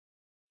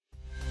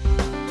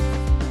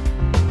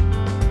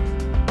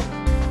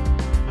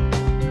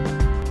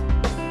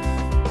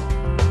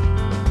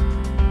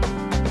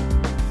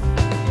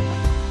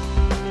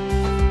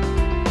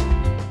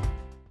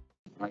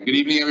Good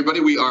evening,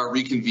 everybody. We are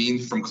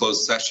reconvened from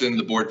closed session.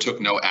 The board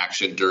took no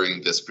action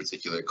during this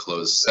particular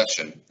closed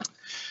session.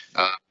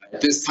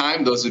 At this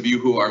time, those of you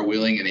who are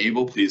willing and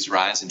able, please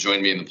rise and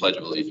join me in the Pledge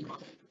of Allegiance.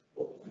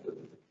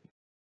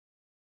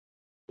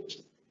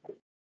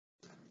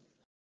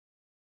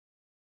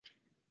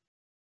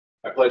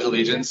 I pledge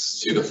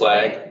allegiance to the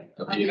flag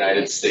of the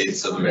United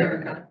States of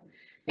America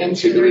and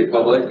to the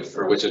republic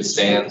for which it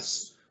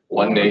stands,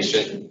 one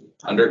nation,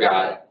 under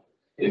God,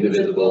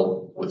 indivisible,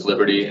 with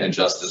liberty and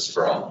justice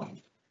for all.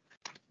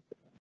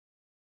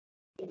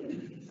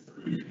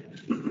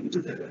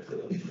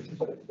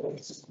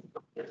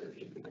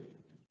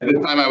 At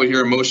this time, I would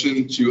hear a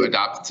motion to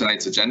adopt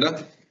tonight's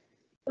agenda.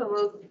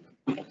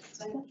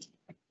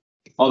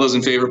 All those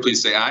in favor,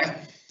 please say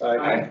aye.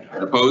 Aye.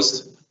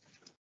 Opposed?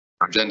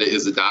 Our agenda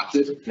is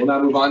adopted. We'll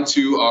now move on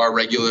to our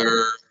regular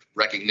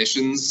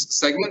recognitions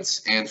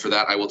segment. And for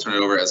that, I will turn it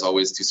over, as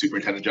always, to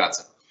Superintendent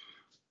Johnson.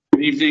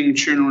 Good evening,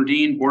 Chair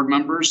Nordine, board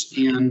members,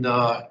 and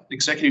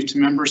executive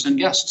team members and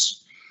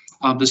guests.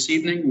 This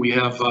evening, we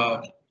have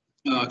a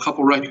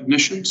couple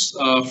recognitions.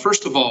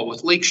 First of all,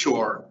 with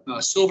Lakeshore,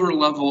 silver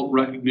level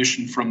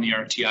recognition from the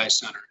RTI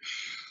Center.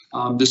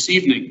 This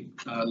evening,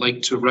 I'd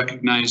like to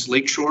recognize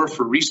Lakeshore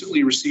for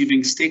recently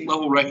receiving state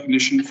level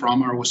recognition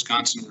from our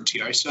Wisconsin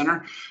RTI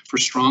Center for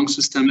strong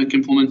systemic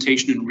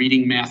implementation in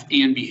reading, math,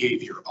 and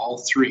behavior, all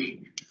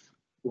three.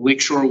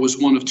 Lakeshore was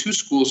one of two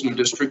schools in our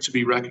district to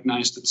be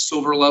recognized at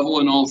silver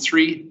level, and all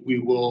three we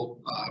will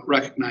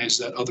recognize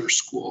that other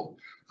school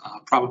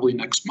probably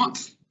next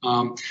month.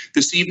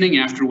 This evening,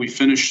 after we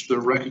finish the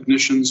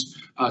recognitions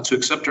to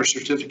accept our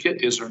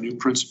certificate, is our new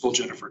principal,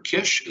 Jennifer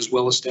Kish, as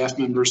well as staff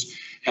members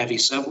Avi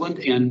Sevland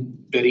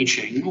and Betty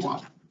Chang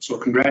Moa. So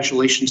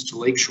congratulations to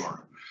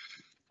Lakeshore.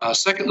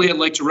 Secondly, I'd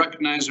like to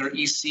recognize our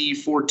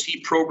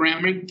EC4T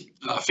programming.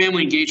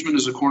 Family engagement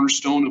is a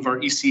cornerstone of our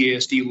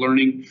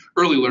ECASD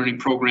early learning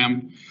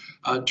program.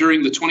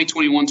 During the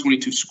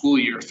 2021-22 school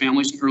year,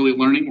 families in early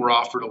learning were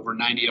offered over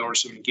 90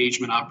 hours of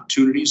engagement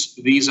opportunities.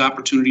 These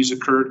opportunities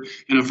occurred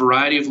in a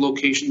variety of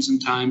locations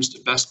and times to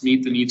best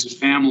meet the needs of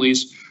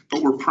families,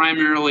 but were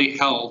primarily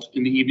held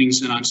in the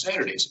evenings and on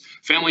Saturdays.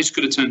 Families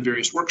could attend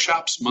various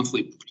workshops,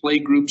 monthly play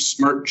groups,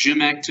 smart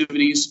gym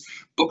activities,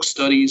 book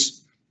studies,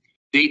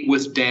 date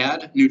with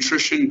dad,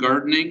 nutrition,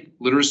 gardening,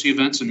 literacy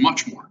events, and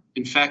much more.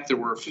 In fact, there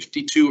were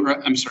 62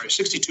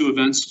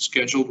 events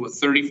scheduled, with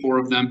 34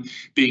 of them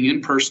being in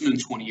person and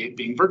 28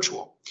 being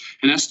virtual.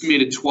 An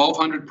estimated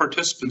 1,200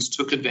 participants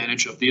took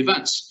advantage of the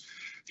events.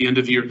 The end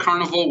of year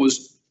carnival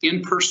was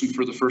in person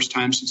for the first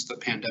time since the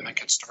pandemic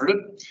had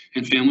started,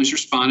 and families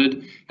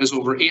responded as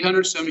over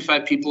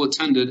 875 people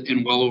attended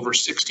and well over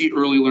 60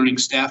 early learning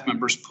staff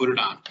members put it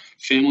on.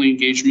 Family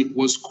engagement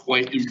was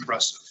quite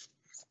impressive.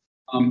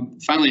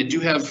 Finally, I do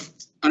have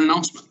an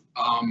announcement.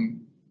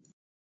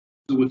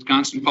 The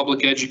Wisconsin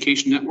Public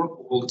Education Network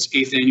will hold its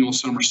 8th annual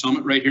summer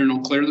summit right here in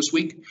Eau Claire this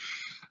week.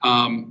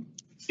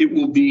 It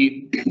will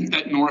be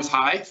at North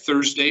High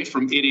Thursday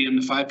from 8 a.m.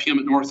 to 5 p.m.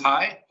 at North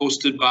High,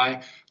 hosted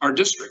by our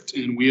district,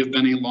 and we have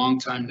been a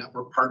longtime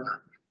network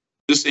partner.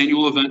 This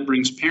annual event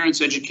brings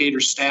parents,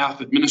 educators,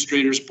 staff,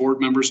 administrators, board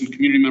members, and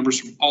community members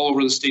from all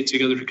over the state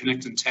together to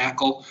connect and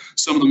tackle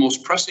some of the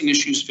most pressing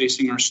issues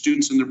facing our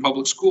students in their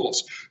public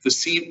schools. The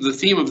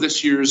theme of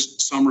this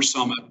year's Summer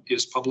Summit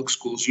is Public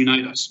Schools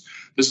Unite Us.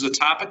 This is a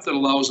topic that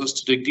allows us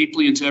to dig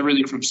deeply into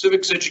everything from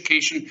civics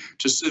education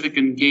to civic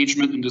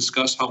engagement and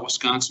discuss how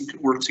Wisconsin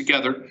can work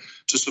together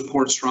to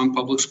support strong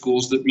public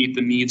schools that meet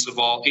the needs of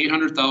all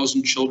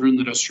 800,000 children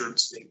that are served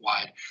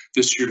statewide.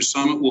 This year's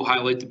summit will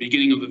highlight the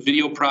beginning of a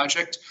video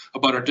project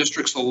about our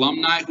district's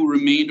alumni who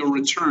remained or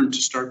returned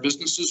to start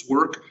businesses,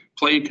 work,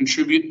 play, and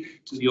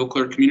contribute to the Eau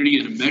Claire community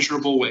in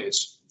immeasurable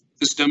ways.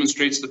 This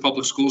demonstrates that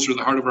public schools are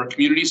the heart of our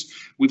communities.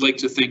 We'd like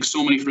to thank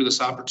so many for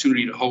this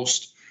opportunity to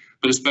host,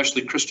 but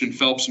especially Christian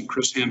Phelps and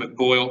Chris Hammock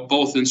Boyle,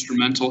 both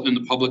instrumental in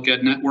the public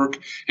ed network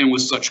and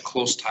with such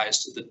close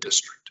ties to the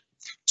district.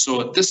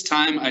 So at this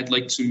time, I'd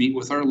like to meet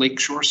with our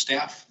Lakeshore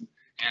staff,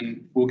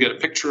 and we'll get a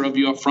picture of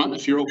you up front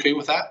if you're okay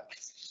with that.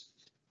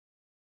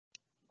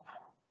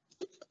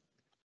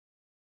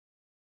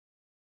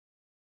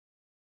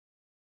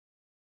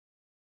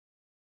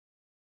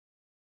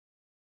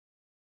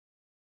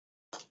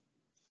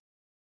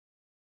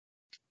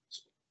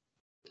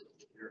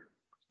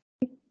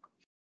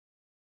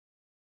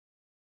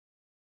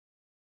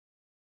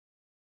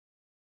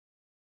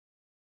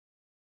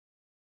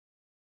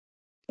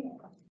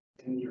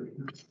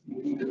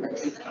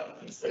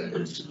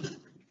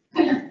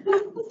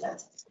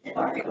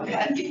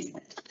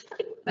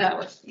 That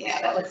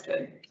looks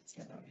good.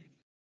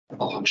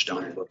 I'll hunch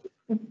down.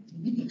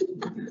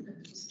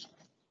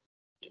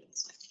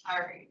 All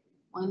right,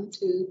 1,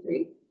 2,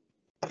 3.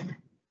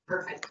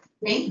 Perfect.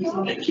 Thank you.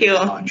 Thank you.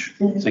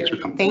 Thanks for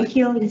coming. Thank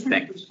you.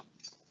 Thanks.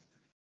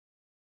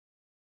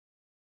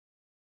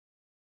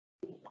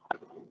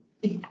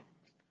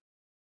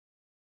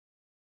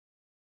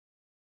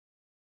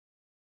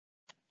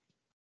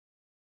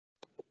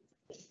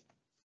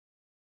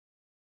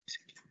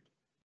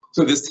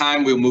 So this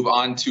time we'll move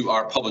on to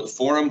our public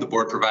forum. The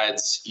board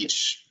provides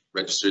each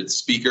registered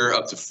speaker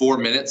up to 4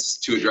 minutes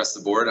to address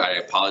the board. I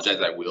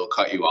apologize, I will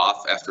cut you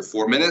off after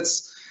 4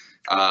 minutes.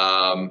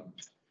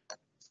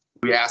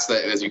 We ask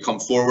that as you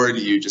come forward,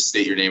 you just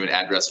state your name and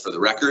address for the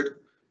record.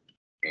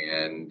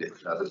 And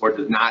the board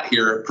does not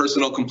hear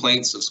personal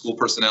complaints of school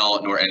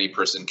personnel nor any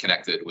person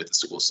connected with the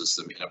school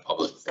system in a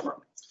public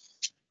forum.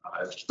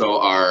 So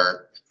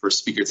our first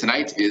speaker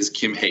tonight is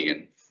Kim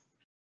Hagan.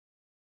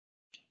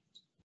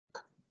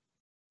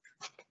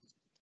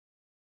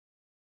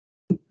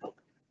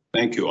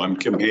 Thank you. I'm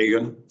Kim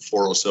Hagan,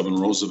 407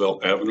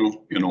 Roosevelt Avenue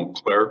in Eau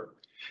Claire,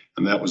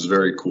 and that was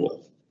very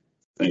cool.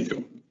 Thank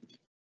you.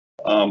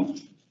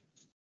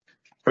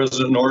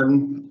 President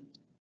Norton,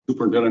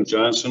 Superintendent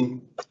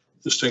Johnson,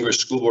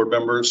 distinguished school board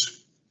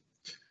members,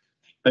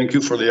 thank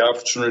you for the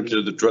opportunity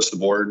to address the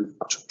board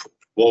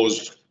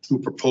to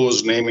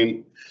propose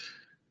naming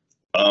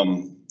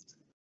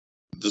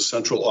the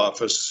central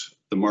office,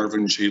 the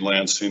Marvin G.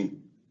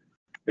 Lansing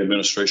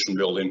Administration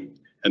Building,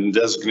 and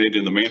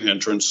designating the main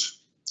entrance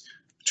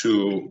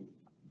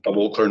of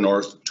Eau Claire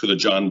North to the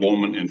John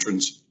Bowman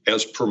entrance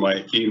as per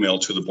my email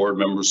to the board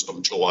members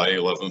of July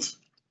 11th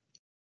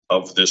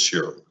of this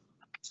year.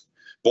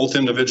 Both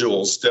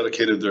individuals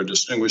dedicated their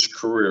distinguished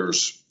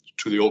careers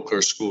to the Eau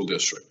Claire School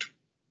District.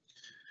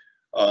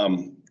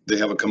 They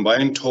have a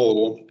combined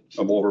total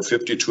of over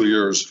 52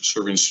 years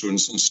serving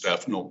students and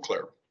staff in Eau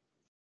Claire.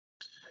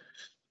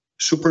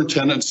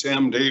 Superintendent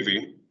Sam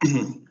Davey,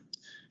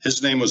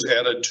 his name was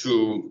added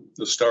to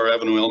the Star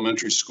Avenue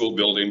Elementary School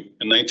building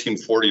in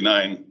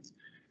 1949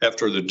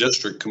 after the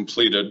district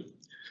completed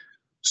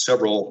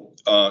several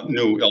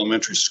new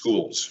elementary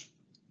schools.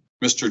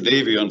 Mr.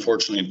 Davey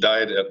unfortunately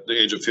died at the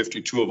age of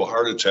 52 of a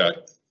heart attack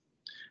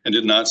and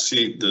did not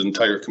see the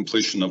entire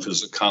completion of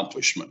his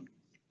accomplishment.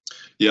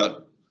 Yet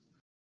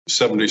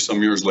 70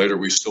 some years later,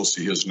 we still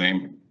see his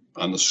name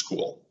on the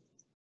school.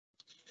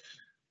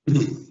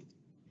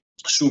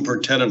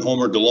 Superintendent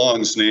Homer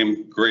DeLong's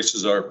name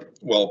graces our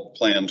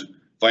well-planned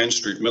Vine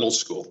Street Middle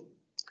School.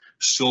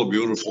 Still a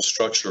beautiful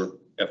structure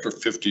after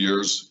 50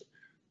 years,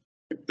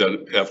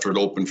 after it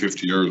opened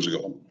 50 years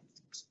ago.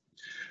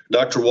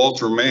 Dr.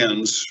 Walter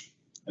Manns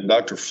and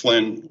Dr.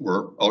 Flynn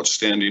were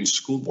outstanding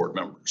school board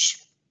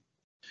members.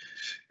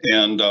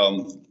 And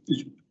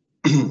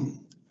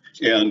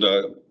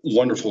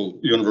wonderful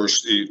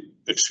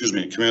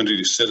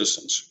community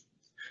citizens.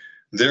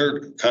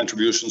 Their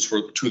contributions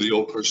to the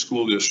Eau Claire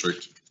School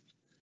District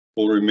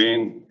will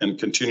remain and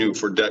continue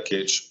for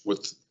decades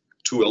with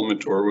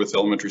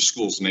elementary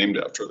schools named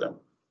after them.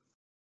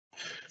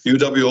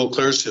 UW Eau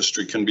Claire's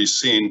history can be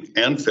seen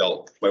and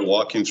felt by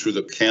walking through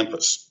the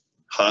campus,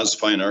 Haas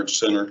Fine Arts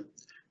Center,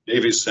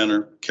 Davies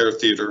Center, Care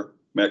Theater,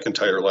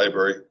 McIntyre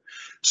Library,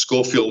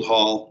 Schofield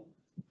Hall,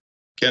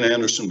 Ken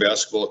Anderson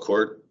Basketball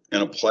Court,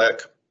 and a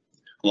plaque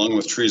along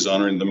with trees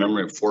honoring the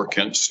memory of 4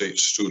 Kent State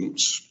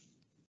students.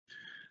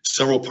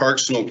 Several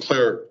parks in Eau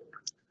Claire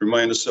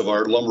remind us of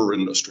our lumber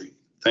industry.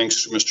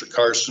 Thanks to Mr.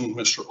 Carson,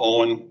 Mr.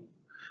 Owen,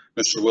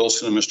 Mr.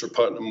 Wilson, and Mr.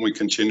 Putnam, we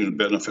continue to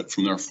benefit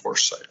from their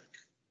foresight.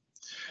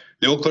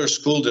 The Eau Claire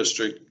School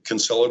District can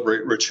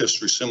celebrate rich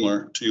history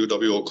similar to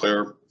UW Eau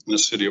Claire in the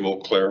city of Eau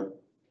Claire.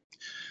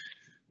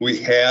 We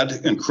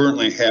had and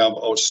currently have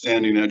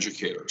outstanding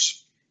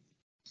educators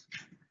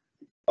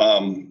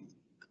and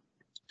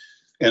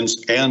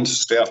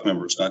staff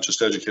members, not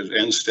just educators,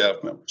 and staff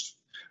members.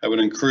 I would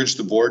encourage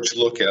the board to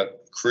look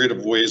at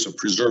creative ways of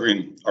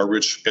preserving our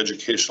rich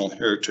educational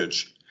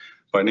heritage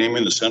by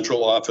naming the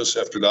central office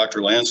after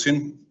Dr.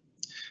 Lansing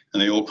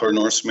and the Eau Claire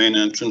North's main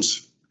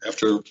entrance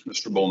after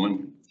Mr.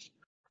 Bowman,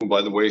 who,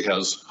 by the way,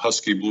 has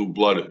husky blue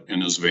blood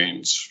in his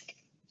veins.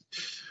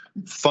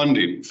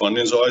 Funding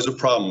is always a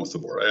problem with the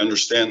board. I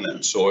understand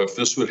that. So if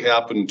you would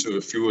happen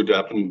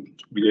to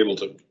be able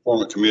to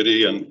form a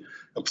committee and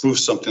approve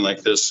something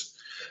like this,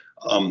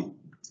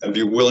 I'd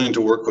be willing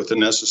to work with the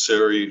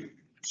necessary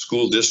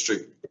school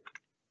district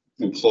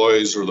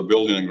employees or the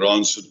building and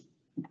grounds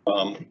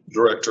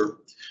director,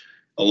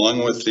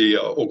 along with the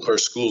Eau Claire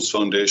Schools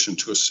Foundation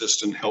to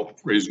assist and help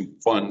raising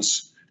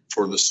funds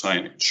for the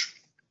signage.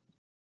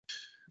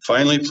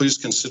 Finally, please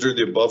consider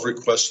the above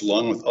request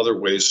along with other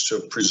ways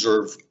to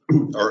preserve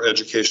our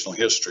educational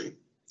history.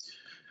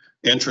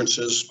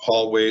 Entrances,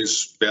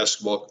 hallways,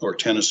 basketball or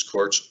tennis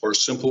courts, or a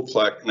simple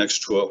plaque next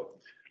to a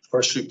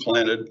freshly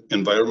planted,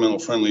 environmental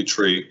friendly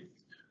tree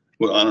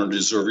will honor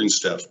deserving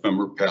staff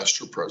member,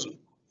 past or present.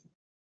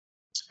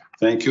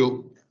 Thank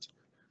you.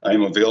 I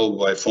am available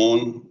by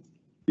phone,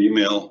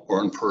 email,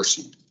 or in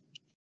person.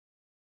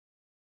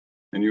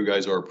 And you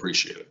guys are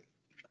appreciated.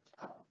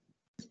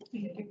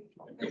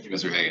 Thank you,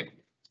 Mr. Hagan.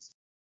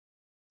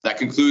 That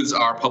concludes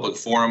our public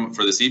forum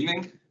for this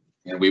evening,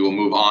 and we will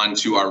move on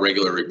to our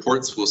regular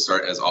reports. We'll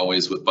start, as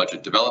always, with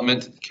Budget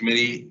Development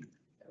Committee,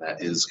 and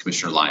that is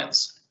Commissioner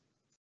Lyons.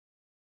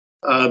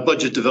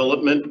 Budget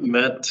Development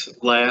met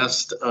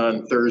last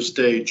on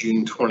Thursday,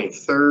 June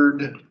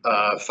 23rd,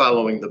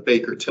 following the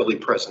Baker Tilly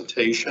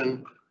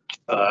presentation.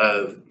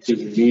 The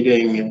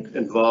meeting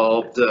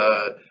involved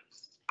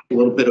a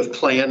little bit of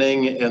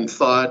planning and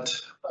thought,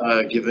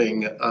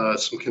 giving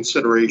some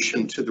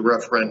consideration to the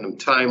referendum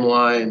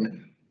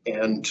timeline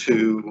and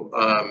to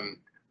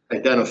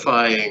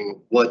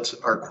identifying what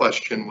our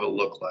question will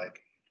look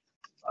like.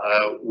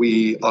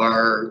 We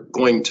are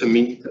going to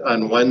meet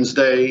on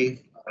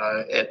Wednesday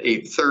at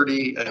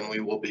 8:30, and we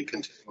will be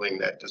continuing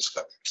that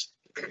discussion.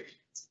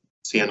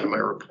 That's the end of my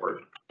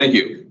report. Thank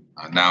you.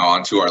 Now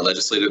on to our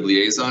legislative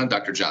liaison,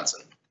 Dr.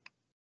 Johnson.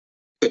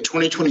 The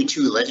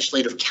 2022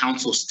 Legislative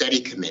Council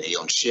Study Committee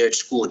on Shared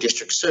School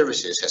District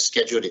Services has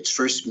scheduled its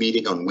first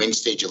meeting on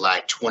Wednesday,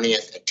 July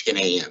 20th at 10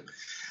 a.m.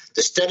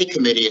 The study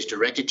committee is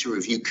directed to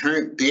review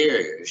current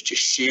barriers to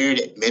shared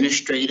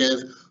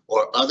administrative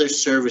or other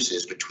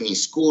services between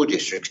school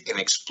districts and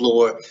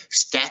explore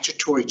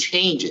statutory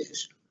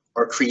changes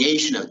or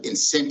creation of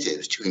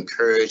incentives to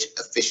encourage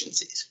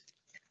efficiencies.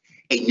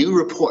 A new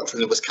report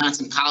from the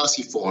Wisconsin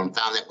Policy Forum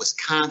found that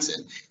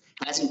Wisconsin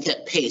hasn't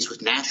kept pace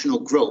with national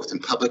growth in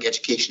public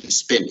education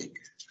spending.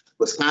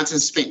 Wisconsin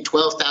spent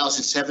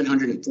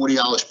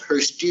 $12,740 per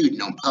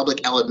student on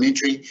public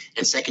elementary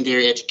and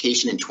secondary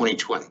education in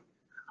 2020.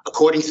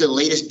 According to the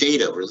latest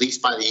data released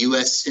by the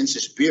U.S.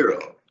 Census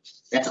Bureau,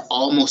 that's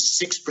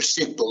almost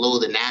 6% below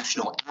the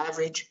national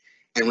average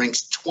and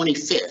ranks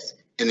 25th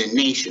in the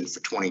nation for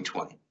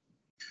 2020.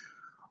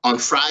 On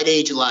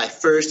Friday, July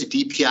 1st, the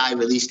DPI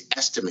released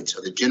estimates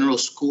of the general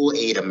school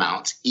aid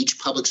amounts each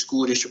public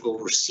school district will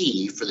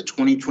receive for the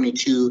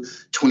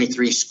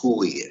 2022-23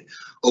 school year.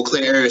 Eau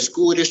Claire Area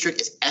School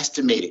District is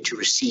estimated to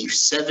receive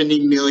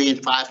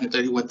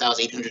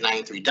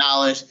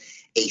 $70,531,893,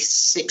 a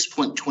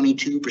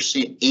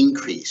 6.22%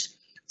 increase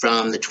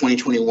from the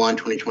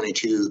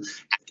 2021-2022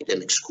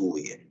 academic school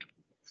year.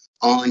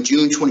 On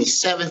June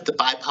 27th, the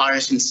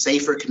bipartisan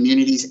Safer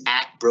Communities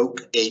Act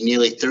broke a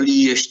nearly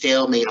 30-year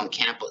stalemate on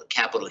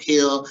Capitol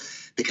Hill,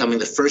 becoming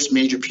the first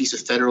major piece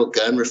of federal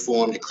gun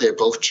reform to clear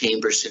both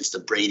chambers since the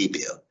Brady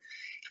Bill.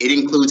 It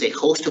includes a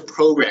host of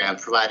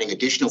programs providing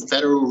additional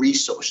federal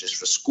resources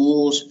for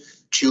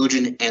schools,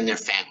 children, and their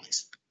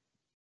families.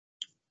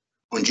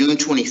 On June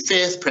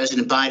 25th,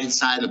 President Biden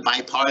signed the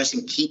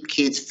bipartisan Keep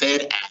Kids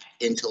Fed Act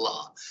into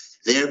law,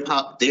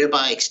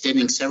 thereby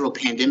extending several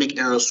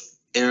pandemic-era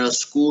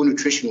school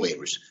nutrition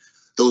waivers.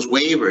 Those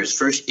waivers,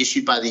 first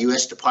issued by the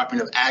U.S.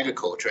 Department of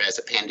Agriculture as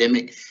the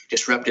pandemic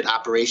disrupted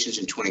operations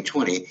in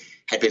 2020,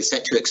 had been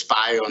set to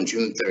expire on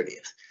June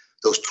 30th.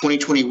 Those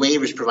 2020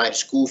 waivers provided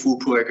school food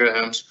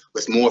programs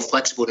with more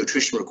flexible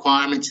nutrition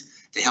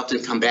requirements to help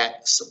them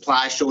combat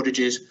supply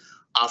shortages,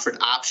 offered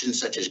options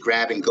such as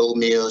grab-and-go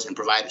meals, and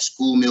provided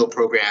school meal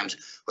programs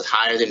with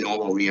higher than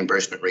normal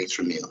reimbursement rates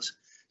for meals.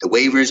 The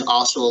waivers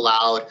also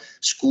allowed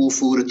school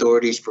food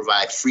authorities to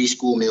provide free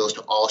school meals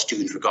to all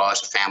students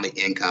regardless of family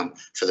income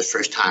for the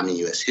first time in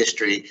U.S.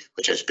 history,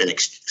 which has been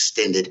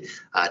extended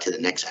to the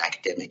next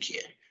academic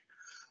year.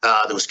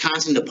 The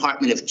Wisconsin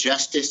Department of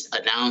Justice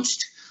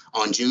announced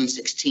on June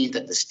 16th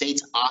that the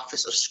state's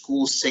Office of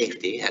School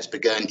Safety has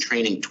begun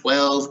training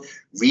 12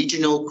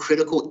 regional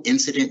critical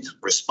incident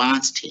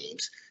response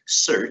teams,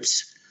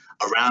 CERTs,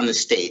 around the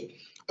state.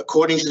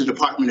 According to the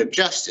Department of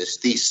Justice,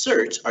 these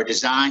CERTs are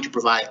designed to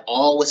provide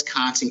all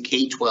Wisconsin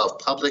K-12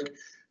 public,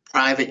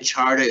 private,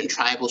 charter, and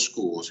tribal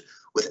schools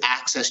with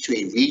access to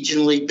a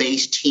regionally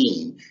based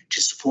team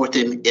to support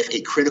them if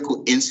a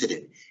critical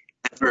incident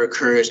ever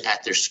occurs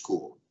at their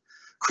school.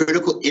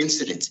 Critical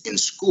incidents in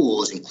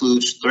schools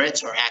includes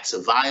threats or acts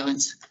of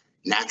violence,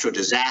 natural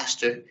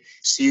disaster,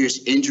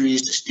 serious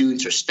injuries to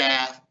students or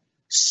staff,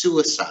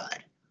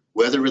 suicide,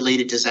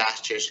 weather-related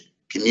disasters,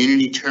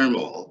 community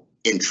turmoil,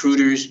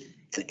 intruders,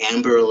 an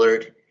Amber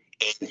Alert,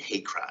 and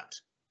hate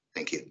crimes.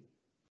 Thank you.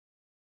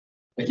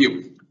 Thank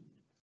you.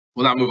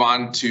 We'll now move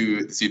on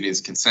to this evening's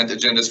consent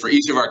agendas. For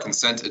each of our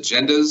consent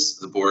agendas,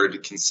 the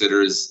board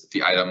considers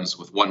the items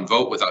with one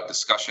vote without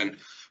discussion.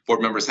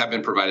 Board members have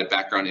been provided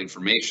background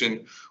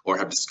information or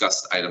have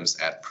discussed items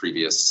at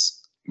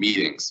previous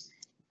meetings.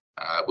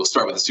 We'll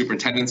start with the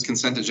superintendent's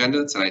consent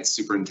agenda. Tonight's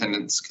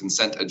superintendent's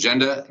consent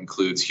agenda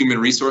includes human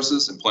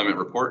resources, employment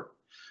report,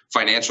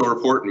 financial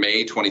report,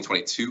 May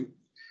 2022,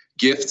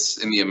 gifts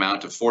in the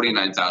amount of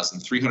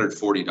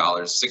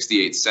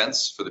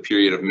 $49,340.68 for the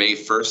period of May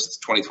 1st,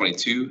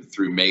 2022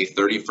 through May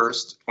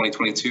 31st,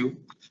 2022.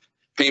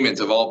 Payment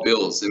of all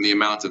bills in the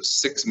amount of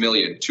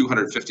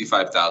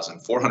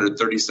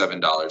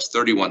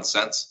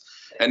 $6,255,437.31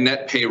 and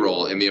net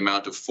payroll in the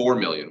amount of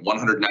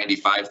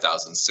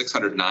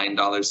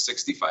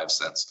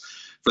 $4,195,609.65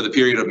 for the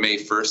period of May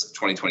 1st,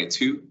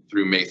 2022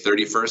 through May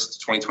 31st,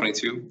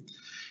 2022.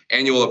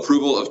 Annual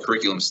approval of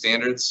curriculum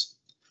standards,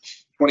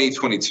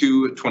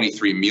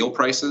 2022-23 meal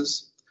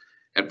prices,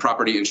 and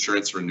property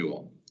insurance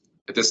renewal.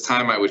 At this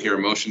time, I would hear a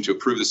motion to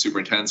approve the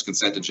superintendent's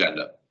consent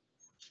agenda.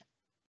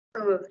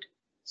 So moved.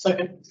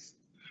 Second.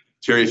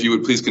 Terry, if you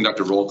would please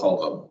conduct a roll call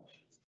vote.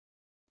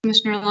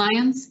 Commissioner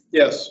Lyons?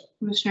 Yes.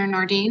 Commissioner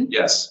Nordin?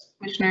 Yes.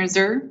 Commissioner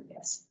Zur?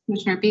 Yes.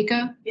 Commissioner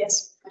Pika?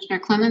 Yes. Commissioner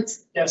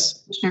Clements?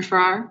 Yes. Commissioner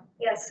Farrar?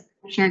 Yes.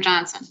 Commissioner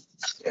Johnson?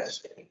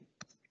 Yes.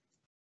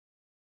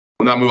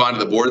 We'll now move on to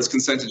the board's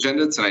consent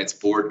agenda. Tonight's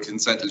board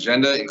consent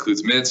agenda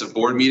includes minutes of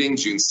board meeting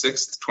June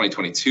 6th,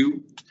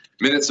 2022,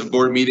 minutes of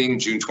board meeting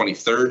June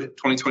 23rd,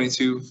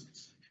 2022,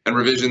 and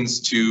revisions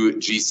to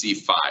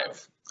GC 5.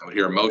 I would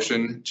hear a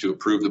motion to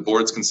approve the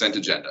board's consent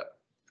agenda.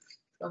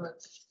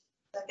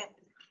 Second.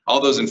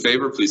 All those in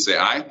favor, please say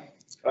aye.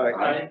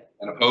 Aye.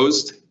 And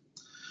opposed?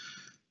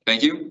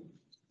 Thank you.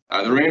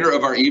 The remainder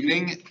of our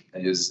evening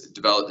is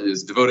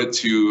devoted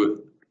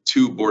to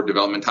 2 board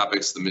development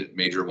topics, the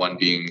major one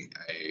being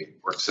a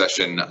work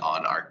session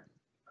on our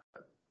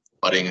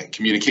budding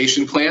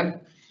communication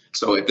plan.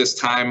 So at this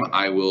time,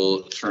 I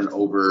will turn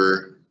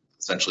over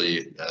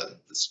essentially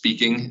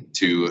speaking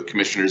to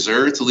Commissioner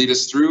Zur to lead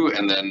us through,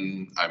 and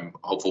then I'm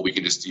hopeful we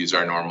can just use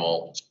our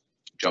normal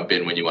jump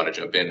in when you want to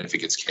jump in. If it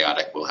gets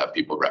chaotic, we'll have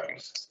people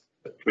recognize.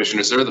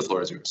 Commissioner Zur, the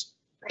floor is yours.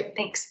 Great,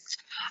 thanks.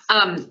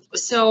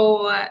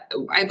 So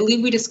I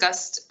believe we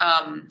discussed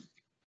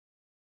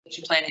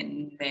action plan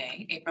in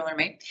April or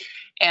May,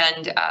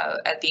 and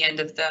at the end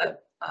of the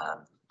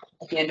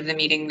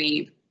meeting,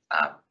 we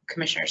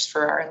commissioners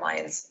for our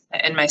alliance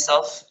and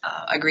myself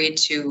agreed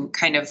to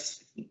kind of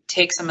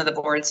take some of the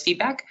board's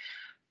feedback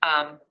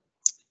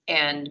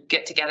and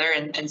get together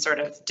and sort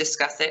of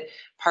discuss it.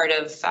 Part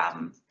of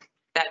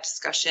that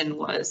discussion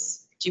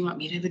was, do you want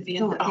me to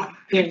advance? Oh,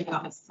 here you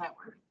go.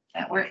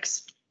 That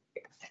works.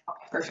 Okay,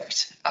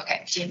 perfect.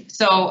 Okay,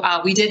 so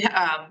we did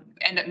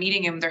end up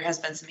meeting him. There has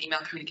been some email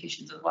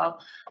communications as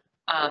well.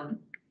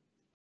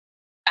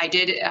 I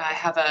did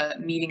have a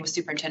meeting with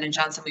Superintendent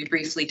Johnson. We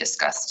briefly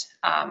discussed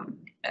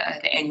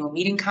the annual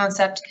meeting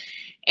concept,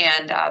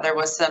 and there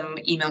was some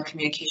email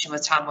communication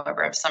with Tom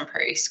Weber of Sun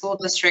Prairie School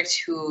District,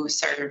 who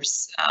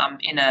serves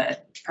in a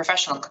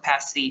professional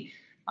capacity,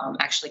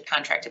 actually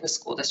contracted with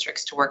school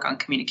districts to work on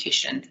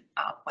communication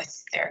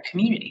with their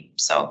community.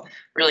 So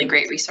really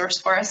great resource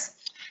for us.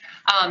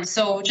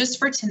 So just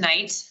for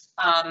tonight,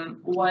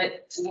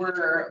 what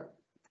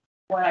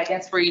I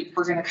guess we're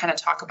going to kind of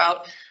talk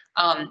about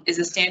is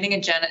a standing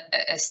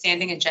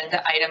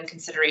agenda item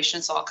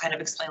consideration. So I'll kind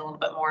of explain a little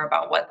bit more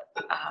about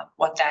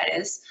what that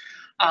is.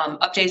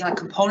 Updates on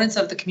components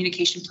of the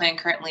communication plan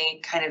currently,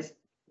 kind of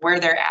where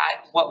they're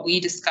at, what we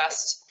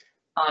discussed,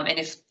 and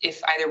if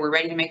either we're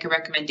ready to make a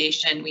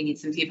recommendation, we need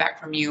some feedback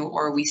from you,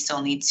 or we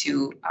still need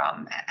to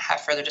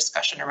have further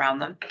discussion around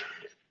them.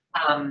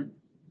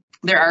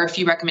 There are a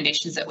few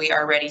recommendations that we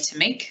are ready to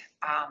make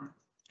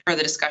for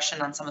the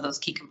discussion on some of those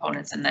key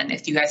components. And then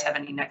if you guys have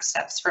any next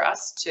steps for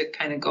us to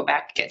kind of go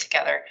back, get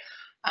together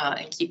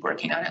and keep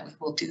working on it, we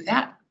will do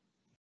that.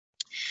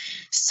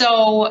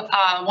 So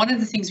one of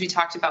the things we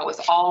talked about was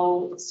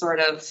all sort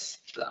of,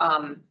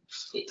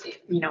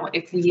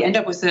 if we end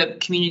up with a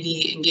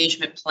community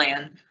engagement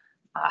plan,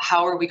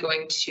 how are we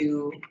going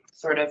to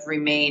sort of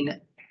remain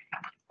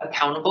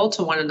accountable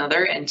to one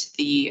another and to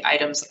the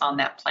items on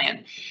that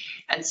plan?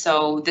 And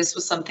so this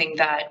was something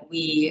that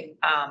we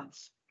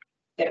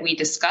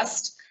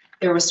discussed.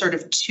 There was sort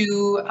of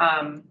 2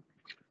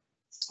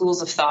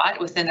 schools of thought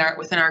within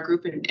our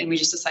group, and we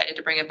just decided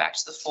to bring it back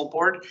to the full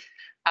board.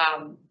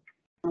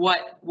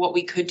 What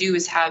we could do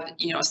is have,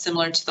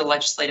 similar to the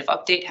legislative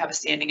update, have a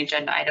standing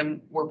agenda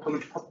item we're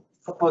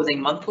proposing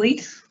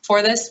monthly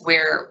for this,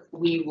 where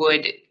we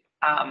would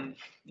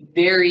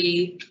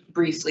very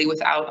briefly,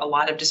 without a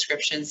lot of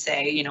description,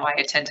 say, I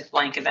attended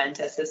blank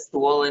event at this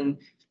school, and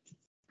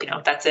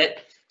that's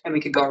it. And we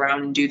could go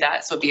around and do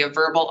that. So it'd be a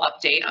verbal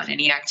update on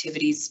any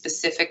activities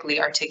specifically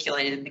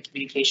articulated in the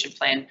communication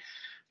plan.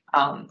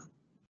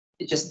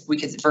 We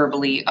could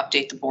verbally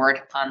update the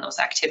board on those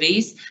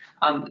activities.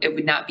 It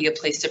would not be a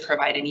place to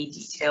provide any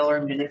detail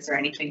or minutes or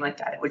anything like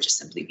that. It would just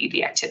simply be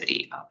the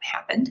activity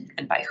happened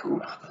and by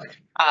who.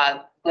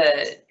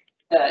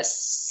 The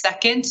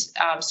second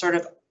sort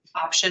of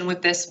option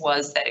with this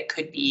was that it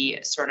could be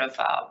sort of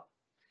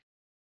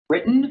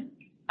written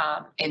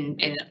on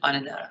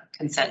a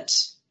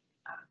consent,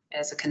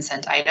 as a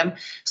consent item.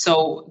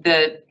 So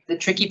the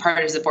tricky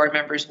part is the board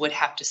members would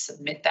have to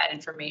submit that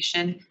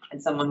information,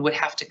 and someone would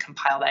have to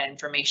compile that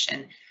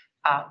information,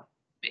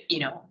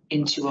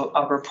 into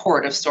a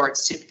report of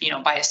sorts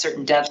to, by a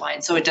certain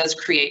deadline. So it does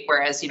create,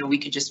 whereas, we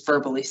could just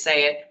verbally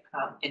say it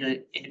in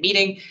a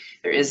meeting,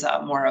 there is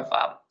more of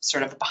a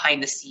sort of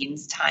behind the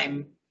scenes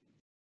time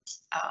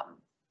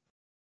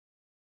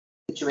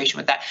situation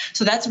with that.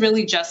 So that's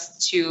really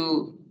just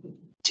to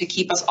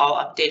keep us all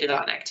updated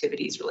on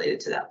activities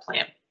related to that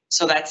plan.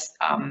 So that's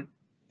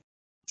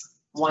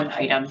one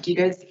item. Do you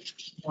guys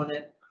want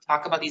to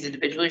talk about these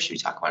individually, or should we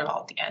talk about it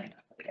all at the end?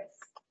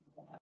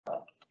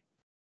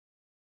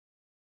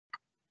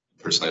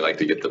 Personally, like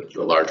to get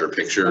the larger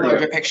picture. The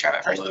larger picture of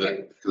it first.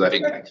 Because I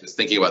think just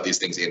thinking about these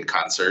things in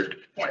concert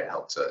might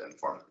help to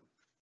inform them.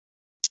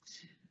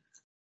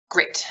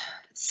 Great.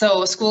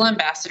 So school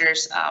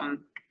ambassadors,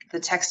 the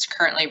text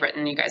currently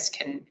written, you guys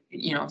can,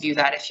 view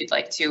that if you'd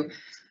like to.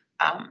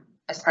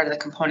 As part of the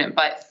component,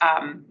 but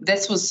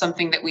this was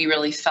something that we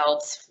really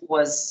felt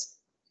was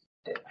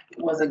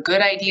a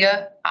good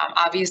idea.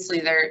 Obviously,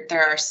 there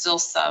are still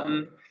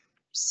some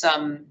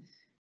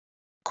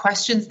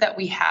questions that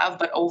we have,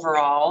 but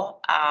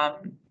overall,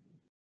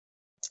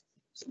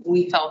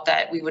 we felt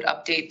that we would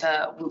update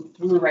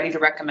we were ready to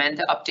recommend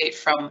the update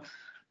from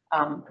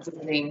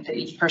visiting that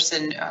each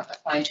person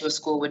applying to a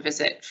school would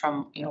visit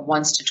from,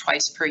 once to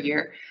twice per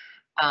year.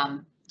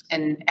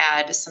 And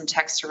add some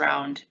text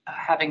around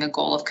having a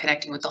goal of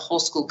connecting with the whole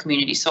school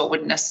community. So it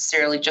wouldn't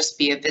necessarily just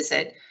be a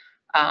visit,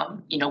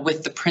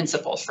 with the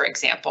principal, for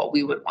example.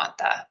 We would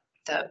want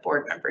the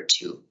board member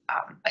to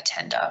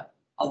attend a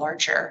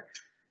larger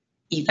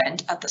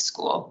event at the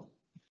school.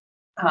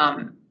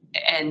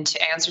 And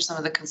to answer some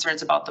of the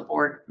concerns about the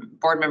board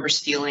members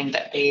feeling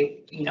that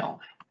they,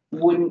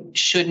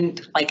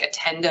 shouldn't like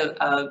attend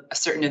a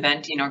certain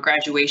event,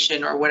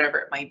 graduation or whatever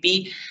it might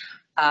be,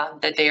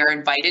 that they are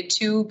invited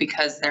to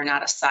because they're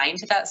not assigned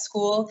to that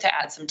school, to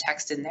add some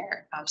text in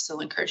there. I'm still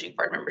encouraging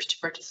board members to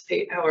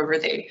participate however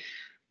they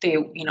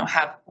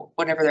have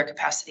whatever their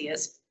capacity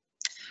is.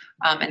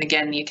 And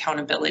again, the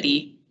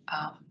accountability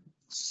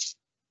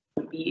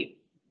would be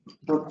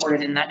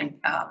reported in that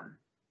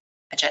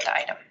agenda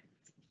item.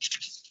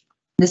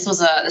 This was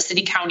the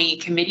city county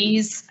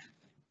committees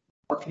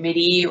or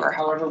committee, or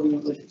however we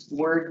would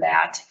word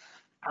that,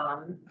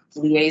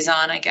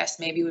 liaison, I guess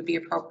maybe would be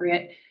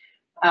appropriate.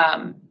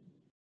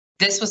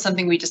 This was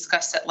something we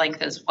discussed at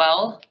length as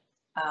well.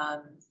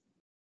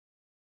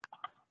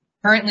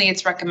 Currently,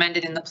 it's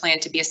recommended in the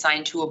plan to be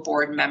assigned to a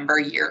board member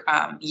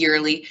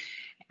yearly,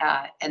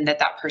 and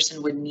that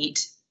person would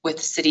meet with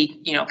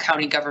city,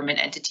 county government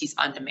entities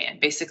on demand.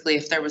 Basically,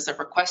 if there was a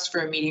request for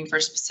a meeting for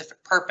a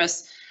specific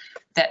purpose,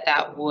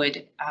 that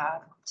would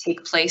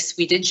take place.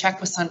 We did check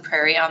with Sun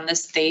Prairie on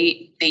this.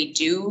 They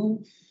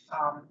do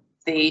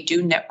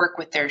network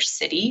with their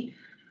city.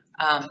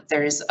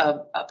 There's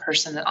a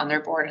person on their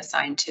board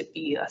assigned to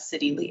be a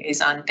city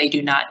liaison. They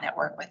do not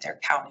network with their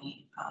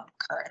county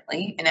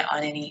currently, and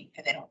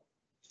they don't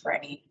for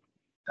any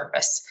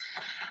purpose.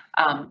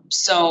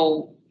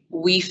 So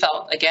we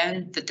felt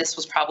again that this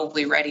was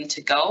probably ready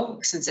to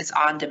go since it's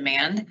on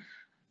demand.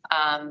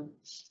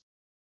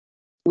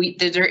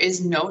 There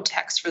is no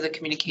text for the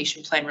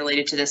communication plan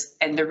related to this,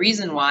 and the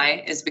reason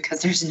why is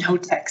because there's no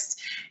text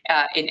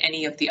in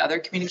any of the other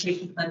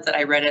communication plans that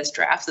I read as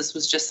drafts. This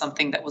was just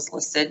something that was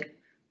listed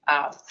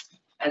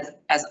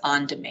as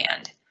on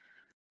demand.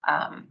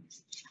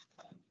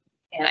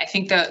 And I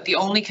think the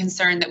only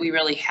concern that we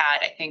really had,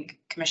 I think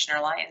Commissioner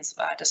Lyons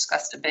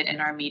discussed a bit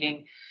in our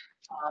meeting,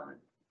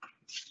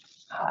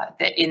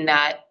 that in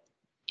that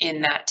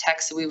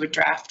text we would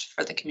draft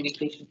for the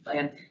communication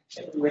plan,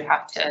 that we would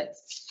have to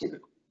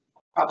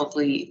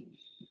probably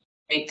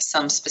make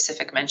some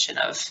specific mention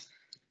of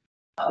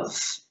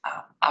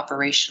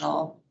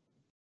operational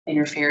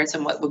interference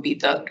and what would be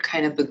the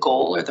kind of the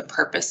goal or the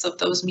purpose of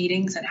those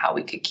meetings and how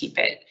we could keep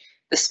it,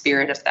 the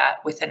spirit of that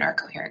within our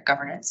coherent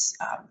governance,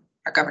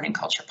 our governing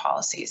culture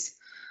policies.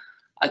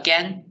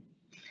 Again,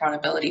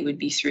 accountability would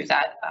be through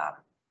that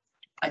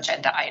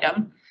agenda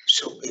item.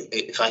 So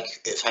if I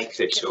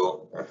could,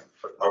 so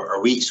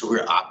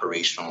we're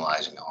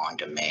operationalizing on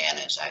demand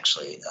as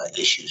actually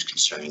issues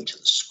concerning to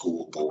the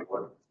school board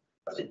or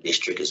the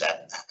district. Is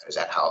that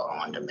how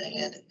on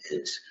demand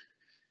is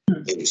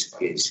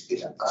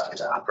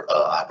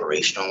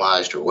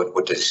operationalized, or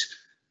what does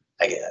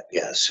I get?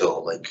 Yeah.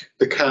 So like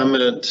The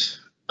comment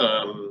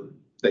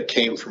that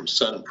came from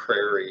Sun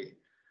Prairie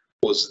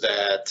was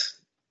that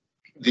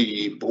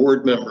the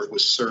board member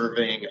was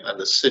serving on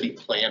the city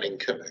planning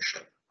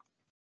commission.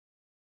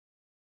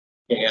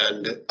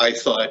 And I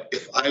thought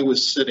if I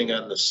was sitting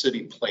on the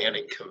city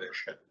planning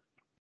commission,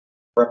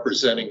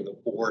 representing the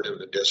board in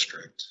the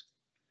district,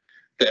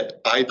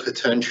 that I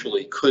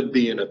potentially could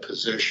be in a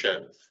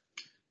position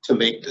to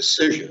make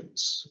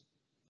decisions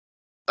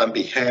on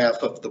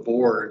behalf of the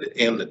board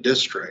and the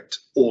district,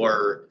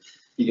 or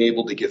be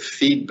able to give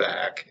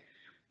feedback.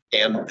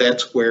 And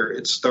that's where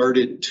it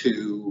started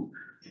to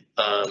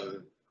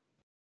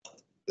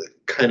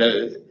kind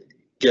of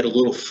get a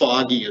little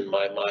foggy in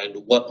my mind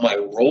what my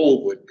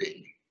role would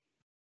be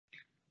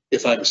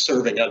if I'm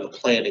serving on the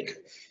planning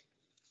commission.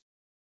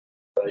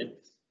 Right?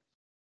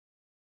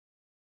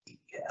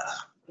 Yeah,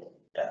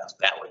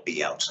 that would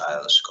be outside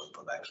of the scope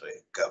of actually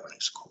governing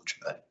culture,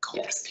 but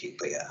Yes.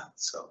 people, yeah.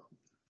 So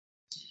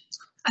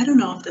I don't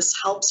know if this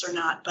helps or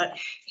not, but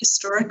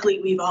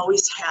historically we've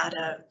always had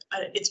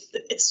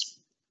it's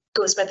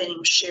goes by the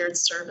name shared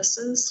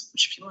services,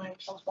 which people might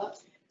talk about.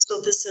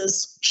 So this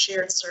is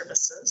shared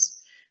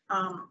services.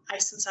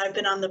 Since I've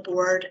been on the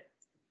board,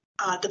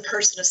 the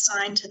person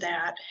assigned to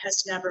that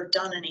has never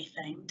done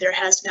anything. There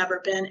has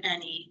never been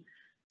any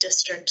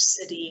district,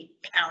 city,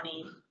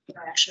 county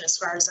interaction as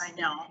far as I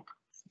know.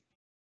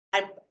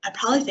 I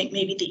probably think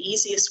maybe the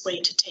easiest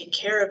way to take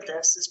care of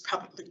this is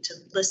probably to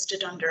list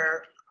it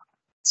under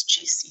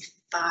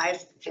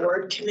GC5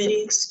 board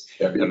committees.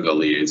 Yeah, be under the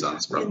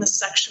liaisons, In the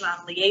section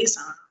on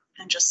liaison,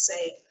 and just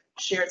say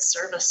shared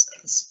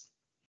services.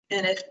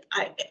 And if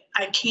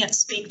I can't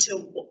speak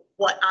to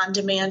what on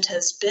demand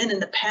has been in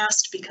the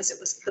past because it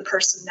was the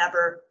person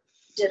never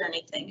did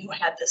anything who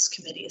had this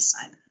committee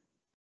assignment.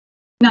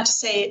 Not to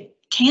say it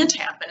can't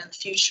happen in the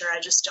future, I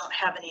just don't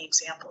have any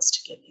examples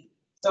to give you.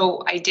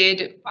 So I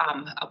did,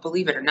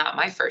 believe it or not,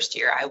 my first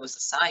year, I was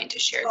assigned to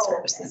Shared Oh,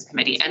 Services okay.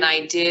 Committee, and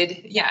I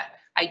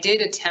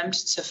did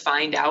attempt to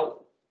find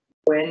out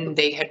when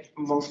they had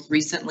most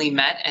recently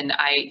met, and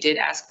I did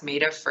ask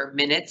Maida for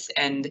minutes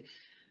and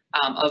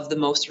of the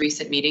most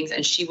recent meetings,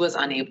 and she was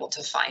unable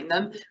to find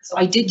them. So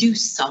I did do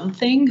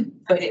something,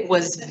 but it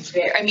was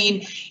very, I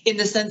mean, in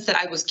the sense that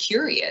I was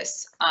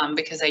curious,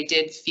 because I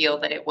did feel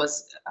that it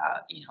was,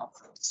 you know,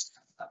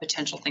 a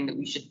potential thing that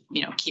we should,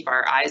 you know, keep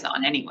our eyes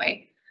on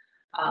anyway.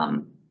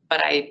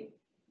 But I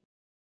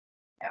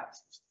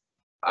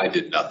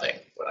did nothing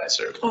when I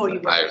served. Oh, you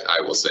were.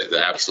 I will say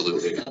that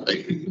absolutely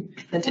nothing.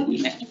 I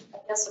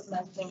guess with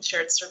my thing,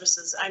 shared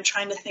services, I'm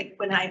trying to think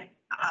when I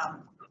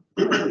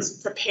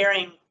was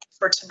preparing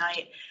for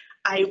tonight,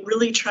 I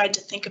really tried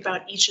to think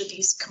about each of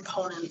these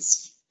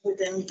components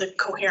within the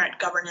coherent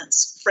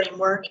governance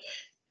framework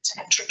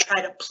to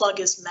try to plug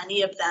as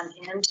many of them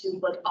into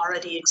what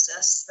already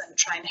exists than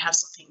trying to have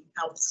something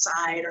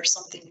outside or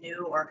something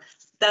new. Or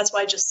that's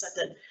why I just said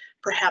that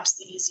perhaps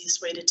the easiest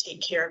way to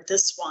take care of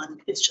this one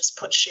is just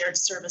put shared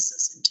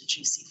services into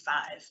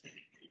GC5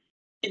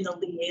 in the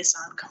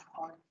liaison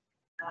component.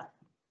 I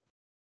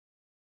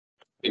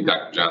think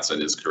Dr.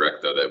 Johnson is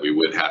correct, though, that we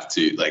would have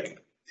to, like,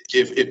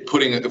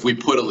 if we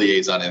put a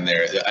liaison in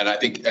there, and I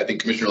think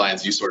Commissioner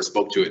Lyons, you sort of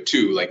spoke to it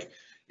too, like,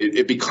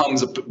 it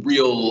becomes a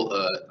real,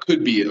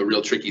 could be a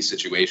real tricky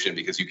situation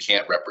because you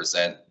can't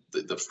represent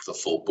the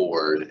full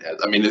board.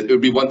 I mean, it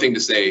would be one thing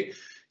to say,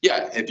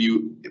 yeah, if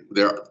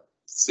there are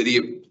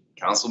city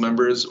council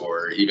members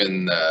or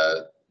even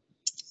the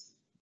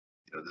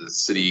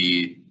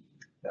city,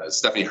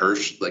 Stephanie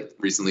Hirsch, like,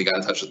 recently got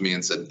in touch with me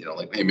and said, you know,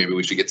 like, hey, maybe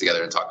we should get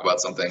together and talk about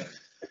something.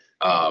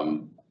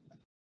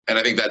 And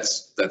I think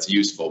that's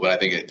useful, but I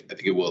think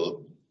it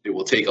will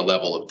take a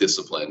level of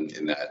discipline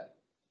in that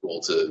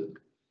role to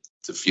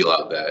feel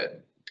out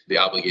the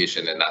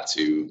obligation and not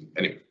to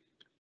anyway.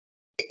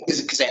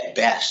 Because at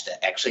best,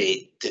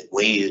 actually, the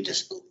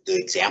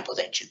example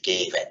that you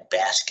gave, at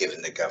best,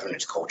 given the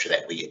governance culture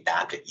that we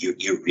adopted,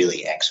 you're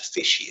really ex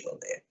officio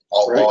there.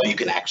 All you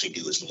can actually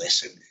do is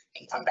listen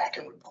and come back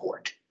and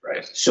report.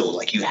 Right. So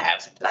like you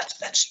have,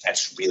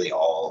 that's really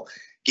all,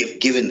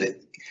 given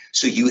that.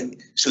 So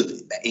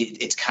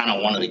it's kind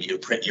of one of your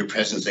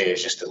presence there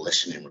is just to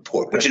listen and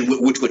report, which would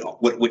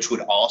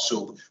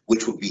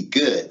be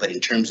good. But in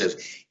terms of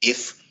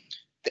if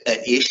an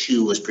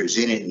issue was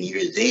presented and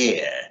you're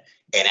there,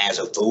 and as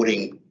a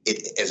voting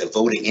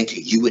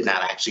entity, you would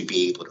not actually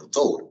be able to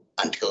vote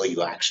until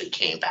you actually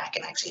came back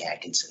and actually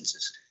had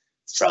consensus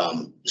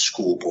from the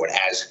school board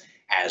as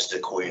the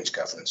coherent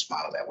governance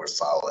model that we're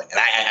following. And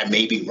I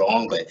may be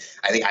wrong, but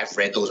I think I've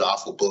read those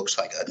awful books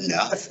like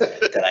enough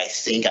that I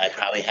think I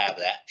probably have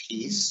that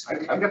piece.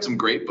 I've got some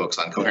great books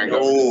on coherent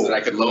governance that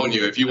I could loan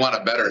you if you want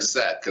a better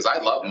set, because I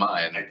love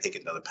mine. I'd take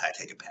another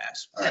take a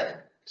pass. All right.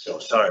 So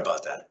sorry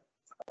about that,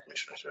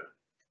 Commissioner. Sir.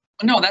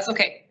 No, that's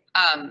okay.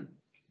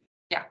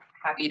 Yeah,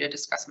 happy to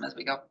discuss them as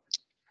we go.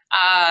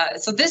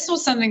 So this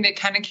was something that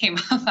kind of came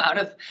up out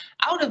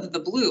of the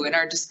blue in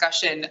our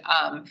discussion.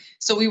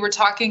 So we were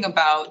talking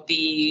about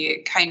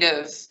the kind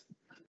of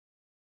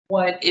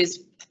what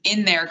is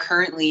in there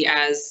currently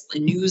as a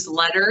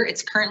newsletter.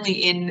 It's currently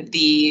in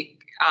the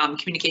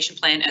communication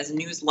plan as a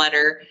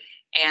newsletter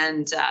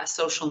and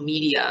social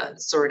media,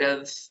 sort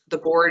of the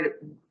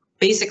board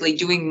basically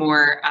doing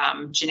more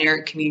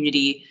generic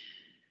community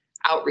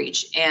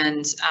outreach.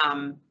 And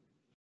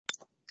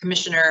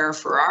Commissioner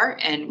Farrar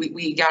and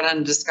we got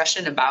on a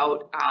discussion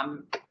about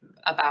I'm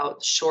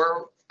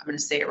going to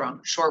say it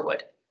wrong,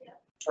 Shorewood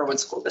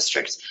School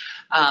District.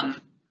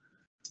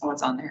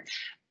 What's on there?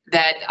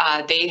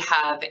 That they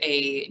have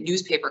a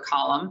newspaper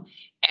column,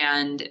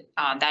 and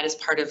that is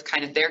part of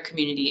kind of their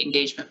community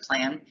engagement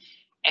plan,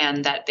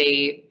 and that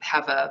they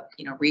have a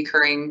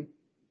recurring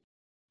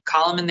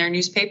column in their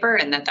newspaper,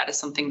 and that is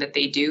something that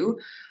they do.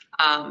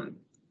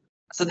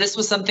 So this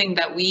was something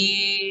that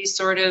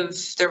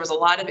there was a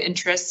lot of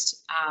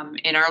interest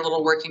in our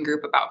little working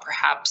group about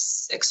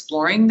perhaps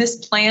exploring this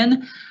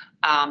plan.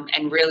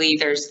 And really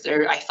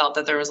I felt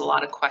that there was a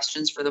lot of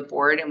questions for the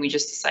board, and we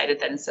just decided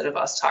that instead of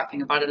us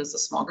talking about it as a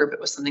small group, it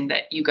was something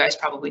that you guys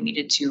probably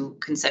needed to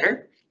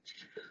consider.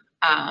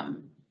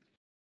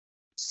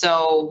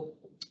 So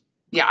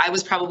yeah, I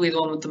was probably the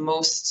one with the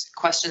most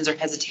questions or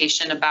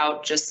hesitation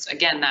about just,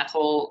 again, that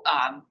whole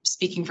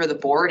speaking for the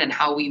board and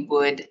how we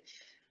would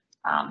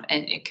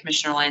and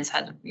Commissioner Lyons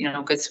had,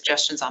 good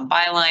suggestions on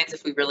bylines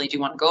if we really do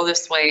want to go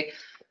this way.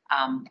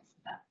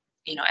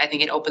 I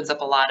think it opens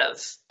up a lot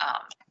of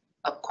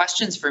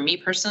questions for me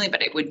personally,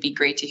 but it would be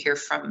great to hear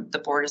from the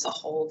board as a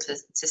whole to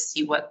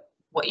see what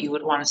you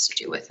would want us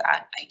to do with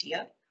that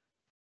idea.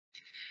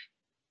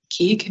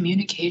 Key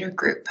communicator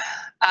group.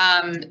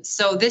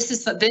 So this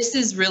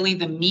is really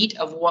the meat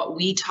of what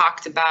we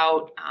talked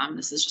about.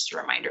 This is just a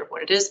reminder of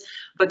what it is,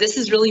 but this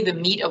is really the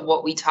meat of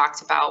what we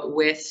talked about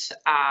with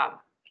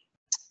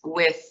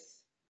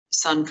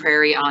Sun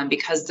Prairie on,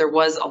 because there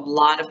was a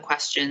lot of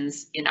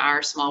questions in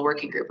our small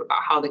working group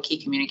about how the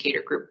key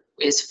communicator group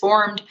is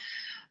formed.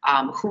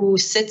 who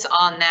sits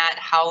on that,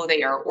 how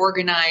they are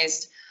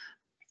organized.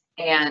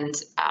 And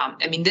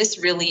I mean, this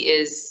really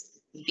is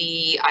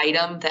the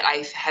item that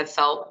I have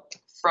felt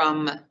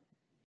from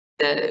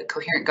the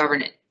coherent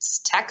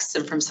governance text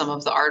and from some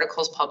of the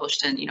articles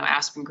published in,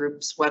 Aspen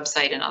Group's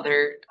website and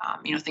other,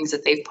 things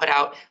that they've put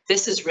out.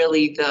 This is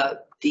really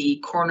the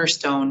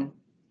cornerstone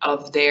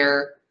of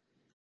their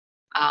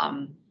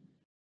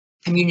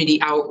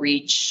community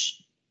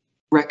outreach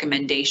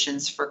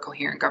recommendations for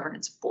coherent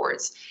governance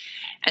boards.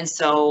 And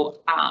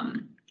so,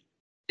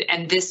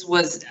 and this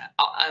was,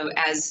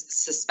 as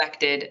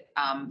suspected,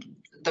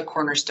 the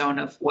cornerstone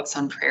of what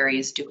Sun Prairie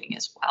is doing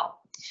as well.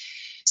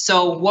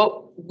 So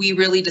what we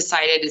really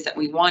decided is that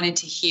we wanted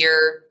to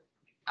hear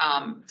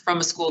from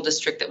a school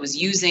district that was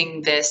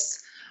using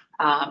this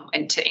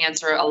and to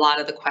answer a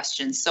lot of the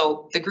questions.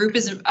 So the group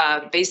is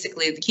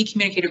basically, the key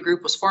communicator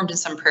group was formed in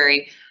Sun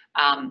Prairie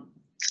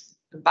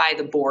by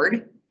the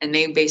board, and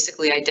they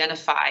basically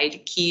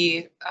identified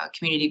key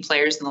community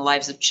players in the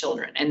lives of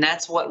children. And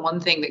that's one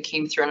thing that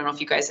came through. I don't know if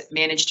you guys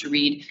managed to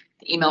read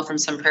the email from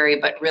Sun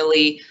Prairie, but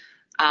really,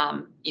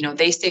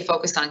 they stay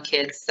focused on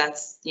kids.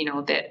 That's,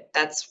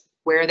 that's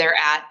where they're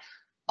at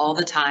all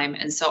the time.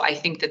 And so I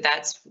think that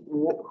that's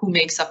who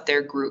makes up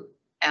their group.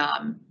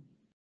 And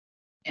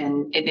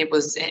it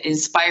was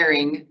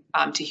inspiring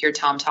to hear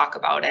Tom talk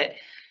about it.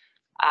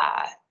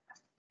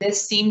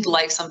 This seemed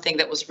like something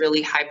that was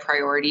really high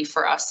priority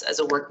for us as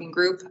a working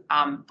group,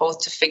 both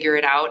to figure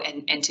it out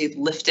and to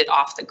lift it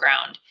off the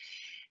ground.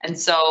 And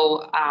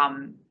so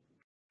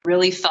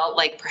really felt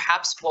like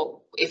perhaps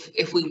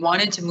if we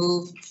wanted to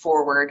move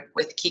forward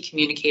with Key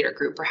Communicator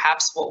Group,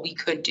 perhaps what we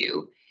could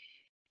do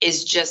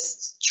is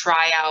just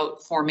try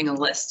out forming a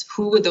list.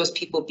 Who would those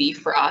people be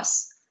for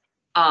us?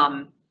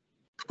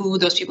 Who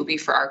would those people be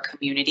for our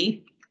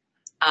community?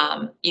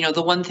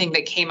 The one thing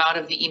that came out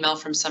of the email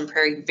from Sun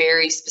Prairie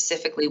very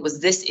specifically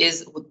was this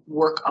is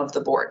work of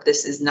the board.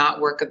 This is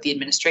not work of the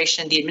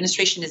administration. The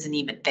administration isn't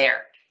even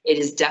there. It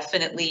is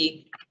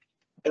definitely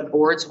the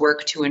board's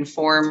work to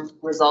inform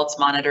results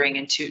monitoring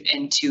and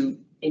to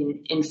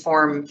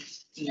inform,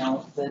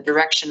 the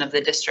direction of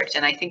the district.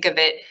 And I think of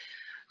it,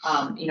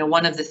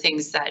 one of the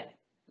things that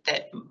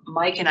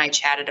Mike and I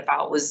chatted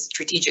about was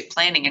strategic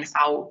planning and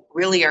how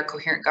really our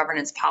coherent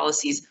governance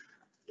policies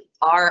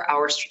are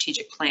our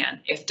strategic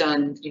plan if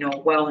done,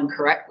 well and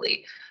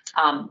correctly.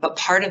 But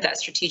part of that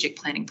strategic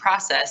planning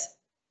process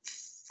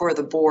for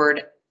the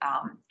board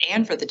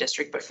and for the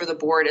district, but for the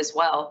board as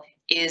well,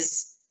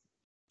 is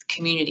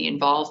community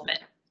involvement.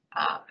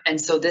 And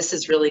so this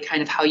is really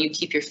kind of how you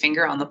keep your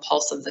finger on the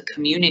pulse of the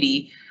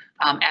community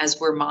as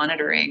we're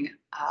monitoring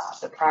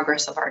the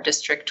progress of our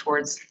district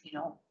towards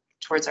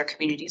our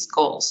community's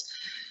goals.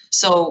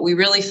 So we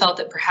really felt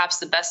that perhaps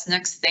the best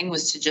next thing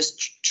was to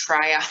just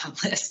try out a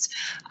list,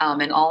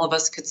 and all of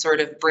us could sort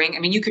of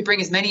bring, you could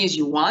bring as many as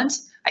you want.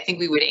 I think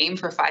we would aim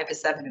for 5 to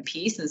 7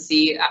 apiece and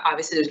see,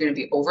 obviously there's going to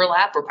be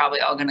overlap. We're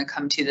probably all going to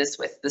come to this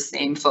with the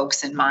same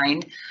folks in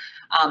mind.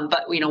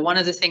 But one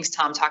of the things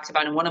Tom talked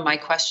about, and one of my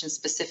questions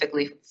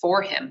specifically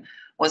for him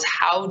was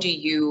how do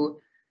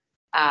you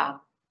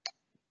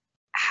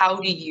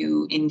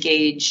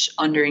engage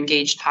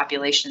underengaged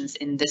populations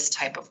in this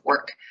type of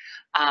work?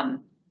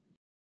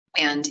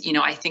 And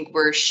I think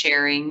we're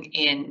sharing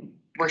in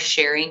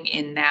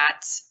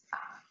that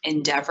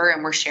endeavor,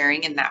 and we're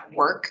sharing in that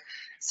work.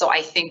 So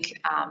I think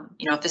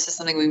if this is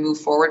something we move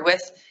forward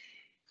with,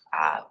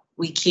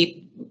 we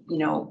keep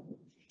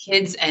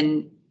kids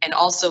and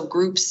also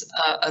groups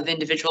of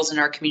individuals in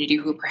our community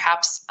who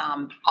perhaps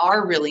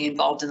are really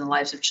involved in the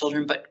lives of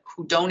children, but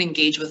who don't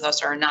engage with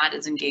us or are not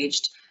as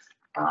engaged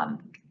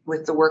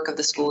with the work of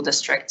the school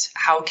district.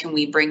 How can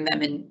we bring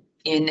them in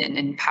and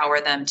empower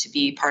them to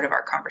be part of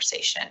our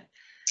conversation?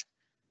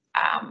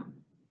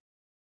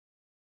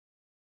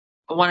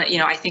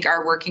 I think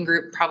our working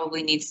group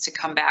probably needs to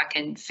come back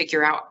and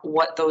figure out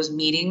what those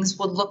meetings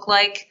would look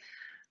like.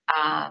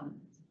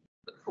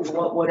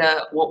 What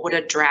would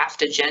a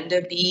draft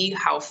agenda be?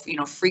 How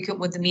frequent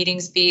would the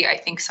meetings be? I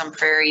think Sun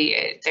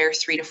Prairie, they're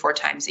 3 to 4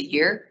 times a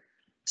year,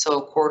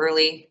 so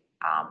quarterly.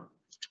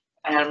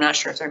 And I'm not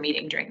sure if they're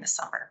meeting during the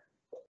summer.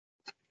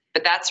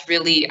 But that's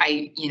really,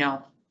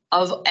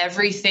 of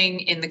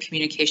everything in the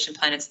communication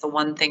plan, it's the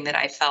one thing that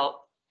I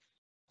felt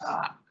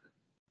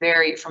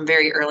from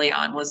very early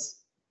on was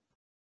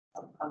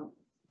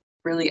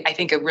really, I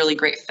think, a really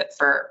great fit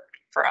for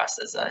us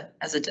as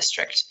a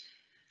district.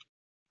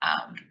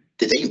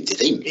 Did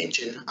they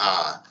mention,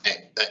 I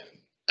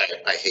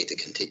hate to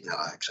continue, no,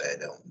 actually I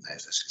don't,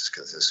 that's just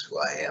because this is who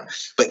I am,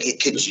 but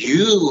could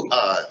you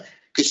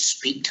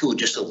speak to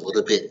just a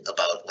little bit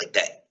about like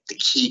that, the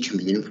key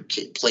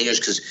community players?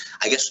 Because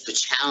I guess the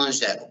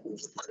challenge that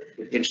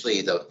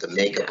potentially the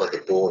makeup of the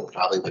board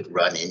probably would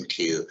run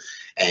into,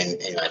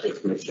 and I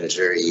think Commissioner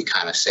Zuri, you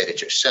kind of said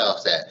it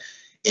yourself, that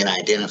in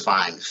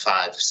identifying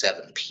 5 to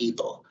 7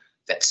 people,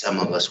 that some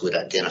of us would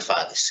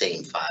identify the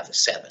same 5 to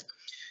 7.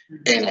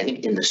 And I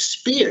think in the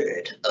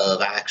spirit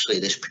of actually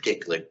this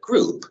particular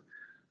group,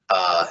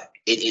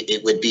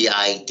 it would be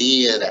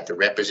idea that the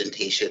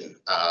representation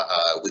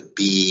would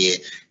be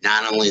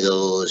not only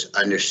those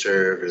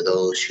underserved or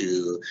those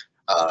who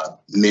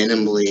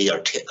minimally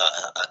or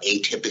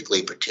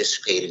atypically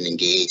participate and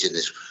engage in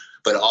this,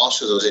 but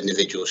also those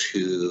individuals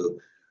who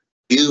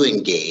do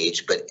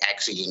engage, but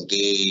actually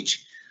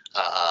engage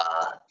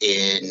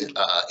in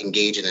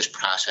this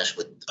process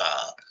with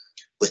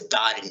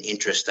thought and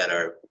interests that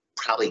are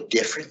probably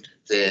different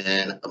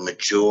than a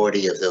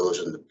majority of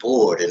those on the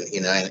board. And,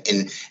 you know,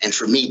 and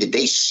for me, did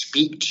they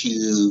speak to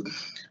you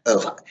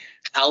of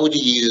how do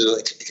you,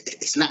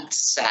 it's not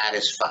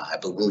satisfied,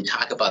 but when we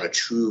talk about a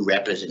true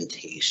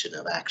representation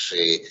of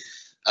actually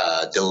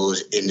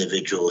those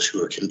individuals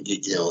who are,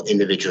 you know,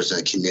 individuals in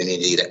the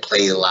community that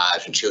play the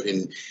lives of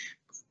children,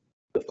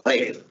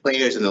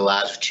 players in the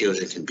lives of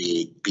children can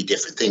be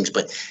different things,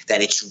 but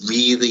that it's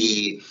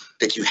really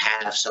that you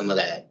have some of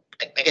that,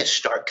 I guess,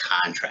 stark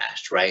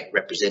contrast, right,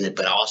 represented,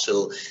 but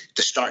also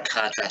the stark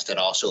contrast that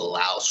also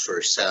allows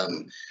for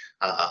some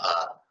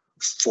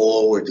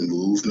forward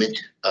movement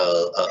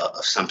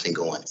of something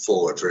going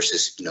forward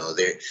versus, you know,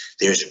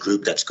 there's a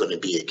group that's going to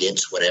be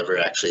against whatever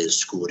actually the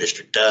school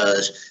district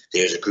does.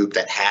 There's a group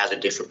that has a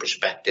different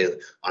perspective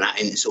on it.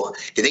 And so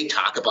did they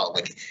talk about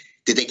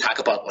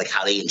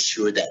how they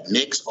ensured that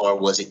mix, or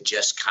was it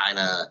just kind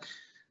of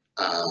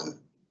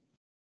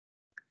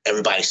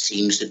everybody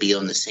seems to be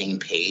on the same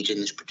page in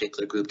this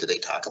particular group? Did they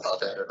talk about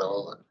that at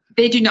all?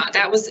 They do not.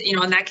 That was, you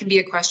know, and that can be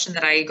a question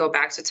that I go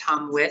back to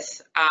Tom with.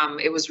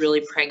 It was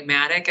really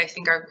pragmatic. I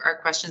think our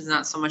question is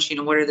not so much, you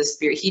know, what are the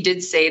spirit? He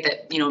did say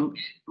that, you know,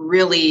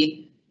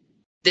 really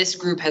this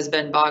group has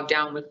been bogged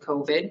down with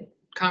COVID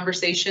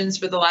conversations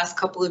for the last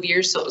couple of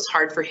years. So it was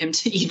hard for him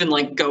to even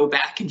like go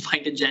back and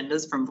find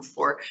agendas from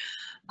before.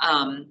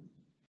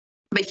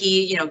 But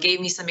he, you know, gave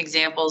me some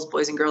examples,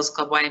 Boys and Girls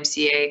Club,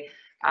 YMCA,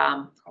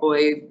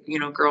 boy, you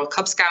know, girl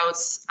Cub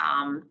Scouts.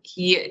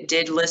 He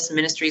did list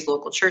ministries,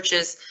 local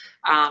churches,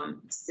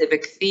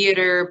 civic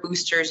theater,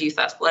 boosters, youth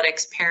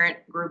athletics, parent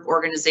group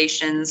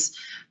organizations,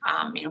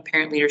 you know,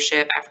 parent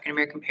leadership,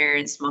 African-American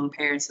parents, Hmong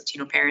parents,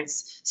 Latino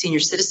parents, senior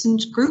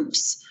citizens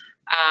groups,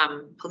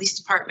 police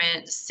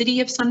department,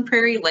 city of Sun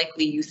Prairie,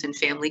 likely youth and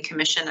family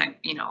commission,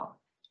 you know,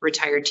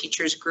 retired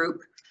teachers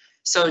group.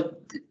 So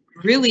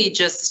really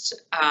just,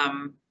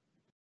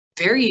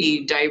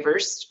 very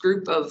diverse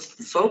group of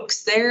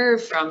folks there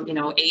from, you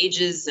know,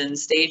 ages and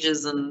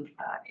stages and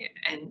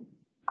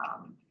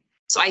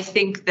so I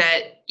think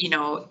that, you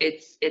know,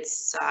 it's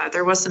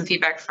there was some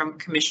feedback from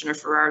Commissioner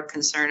Farrar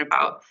concern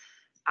about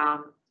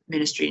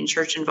ministry and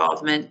church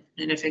involvement,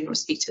 and if anyone would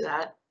speak to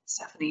that,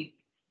 Stephanie.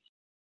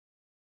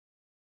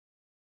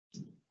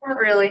 Not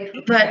really,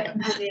 but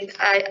I mean,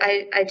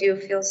 I do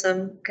feel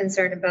some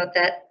concern about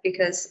that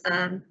because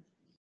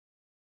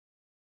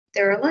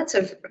there are lots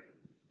of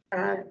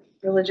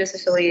religious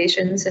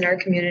affiliations in our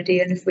community,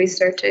 and if we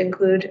start to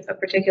include a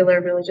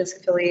particular religious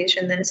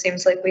affiliation, then it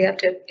seems like we have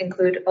to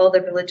include all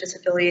the religious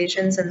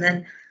affiliations, and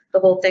then the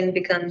whole thing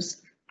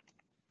becomes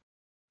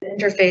an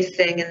interfaith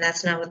thing, and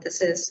that's not what this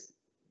is.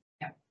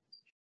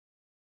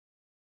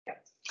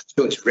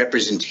 So it's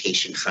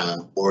representation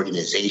from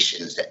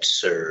organizations that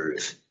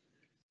serve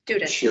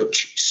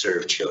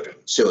children.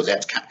 So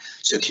that's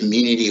so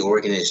community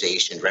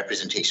organization,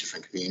 representation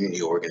from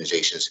community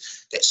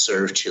organizations that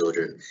serve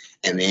children,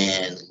 and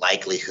then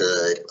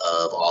likelihood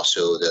of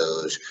also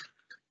those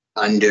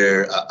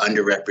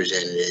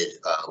underrepresented,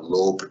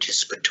 low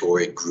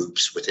participatory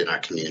groups within our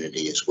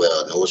community as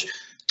well. And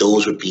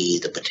those would be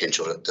the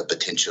potential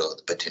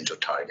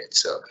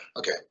targets. So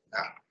okay,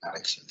 that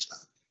makes sense now.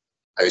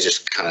 I was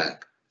just kind of,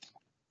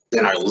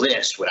 then our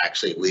list would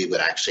actually, we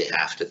would actually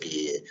have to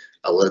be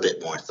a little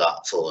bit more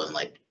thoughtful and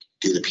like,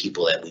 do the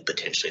people that we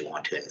potentially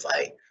want to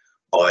invite,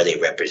 are they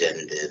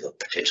representative of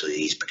potentially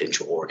these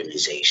potential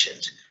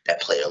organizations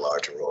that play a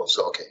larger role?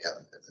 So, okay.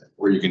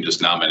 Or you can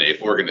just nominate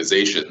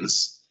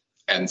organizations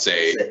and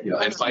say, you know,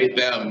 invite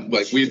them,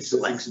 like this is the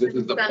point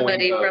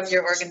Somebody of, from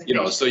your organization. you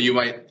know, so you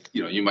might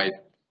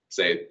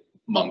say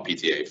Hmong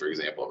PTA, for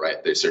example,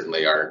 right? They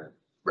certainly are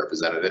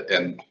represented,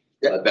 and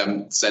let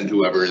them send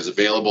whoever is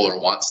available or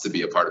wants to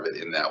be a part of it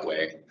in that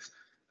way.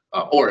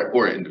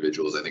 Or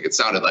individuals. I think it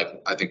sounded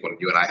like, I think when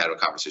you and I had a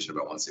conversation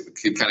about once, it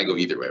could kind of go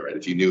either way, right?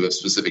 If you knew of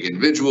specific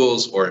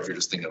individuals, or if you're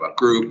just thinking about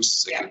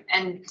groups. Yeah,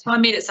 and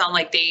Tom made it sound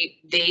like they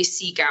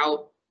seek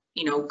out,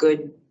 you know,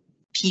 good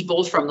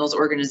people from those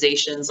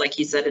organizations. Like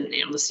he said,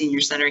 in the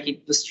senior center,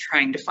 he was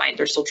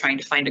they're still trying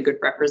to find a good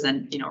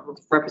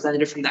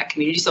representative from that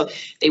community. So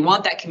they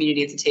want that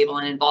community at the table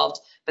and involved,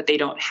 but they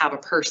don't have a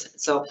person.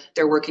 So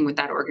they're working with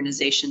that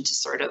organization to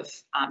sort of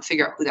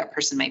figure out who that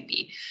person might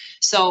be.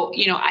 So,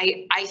 you know,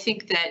 I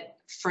think that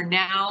for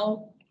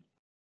now,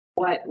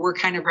 what we're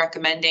kind of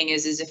recommending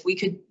is if we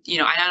could, you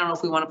know, I don't know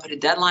if we want to put a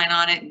deadline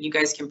on it, and you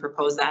guys can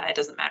propose that. It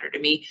doesn't matter to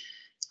me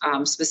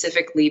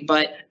specifically,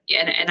 but,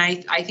 and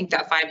I think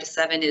that 5 to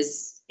 7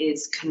 is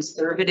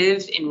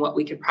conservative in what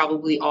we could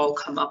probably all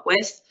come up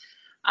with.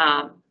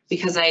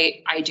 Because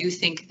I do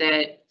think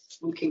that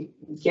we can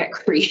get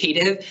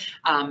creative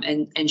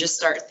and just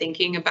start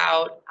thinking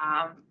about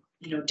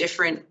you know,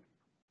 different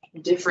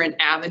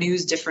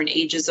avenues, different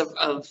ages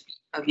of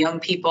young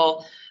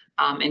people.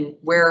 And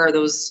where are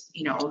those,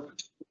 you know,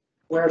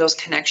 where are those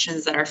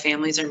connections that our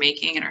families are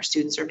making and our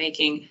students are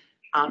making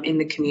in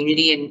the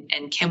community?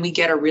 And can we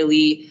get a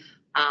really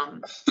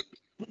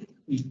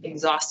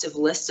exhaustive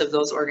list of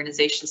those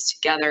organizations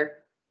together?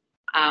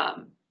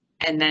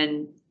 And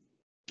then,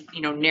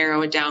 you know,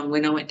 narrow it down,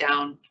 winnow it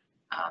down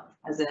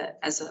as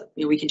a,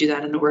 you know, we can do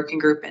that in the working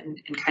group and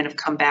kind of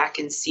come back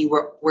and see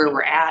where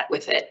we're at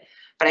with it.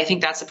 But I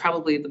think that's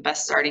probably the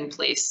best starting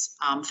place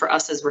for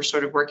us as we're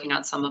sort of working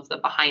on some of the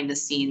behind the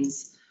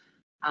scenes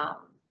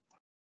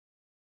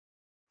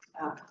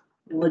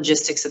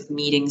logistics of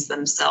meetings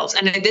themselves.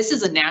 And this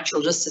is a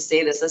natural, just to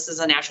say this is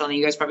a natural, and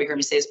you guys probably heard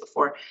me say this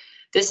before,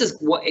 this is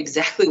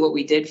exactly what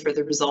we did for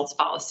the results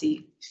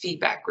policy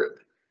feedback group.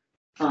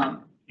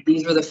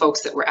 These were the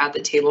folks that were at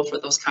the table for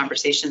those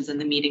conversations and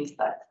the meetings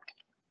that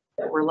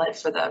were led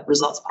for the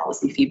results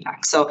policy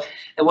feedback. So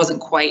it wasn't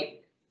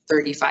quite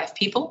 35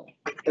 people,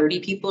 or 30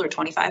 people or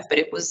 25, but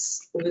it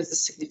was a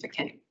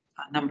significant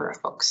number of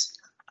folks.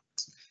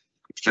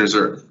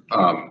 Commissioners,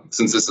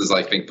 since this is,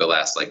 I think, the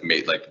last of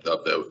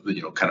the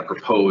you know, kind of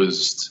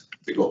proposed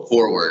to go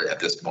forward at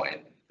this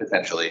point,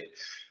 potentially.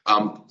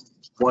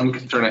 One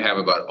concern I have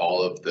about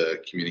all of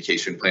the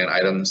communication plan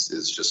items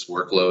is just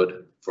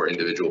workload for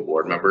individual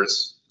board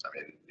members. I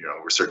mean, you know,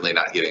 we're certainly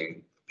not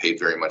getting paid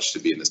very much to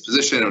be in this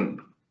position.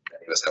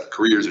 Many of us have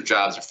careers or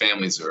jobs or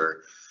families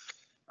or,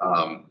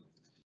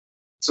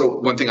 so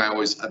one thing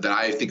that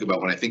I think about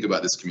when I think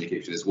about this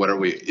communication is what are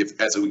we,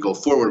 as we go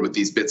forward with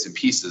these bits and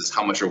pieces,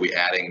 how much are we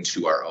adding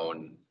to our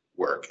own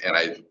work? And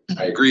I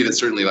agree that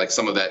certainly like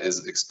some of that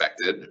is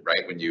expected,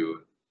 right? When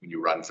you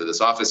run for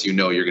this office, you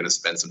know, you're going to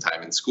spend some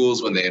time in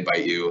schools when they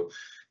invite you,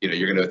 you know,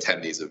 you're going to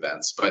attend these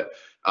events. But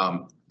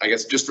I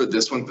guess just for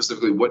this one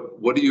specifically,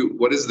 what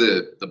is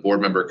the board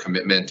member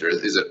commitment, or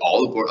is it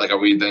all the board? Like, are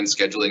we then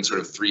scheduling sort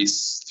of three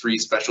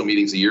special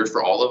meetings a year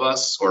for all of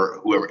us,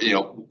 or whoever, you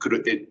know,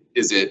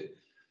 is it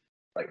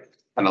like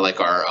kind of like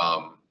our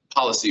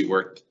policy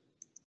work,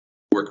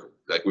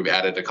 like we've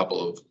added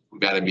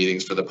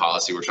meetings for the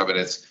policy workshop and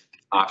it's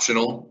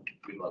optional.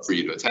 We'd love for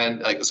you to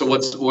attend. Like, so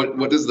what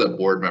is the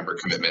board member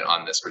commitment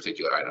on this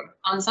particular item?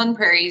 On Sun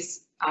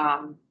Prairie's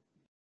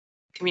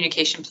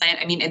communication plan,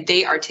 I mean,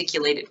 they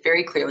articulate it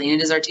very clearly,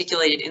 and it is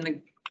articulated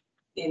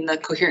in the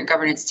coherent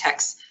governance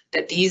text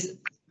that these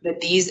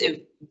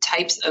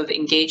types of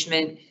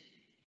engagement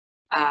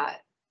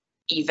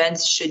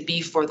events should be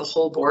for the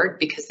whole board,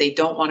 because they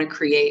don't want to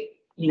create,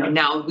 you know,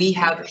 now we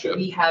have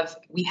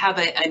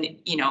an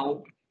you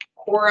know,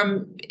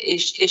 quorum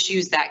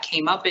issues that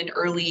came up in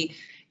early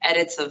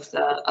edits of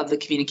the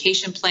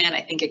communication plan. I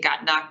think it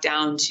got knocked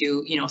down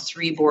to, you know,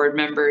 3 board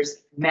members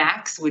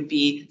max would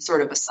be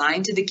sort of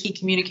assigned to the key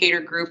communicator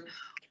group,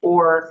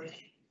 or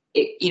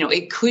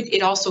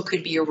it also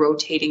could be a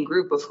rotating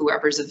group of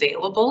whoever's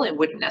available. It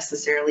wouldn't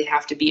necessarily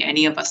have to be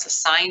any of us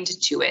assigned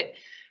to it.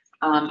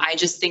 I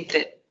just think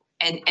that,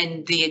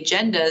 and the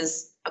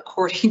agendas,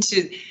 according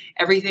to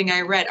everything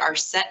I read, are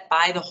set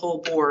by the whole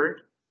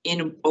board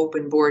in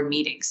open board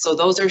meetings. So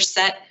those are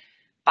set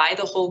by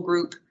the whole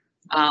group.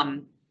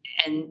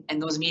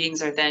 And those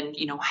meetings are then,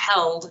 you know,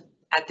 held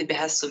at the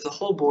behest of the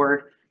whole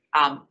board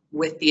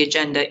with the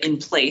agenda in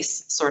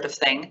place, sort of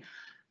thing.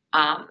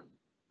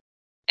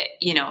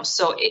 You know,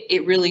 so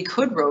it really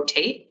could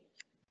rotate,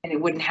 and it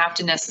wouldn't have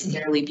to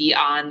necessarily be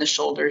on the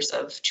shoulders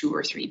of 2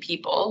 or 3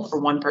 people or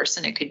one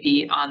person. It could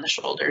be on the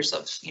shoulders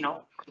of, you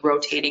know, a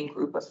rotating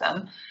group of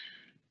them.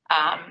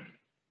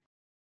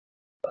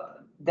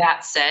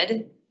 That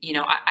said, you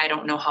know, I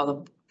don't know how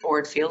the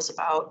board feels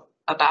about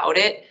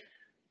it.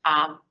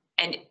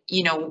 And,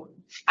 you know,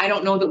 I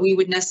don't know that we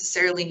would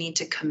necessarily need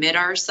to commit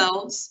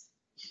ourselves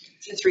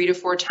to 3 to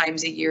 4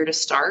 times a year to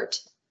start.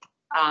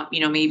 You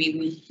know,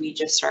 maybe we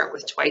just start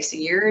with twice a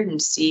year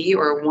and see,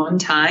 or 1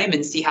 time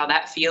and see how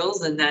that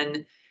feels. And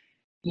then,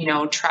 you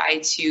know, try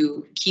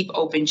to keep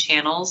open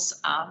channels.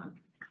 I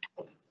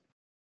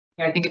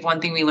think if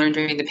one thing we learned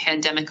during the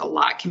pandemic, a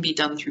lot can be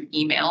done through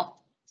email.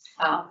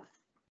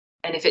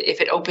 And if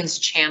it opens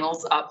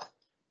channels up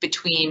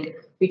between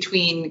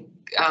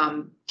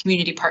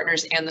community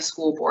partners and the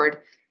school board,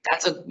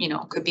 that's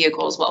could be a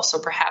goal as well. So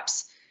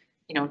perhaps,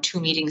 you know, 2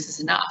 meetings is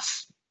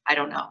enough. I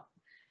don't know.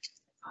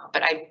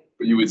 But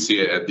you would see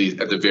it at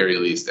the very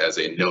least as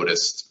a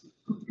noticed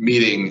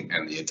meeting,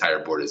 and the entire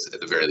board is at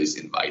the very least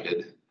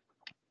invited.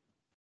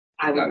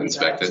 I would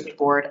inspect the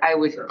board. I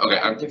would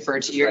defer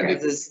to your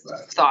guys'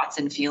 thoughts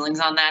and feelings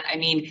on that. I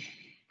mean,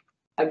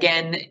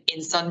 again,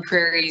 in Sun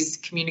Prairie's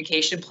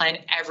communication plan,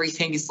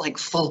 everything is like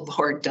full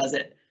board does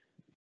it.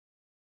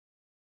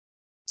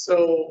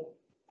 So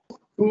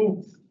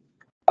who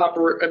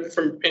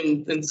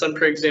in Sun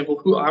Prairie example,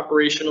 who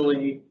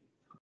operationally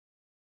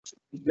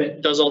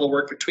does all the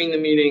work between the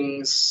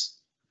meetings,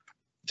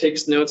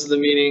 takes notes of the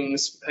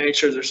meetings, makes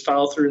sure there's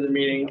follow through in the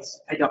meetings?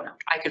 I don't know.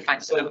 I could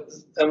find so.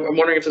 I'm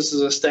wondering if this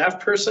is a staff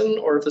person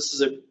or if this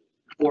is a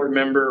board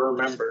member or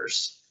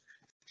members.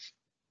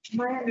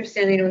 My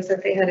understanding was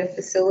that they had a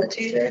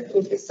facilitator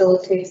who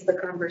facilitates the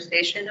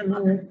conversation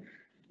among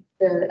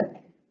the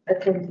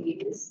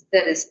attendees.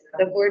 That is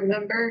not a board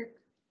member.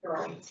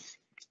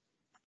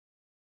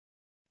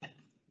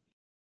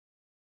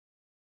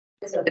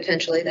 So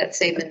potentially that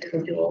same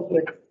individual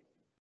would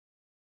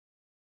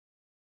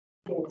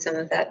do some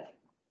of that.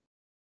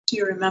 Do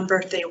you remember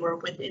if they were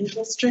within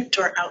district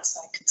or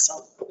outside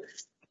consultant?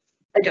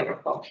 I don't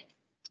recall.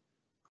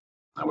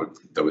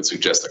 That would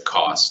suggest a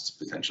cost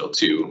potential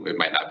too. It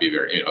might not be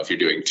very, if you're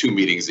doing 2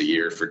 meetings a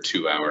year for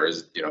 2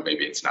 hours,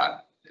 maybe it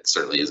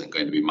certainly isn't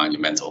going to be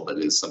monumental, but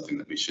it is something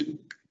that we should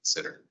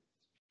consider.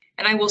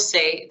 And I will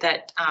say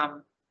that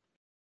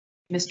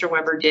Mr.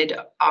 Weber did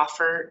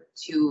offer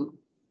to,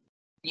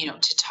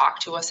 to talk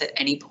to us at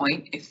any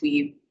point if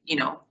we,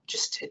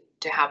 just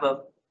to have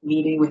a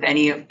meeting with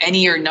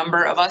any or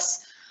number of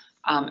us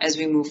as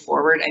we move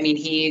forward. I mean,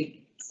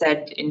 he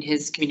said in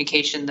his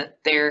communication that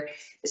there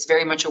is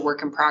very much a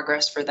work in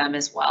progress for them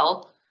as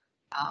well.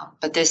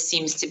 But this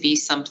seems to be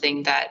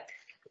something that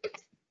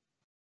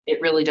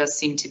it really does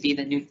seem to be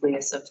the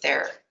nucleus of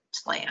their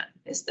plan,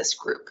 is this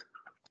group.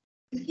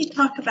 Did he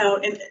talk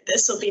about, and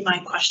this will be my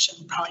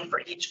question probably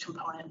for each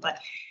component, but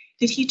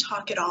did he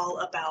talk at all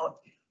about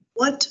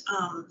what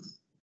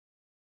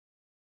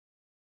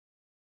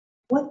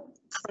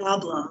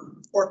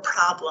problem or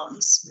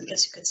problems, I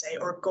guess you could say,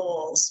 or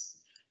goals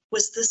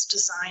was this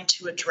designed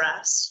to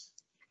address?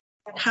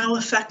 And how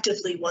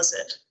effectively was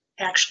it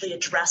actually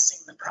addressing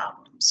the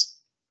problems?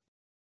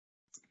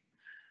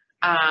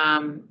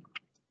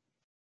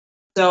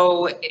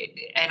 So,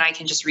 and I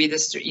can just read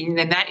this,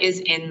 and that is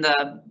in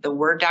the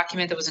Word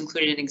document that was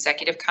included in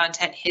executive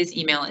content. His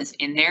email is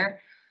in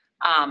there.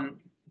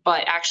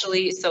 But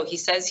actually, so he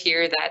says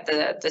here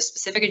that the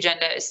specific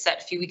agenda is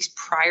set a few weeks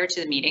prior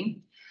to the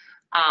meeting.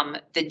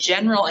 The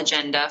general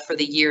agenda for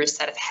the year is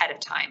set ahead of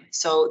time.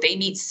 So they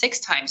meet 6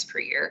 times per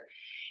year,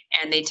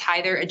 and they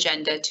tie their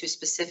agenda to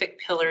specific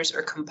pillars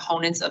or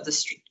components of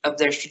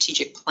their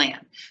strategic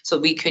plan. So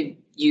we could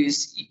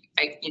use,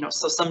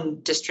 so some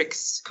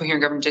districts,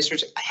 coherent government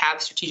districts, have a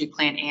strategic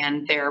plan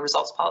and their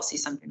results policy,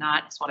 some do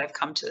not. That's what I've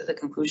come to the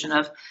conclusion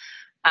of.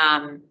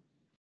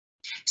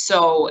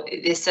 So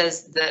it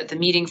says the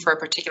meeting for a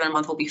particular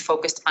month will be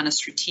focused on a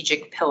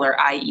strategic pillar,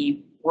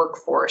 i.e.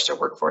 workforce or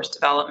workforce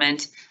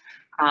development.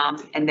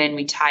 And then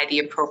we tie the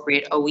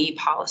appropriate OE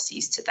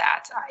policies to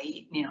that,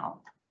 i.e.,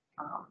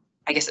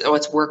 I guess,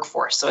 it's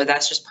workforce. So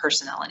that's just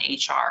personnel and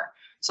HR.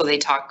 So they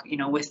talk,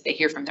 they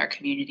hear from their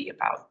community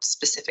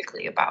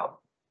specifically about.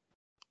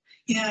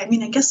 Yeah, I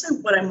mean, I guess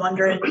what I'm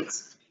wondering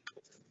is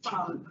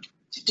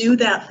to do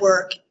that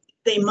work,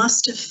 they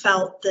must have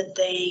felt that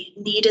they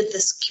needed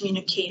this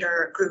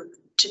communicator group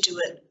to do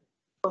it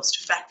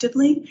most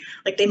effectively.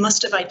 Like they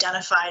must have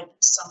identified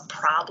some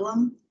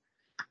problem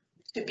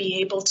to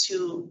be able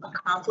to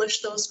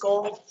accomplish those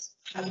goals.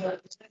 And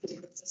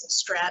it's a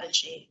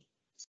strategy.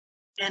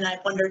 And I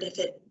wondered if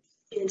it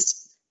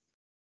is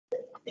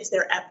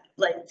there,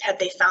 have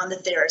they found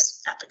that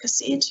there's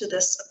efficacy to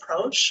this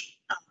approach?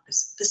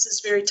 This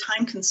is very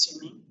time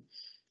consuming.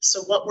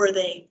 So what were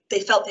they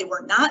felt they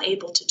were not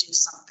able to do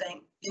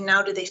something, and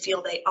now do they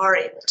feel they are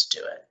able to do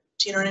it?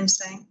 Do you know what I'm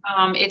saying?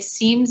 It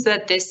seems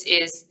that this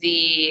is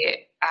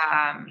they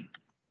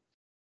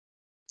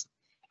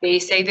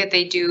say that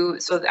they do,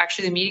 so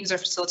actually the meetings are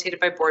facilitated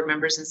by board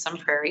members in some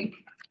Prairie.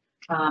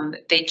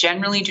 They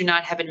generally do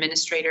not have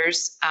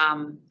administrators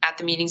at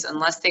the meetings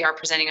unless they are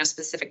presenting a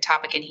specific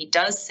topic. And he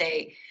does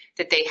say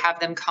that they have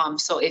them come.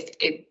 So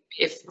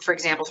if for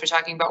example, if we're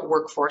talking about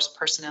workforce,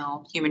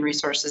 personnel, human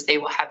resources, they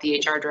will have the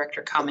HR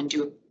director come and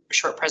do a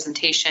short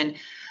presentation.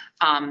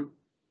 And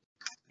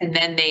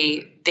then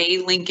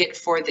they link it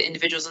for the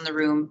individuals in the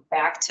room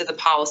back to the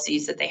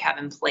policies that they have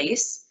in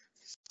place.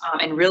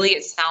 And really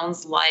it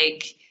sounds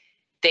like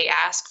they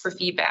ask for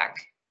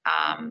feedback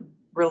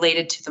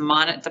related to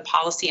the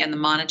policy and the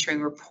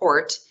monitoring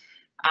report,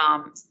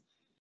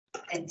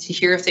 and to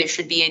hear if there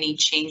should be any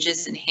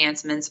changes,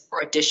 enhancements,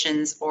 or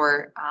additions,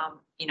 or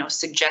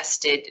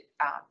suggested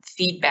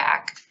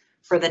feedback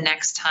for the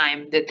next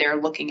time that they're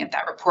looking at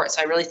that report.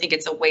 So I really think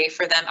it's a way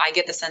for them. I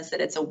get the sense that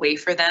it's a way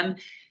for them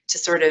to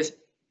sort of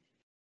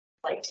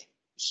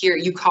hear,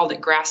 you called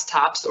it grass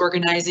tops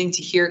organizing,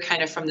 to hear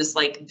kind of from this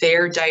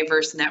their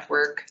diverse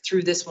network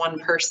through this one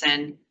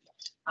person.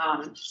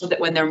 So that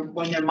when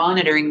they're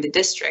monitoring the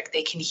district,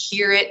 they can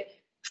hear it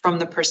from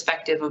the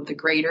perspective of the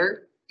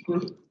greater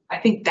group. I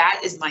think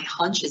that is my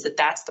hunch, is that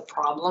that's the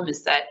problem,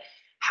 is that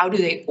how do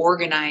they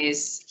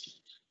organize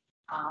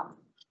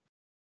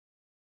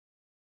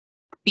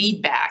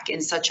feedback in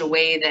such a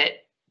way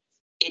that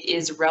it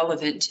is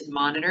relevant to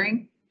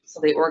monitoring? So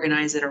they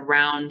organize it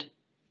around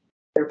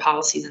their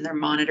policies and their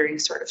monitoring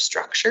sort of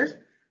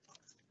structure.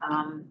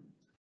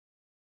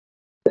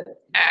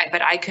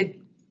 But I could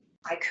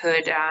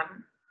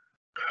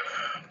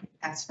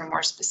ask for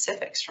more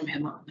specifics from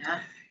him on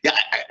that. Yeah,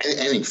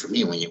 I think for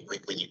me, when you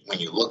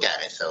look at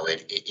it, though,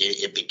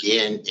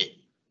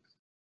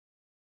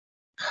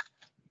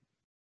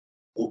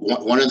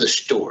 one of the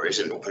stories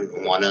and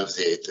one of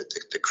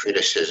the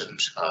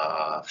criticisms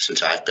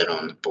since I've been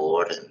on the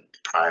board and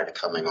prior to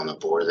coming on the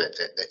board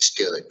that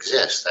still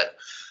exists, that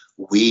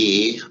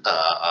we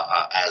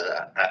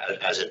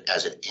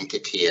as an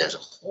entity as a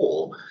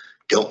whole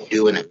don't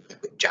do an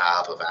effective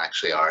job of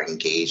actually our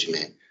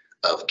engagement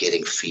of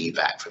getting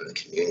feedback from the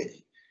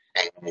community.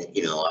 And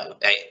you know,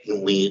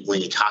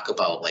 when you talk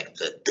about like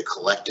the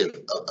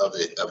collective of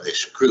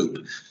this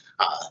group,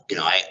 you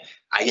know,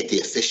 I get the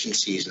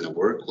efficiencies and the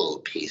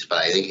workload piece, but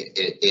I think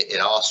it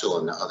also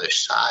on the other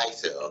side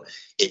though,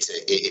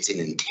 it's an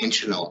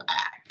intentional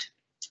act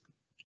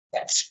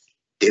that's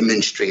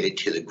demonstrated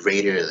to the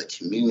greater the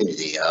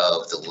community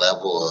of the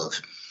level of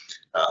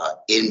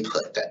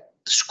input that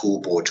the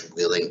school board's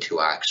willing to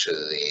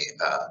actually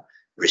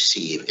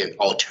receive in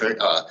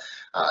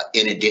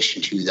in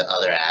addition to the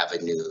other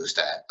avenues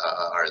that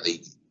are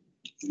the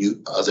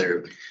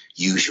other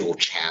usual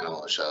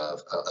channels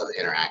of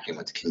interacting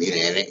with the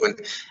community. And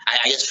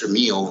I guess for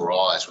me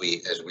overall, as we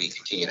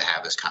continue to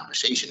have this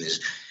conversation,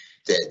 is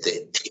that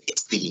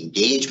it's the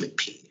engagement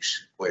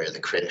piece where the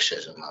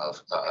criticism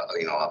of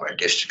you know, of our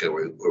district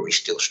where we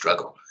still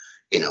struggle.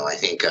 You know, I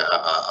think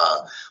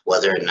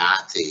whether or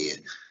not the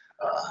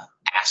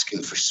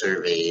asking for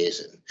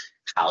surveys and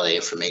how the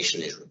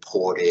information is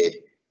reported,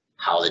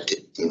 how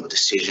the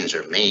decisions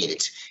are made,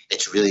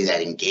 it's really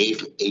that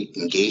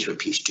engagement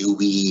piece.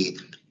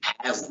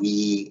 Have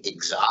we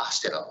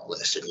exhausted all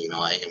this? And you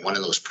know, in one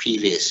of those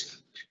previous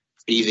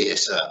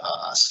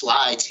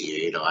slides here,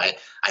 you know, I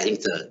think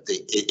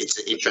it's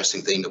the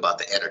interesting thing about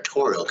the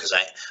editorial, because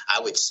I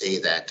would say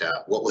that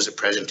what was a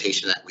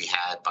presentation that we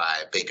had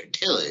by Baker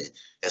Tilly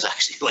is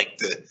actually like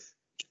the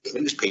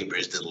newspaper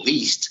is the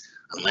least,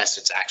 unless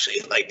it's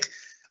actually like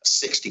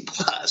 60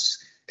 plus,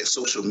 and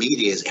social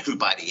media is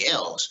everybody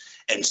else.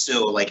 And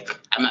so like,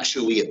 I'm not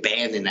sure we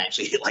abandon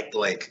actually like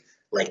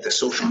the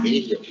social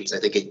media piece. I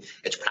think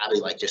it's probably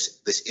like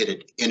just this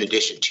in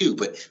addition to,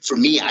 but for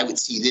me, I would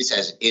see this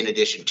as in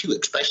addition to,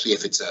 especially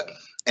if it's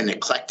an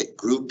eclectic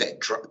group that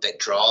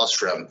draws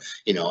from,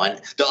 you know.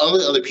 And the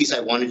only other piece I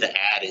wanted to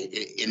add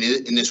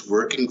in this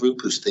working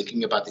group who's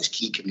thinking about these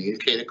key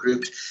communicator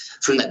groups,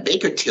 from that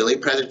Baker Tilly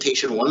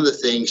presentation, one of the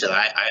things that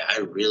I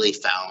really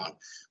found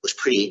was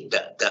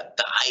the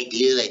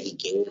idea that he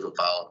gave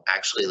about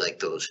actually like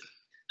those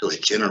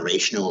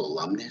generational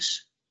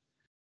alumnus.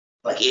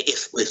 Like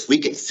if we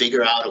could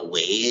figure out a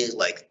way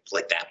like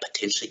that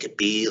potentially could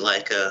be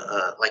like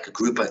a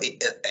group. I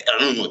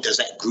don't know. Does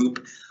that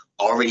group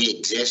already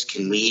exist?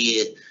 Can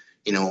we,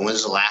 you know,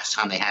 when's the last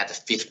time they had the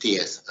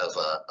 50th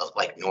of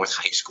like North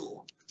High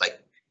School?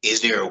 Like,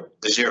 is there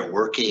a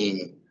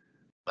working,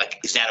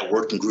 like, is that a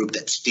working group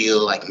that's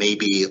still like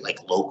maybe like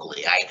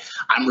locally?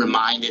 I'm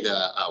reminded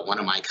one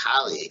of my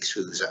colleagues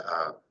who's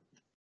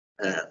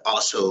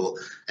also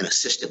an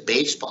assistant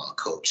baseball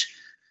coach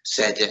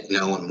said that, you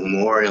know, when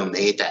Memorial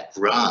made that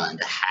run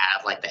to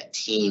have like that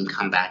team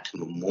come back to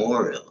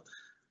Memorial,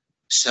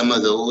 some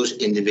of those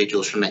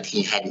individuals from that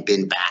team hadn't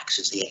been back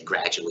since they had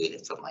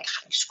graduated from like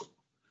high school.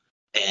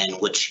 And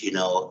which, you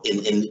know,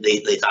 and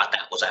they thought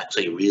that was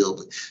actually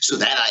real. So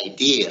that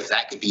idea, if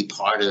that could be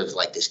part of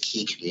like this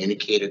key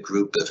communicator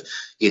group of,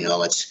 you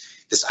know,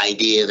 it's this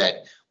idea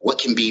that what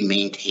can be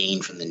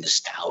maintained from the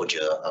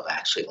nostalgia of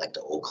actually like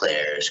the Eau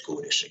Claire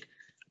school district,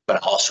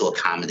 but also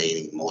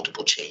accommodating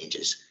multiple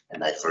changes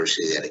and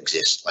diversity that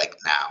exists like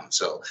now.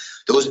 So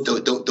those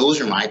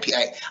are my,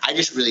 I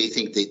just really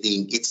think that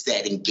it's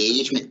that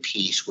engagement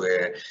piece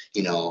where,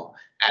 you know,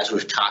 as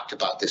we've talked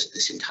about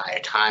this entire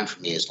time,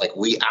 for me, is like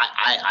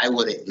I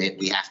would admit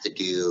we have to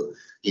do,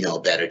 you know,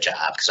 a better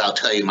job, because I'll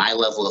tell you my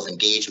level of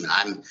engagement,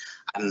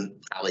 I'm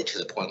probably to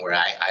the point where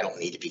I don't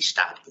need to be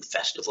stopped in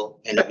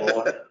festival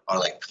anymore or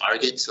like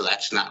Target. So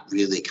that's not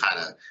really kind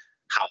of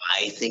how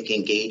I think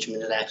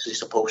engagement is actually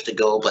supposed to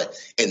go. But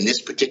in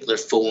this particular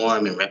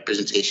form and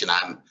representation,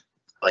 I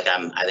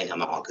think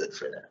I'm all good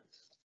for that.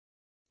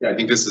 Yeah, I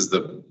think this is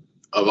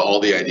of all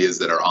the ideas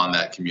that are on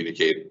that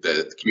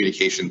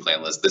communication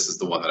plan list, this is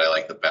the one that I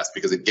like the best,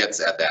 because it gets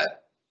at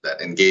that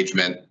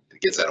engagement. It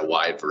gets at a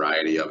wide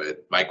variety of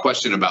it. My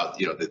question about,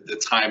 you know, the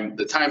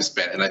time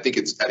spent, and I think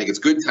it's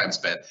good time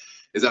spent,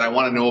 is that I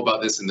want to know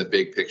about this in the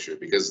big picture,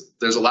 because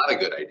there's a lot of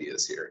good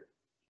ideas here.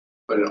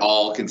 But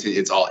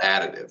it's all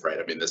additive, right?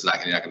 I mean,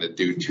 you're not going to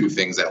do two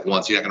things at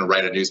once. You're not going to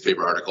write a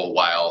newspaper article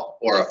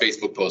or a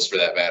Facebook post for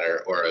that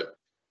matter, or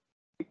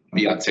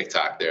be on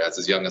TikTok there. That's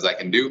as young as I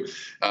can do,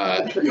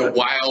 you know,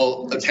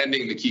 while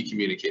attending the key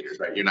communicators,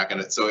 right? You're not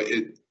going to, so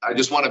I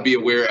just want to be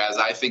aware as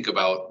I think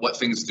about what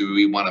things do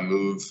we want to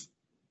move,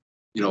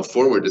 you know,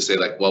 forward to say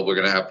like, well, we're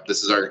going to have,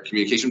 this is our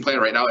communication plan.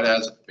 Right now it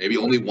has maybe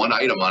only one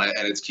item on it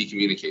and it's key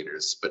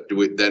communicators, but do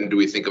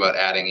we think about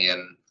adding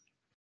in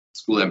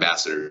school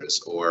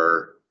ambassadors,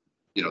 or,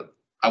 you know,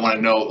 I want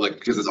to know, like,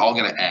 because it's all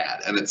going to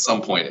add, and at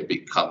some point it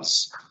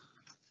becomes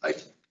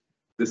like,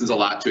 this is a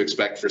lot to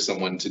expect for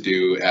someone to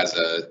do as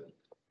a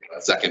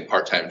second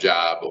part-time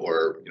job,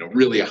 or, you know,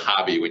 really a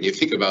hobby when you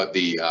think about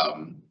the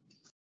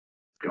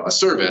a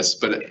service,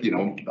 but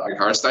like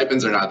our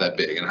stipends are not that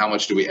big, and how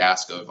much do we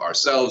ask of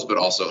ourselves, but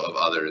also of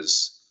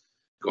others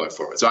going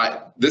forward? So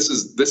this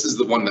is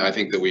the one that I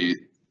think that we,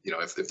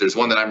 if there's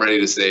one that I'm ready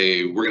to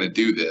say, we're gonna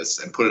do this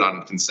and put it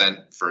on consent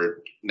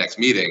for next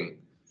meeting,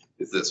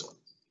 is this one.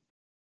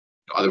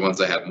 Other ones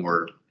I have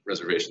more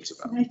reservations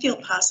about. I feel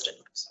positive.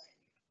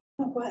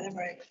 Oh, go ahead, I'm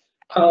right.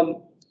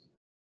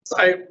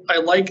 I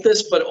like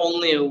this, but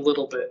only a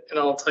little bit, and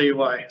I'll tell you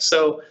why.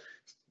 So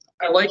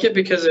I like it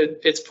because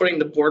it's putting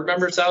the board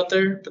members out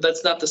there, but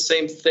that's not the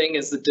same thing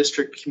as the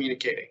district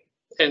communicating.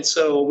 And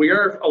so we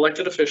are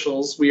elected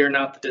officials, we are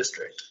not the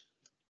district.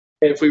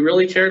 And if we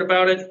really cared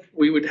about it,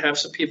 we would have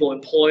some people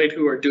employed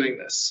who are doing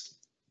this.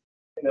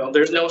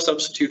 There's no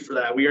substitute for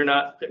that. We are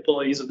not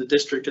employees of the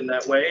district in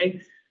that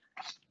way.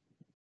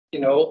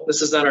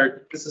 This is not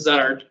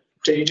our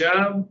day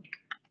job.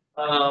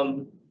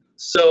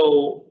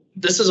 So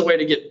this is a way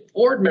to get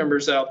board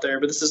members out there,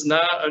 but this is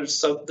not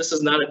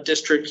a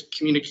district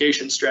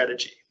communication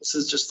strategy. This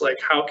is just like,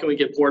 how can we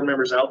get board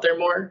members out there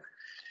more?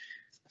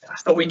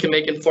 So we can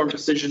make informed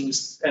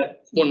decisions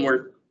when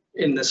we're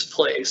in this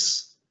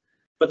place.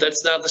 But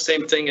that's not the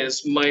same thing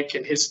as Mike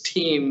and his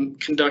team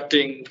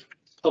conducting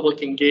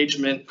public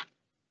engagement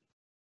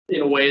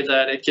in a way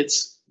that it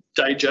gets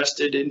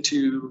digested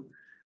into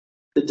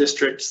the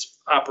district's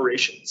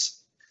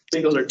operations. I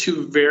think those are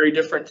two very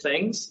different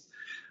things.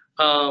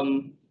 But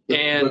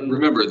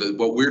remember that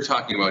what we're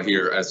talking about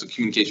here as a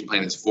communication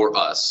plan is for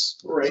us.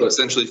 Right. So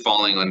essentially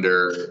falling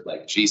under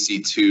like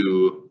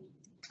GC2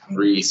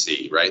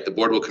 3C, right? The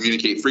board will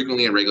communicate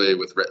frequently and regularly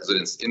with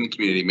residents in the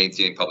community,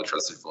 maintaining public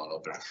trust, flow, and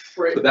open.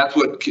 Right. So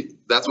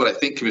that's what I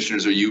think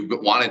commissioners or you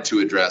wanted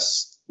to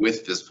address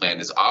with this plan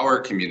is our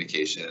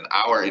communication and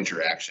our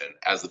interaction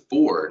as the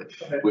board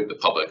with the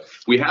public.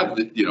 We have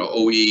the,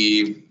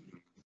 OE,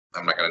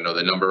 I'm not going to know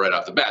the number right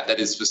off the bat. That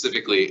is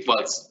specifically,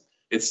 well,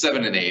 it's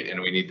 7 and 8,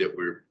 and we're going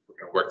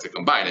to work to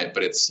combine it,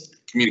 but it's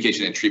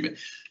communication and treatment.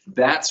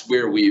 That's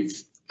where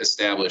we've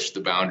established the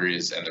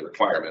boundaries and the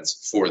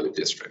requirements for the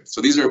district.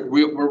 So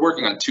we're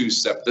working on two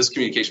steps. This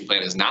communication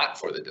plan is not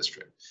for the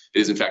district. It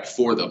is in fact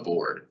for the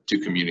board to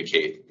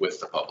communicate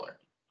with the public.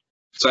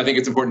 So I think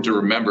it's important to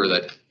remember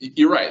that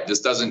you're right. This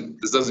doesn't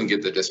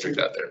get the district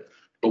out there,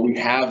 but we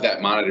have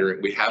that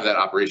monitoring, we have that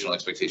operational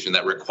expectation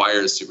that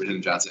requires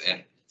Superintendent Johnson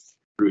and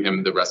through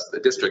him, the rest of the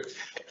district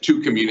to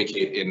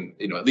communicate in,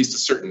 at least a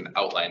certain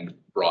outlined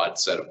broad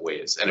set of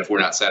ways. And if we're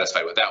not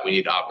satisfied with that, we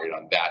need to operate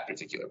on that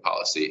particular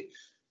policy.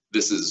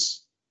 This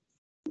is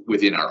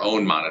within our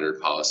own monitored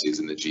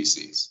policies in the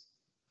GCs.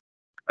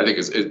 I think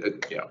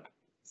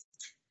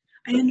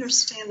I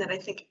understand that. I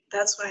think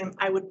that's why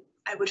I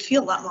would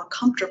feel a lot more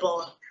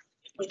comfortable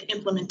with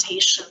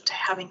implementation to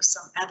having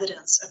some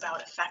evidence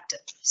about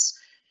effectiveness.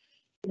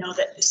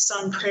 That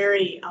Sun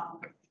Prairie,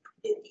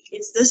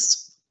 is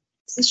this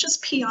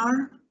just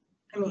PR?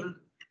 I mean,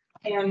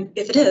 and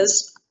if it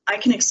is, I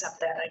can accept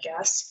that, I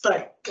guess,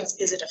 but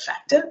is it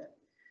effective?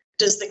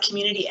 Does the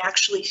community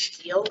actually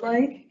feel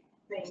like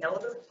they know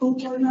the school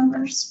board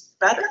members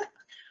better?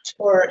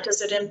 Or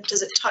does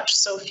it touch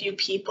so few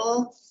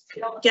people,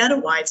 you don't get a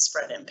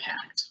widespread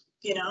impact,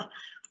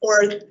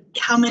 Or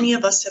how many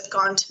of us have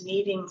gone to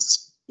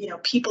meetings,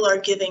 people are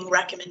giving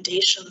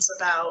recommendations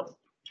about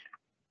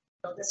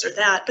this or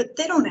that, but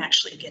they don't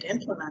actually get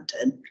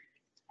implemented.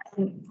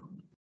 And,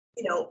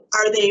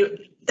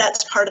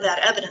 that's part of that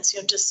evidence,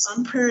 does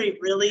Sun Prairie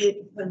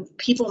really, when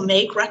people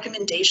make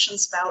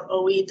recommendations about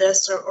OE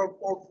this or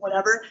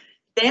whatever,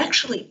 they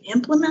actually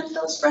implement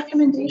those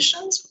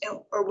recommendations,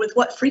 or with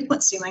what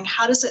frequency? Like,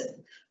 how does it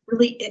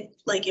really, it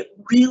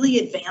really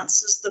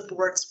advances the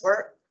board's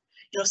work,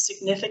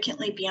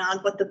 significantly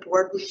beyond what the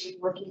board would be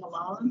working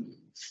alone?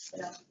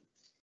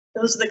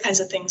 Those are the kinds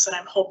of things that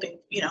I'm hoping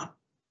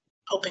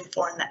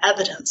for in the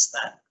evidence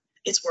that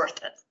it's worth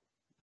it.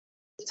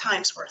 The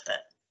time's worth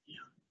it.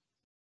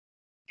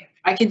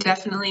 I can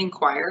definitely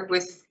inquire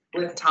with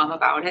Tom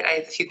about it. I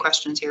have a few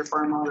questions here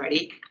for him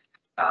already.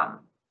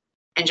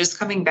 And just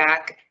coming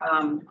back,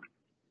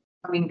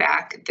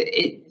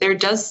 there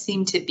does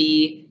seem to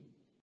be,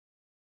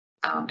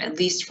 at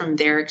least from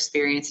their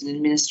experience, an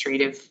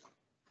administrative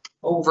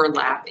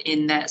overlap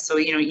in that. So,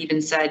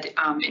 even said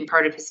in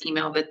part of his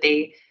email that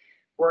they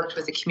worked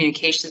with the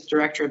communications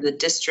director of the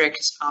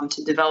district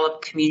to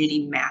develop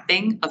community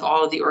mapping of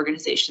all of the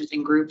organizations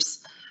and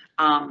groups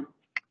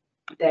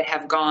that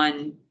have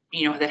gone,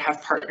 that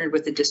have partnered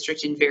with the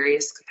district in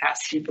various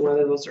capacities,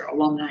 whether those are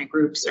alumni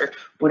groups or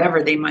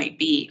whatever they might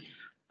be.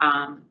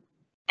 And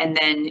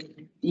then,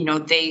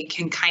 they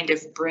can kind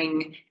of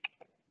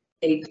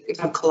they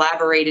have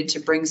collaborated to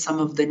bring some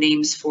of the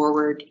names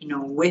forward,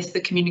 with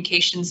the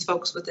communications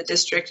folks with the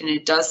district. And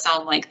it does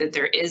sound like that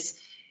there is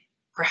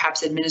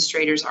perhaps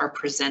administrators are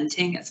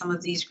presenting at some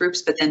of these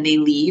groups, but then they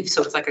leave.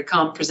 So it's like a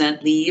come,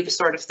 present, leave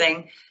sort of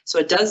thing. So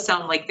it does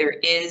sound like there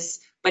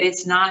is, but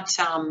it's not,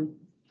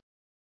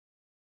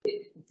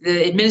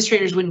 the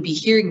administrators wouldn't be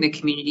hearing the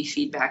community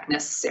feedback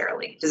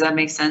necessarily. Does that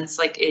make sense?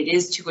 Like, it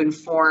is to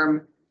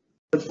inform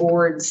the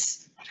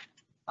board's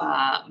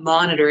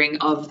monitoring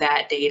of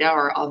that data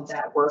or of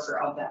that work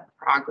or of that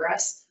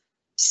progress.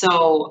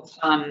 So,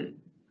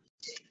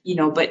 you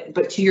know,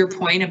 but to your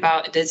point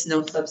about there's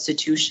no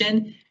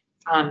substitution,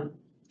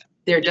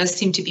 there does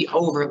seem to be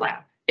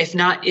overlap. If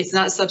not, it's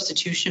not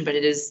substitution, but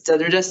it is, so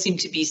there does seem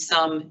to be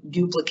some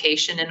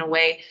duplication in a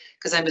way,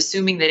 because I'm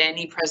assuming that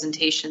any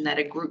presentation that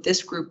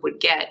this group would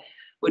get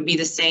would be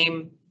the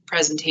same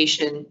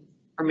presentation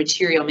or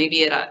material,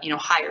 maybe at a, you know,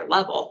 higher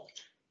level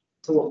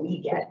to what we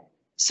get.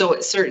 So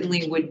it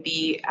certainly would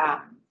be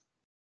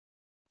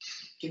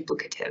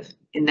duplicative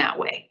in that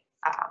way.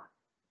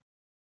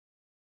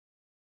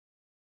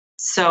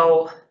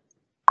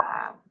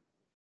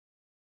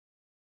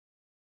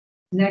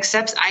 Next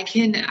steps,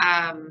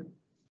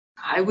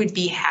 I would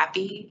be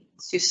happy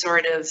to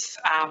sort of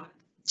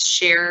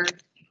share,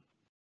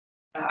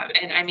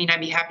 and I mean, I'd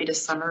be happy to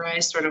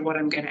summarize sort of what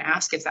I'm going to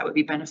ask if that would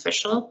be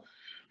beneficial.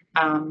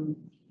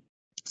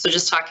 So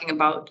just talking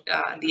about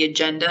the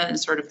agenda and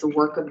sort of the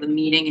work of the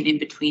meeting and in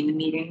between the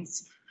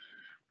meetings.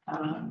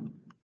 I'm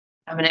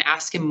going to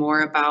ask him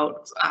more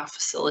about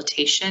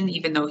facilitation,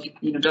 even though he,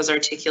 you know, does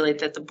articulate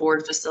that the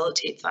board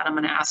facilitates that. I'm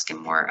going to ask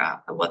him more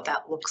what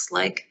that looks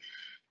like.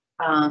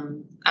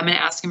 I'm going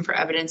to ask him for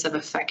evidence of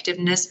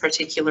effectiveness,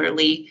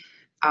 particularly,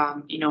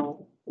 you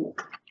know,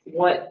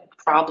 what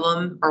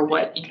problem or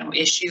what, you know,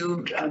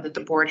 issue that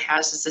the board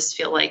has. Does this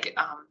feel like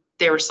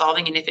they were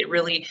solving? And if it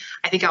really,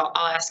 I think I'll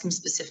ask him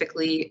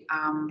specifically,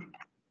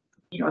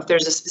 you know, if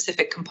there's a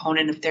specific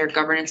component of their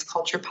governance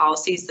culture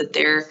policies that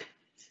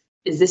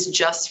is this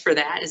just for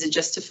that? Is it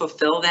just to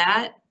fulfill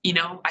that? You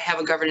know, I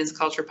have a governance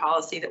culture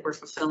policy that we're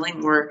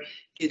fulfilling, or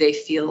do they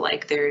feel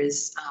like there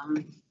is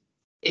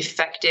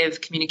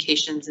effective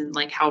communications and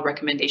like how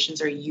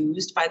recommendations are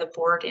used by the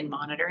board in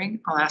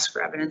monitoring? I'll ask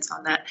for evidence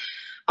on that.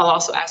 I'll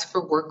also ask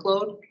for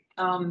workload,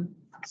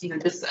 you know,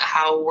 just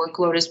how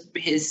workload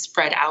is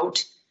spread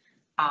out,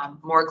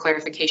 more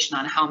clarification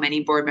on how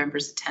many board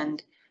members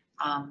attend,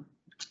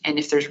 and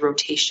if there's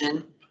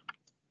rotation.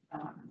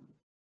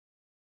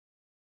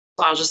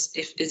 So I'll just,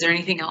 is there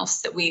anything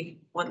else that we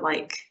would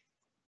like?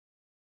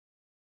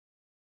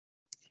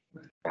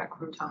 Back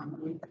from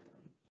Tom.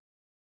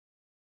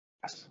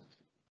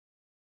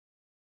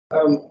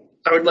 I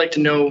would like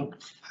to know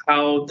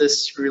how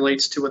this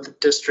relates to what the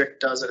district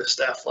does at a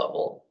staff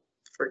level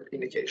for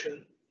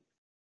communication.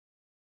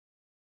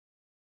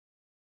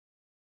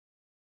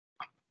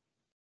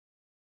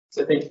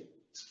 So I think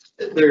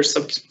there's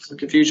some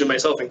confusion,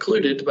 myself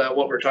included, about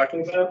what we're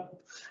talking about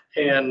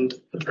and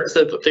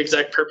the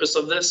exact purpose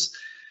of this,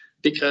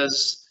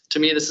 because to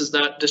me, this is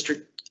not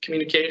district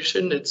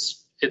communication.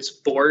 It's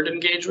board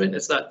engagement.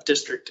 It's not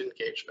district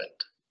engagement.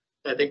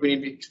 I think we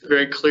need to be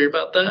very clear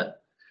about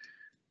that.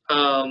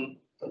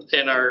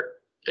 And our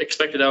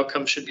expected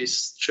outcome should be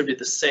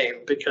the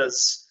same,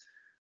 because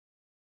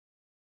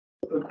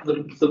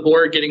the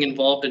board getting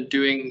involved in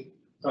doing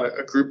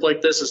a group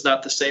like this is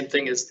not the same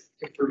thing as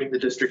improving the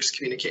district's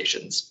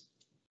communications.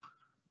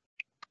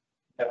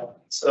 Yeah.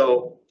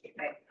 So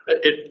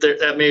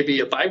that may be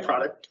a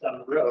byproduct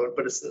down the road,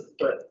 but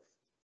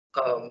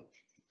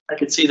I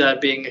could see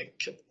that being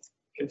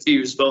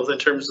confused, both in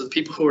terms of the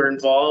people who are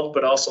involved,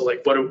 but also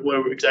like what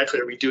exactly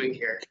are we doing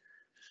here?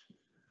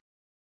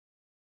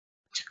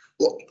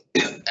 Well,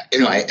 you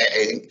know, I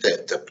think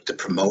that the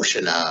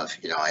promotion of,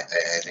 you know, I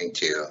think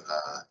to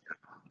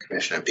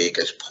Commissioner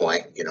Bika's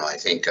point, you know, I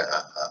think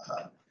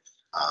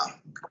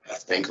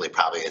frankly,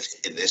 probably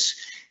in this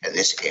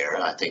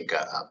era, I think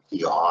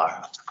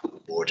PR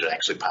boards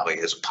actually probably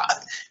is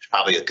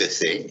probably a good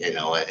thing, you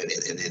know, in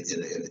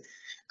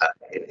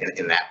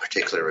that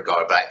particular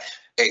regard. But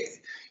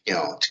you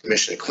know, to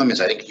Commissioner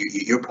Clemens, I think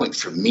your point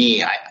for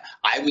me,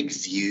 I would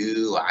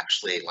view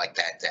actually like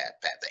that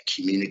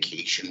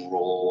communication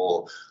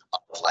role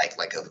of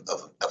like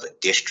of a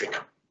district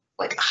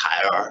like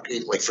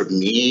hierarchy. Like for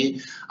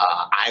me,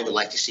 I would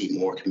like to see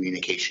more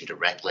communication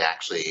directly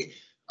actually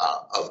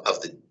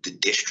of the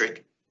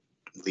district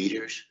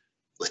leaders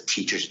with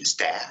teachers and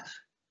staff,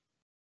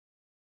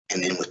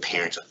 and then with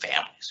parents and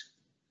families.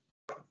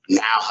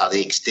 Now how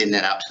they extend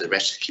that out to the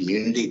rest of the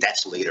community,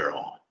 that's later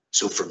on.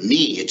 So for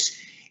me, it's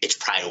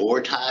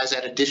prioritized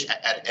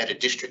at a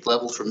district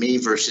level for me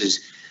versus,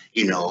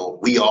 you know,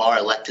 we are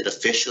elected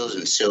officials.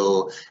 And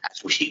so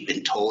as we've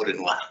been told in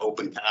a lot of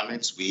open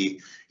comments, you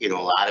know,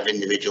 a lot of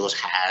individuals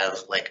have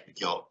like,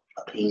 you know,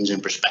 opinions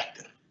and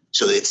perspective.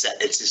 So it's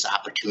this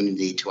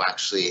opportunity to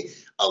actually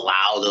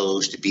allow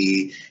those to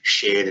be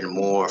shared in a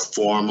more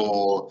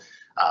formal,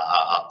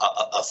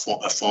 a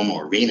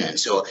formal arena. And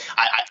so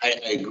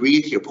I agree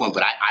with your point,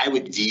 but I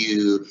would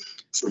view,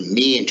 for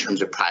me, in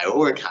terms of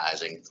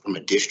prioritizing from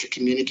a district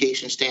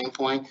communication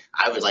standpoint,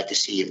 I would like to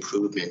see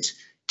improvements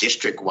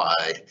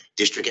district-wide,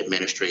 district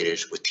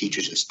administrators with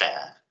teachers and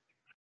staff,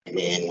 and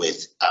then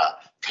with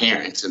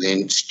parents, and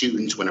then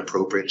students when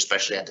appropriate,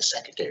 especially at the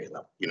secondary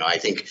level. I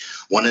think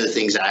one of the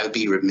things that I would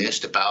be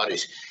remiss about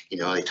is,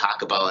 they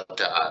talk about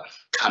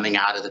coming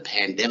out of the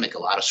pandemic. A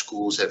lot of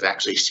schools have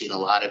actually seen a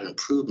lot of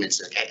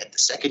improvements at the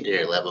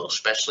secondary level,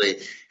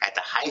 especially at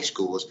the high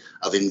schools,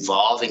 of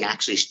involving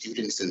actually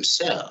students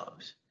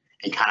themselves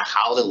and kind of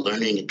how the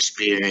learning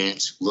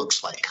experience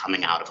looks like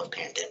coming out of a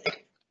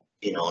pandemic,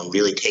 and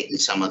really taking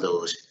some of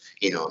those,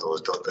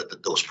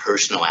 those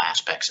personal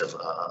aspects of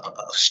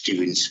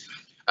students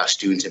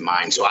in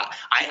mind. So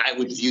I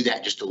would view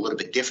that just a little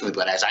bit differently.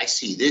 But as I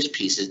see this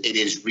piece, it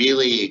is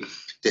really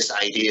this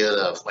idea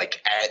of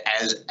like,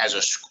 as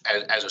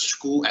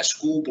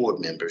school board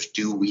members,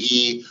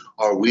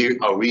 are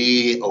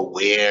we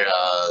aware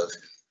of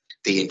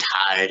the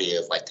entirety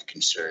of like the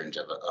concerns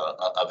of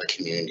a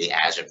community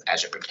as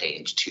it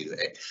pertains to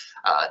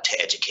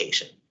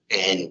education,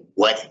 and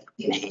what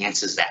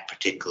enhances that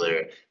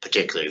particular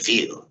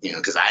view?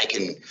 Because I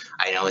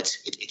know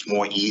it's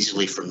more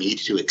easily for me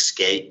to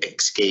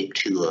escape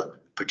to a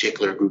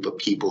particular group of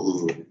people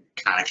who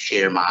kind of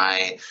share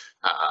my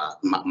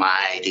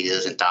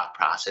ideas and thought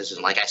processes.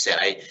 And like I said,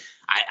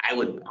 I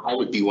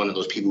would be one of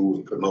those people who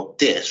would promote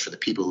this for the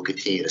people who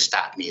continue to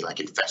stop me, like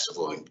in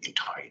Festival and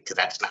Target, because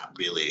that's not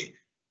really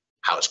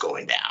how it's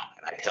going down.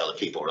 And I tell the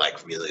people,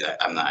 like, really,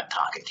 I'm not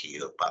talking to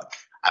you, but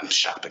I'm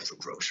shopping for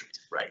groceries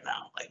right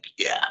now. Like,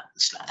 yeah,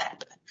 it's not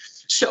happening.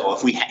 So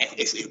if we had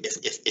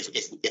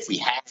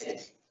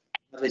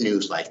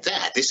avenues like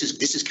that, this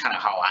is kind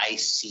of how I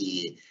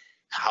see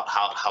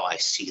how I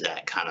see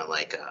that kind of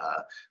like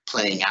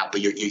playing out.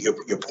 But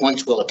your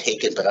point's well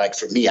taken. But like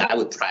for me, I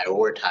would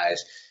prioritize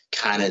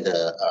kind of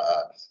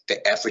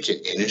the efforts and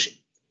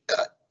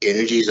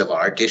energies of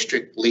our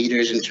district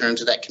leaders in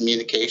terms of that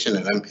communication.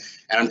 And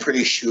I'm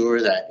pretty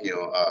sure that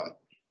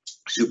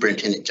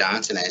Superintendent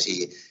Johnson, as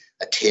he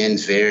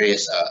attends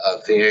various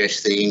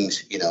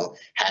things,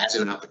 has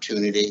an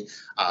opportunity.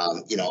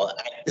 I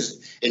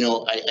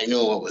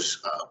know what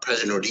was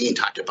President Nordine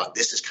talked about.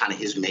 This is kind of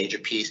his major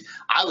piece.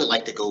 I would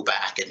like to go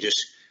back and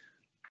just,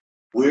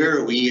 where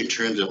are we in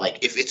terms of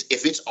like, if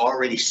it's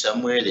already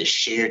somewhere, this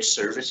shared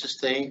services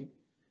thing,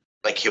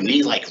 like, can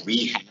we like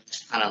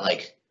rehash kind of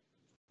like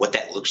what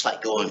that looks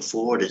like going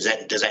forward? Does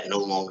that no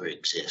longer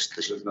exist?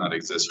 This does not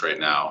exist right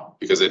now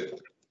because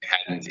it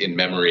hadn't in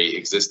memory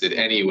existed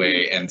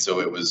anyway, and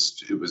so it was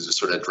just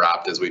sort of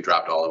dropped as we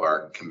dropped all of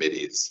our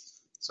committees.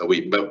 So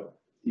but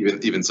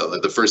even so,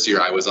 the first year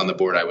I was on the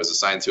board, I was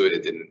assigned to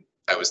it.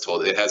 I was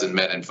told it hasn't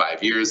met in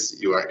 5 years.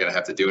 You aren't going to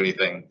have to do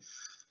anything.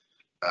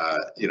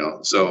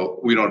 So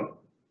we don't.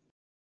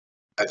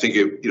 I think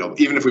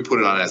even if we put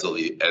it on as a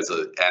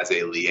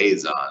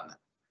liaison,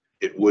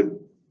 it would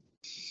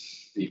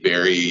be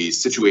very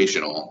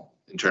situational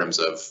in terms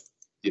of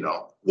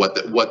what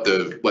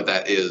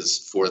that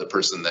is for the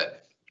person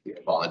that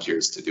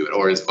volunteers to do it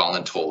or is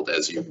voluntold,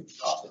 as you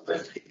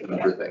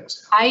remember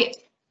things. I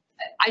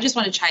just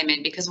want to chime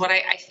in because what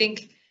I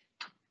think,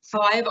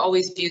 how I've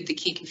always viewed the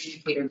key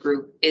communicator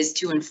group is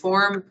to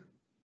inform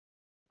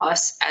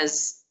us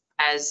as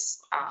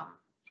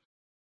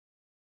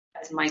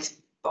my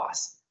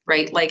boss,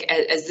 right? Like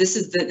as this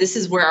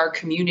is where our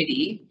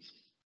community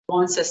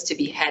wants us to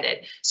be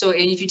headed. So,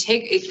 and if you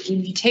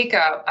take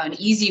an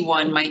easy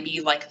one, might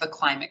be like the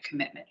climate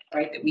commitment,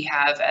 right? That we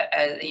have,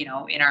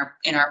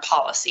 in our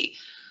policy.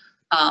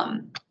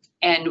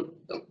 And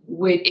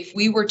if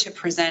we were to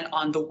present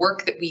on the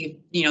work that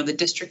the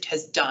district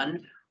has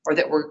done, or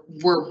that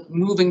we're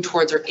moving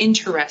towards or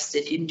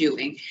interested in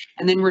doing,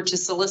 and then we're to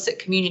solicit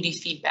community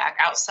feedback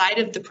outside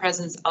of the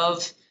presence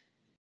of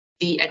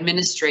the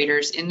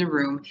administrators in the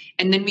room,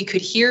 and then we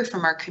could hear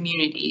from our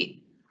community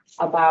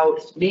about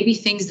maybe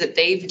things that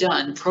they've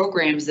done,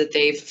 programs that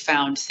they've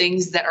found,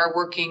 things that are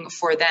working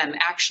for them.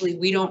 Actually,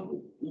 we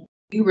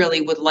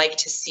really would like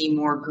to see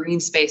more green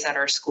space at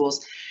our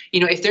schools.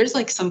 If there's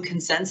like some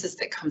consensus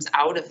that comes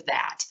out of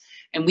that,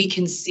 and we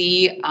can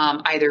see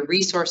either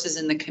resources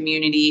in the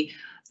community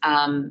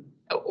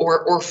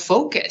or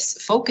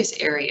focus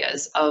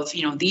areas of,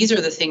 these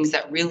are the things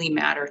that really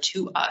matter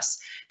to us,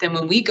 then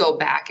when we go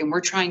back and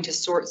we're trying to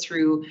sort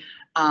through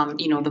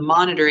the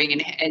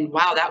monitoring and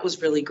wow, that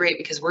was really great,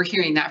 because we're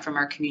hearing that from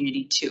our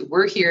community too.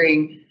 We're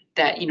hearing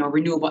that,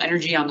 renewable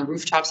energy on the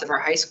rooftops of our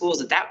high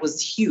schools, that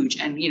was huge.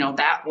 And,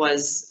 that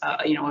was,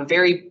 a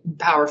very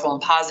powerful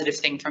and positive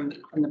thing from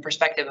the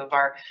perspective of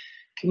our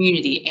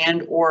community,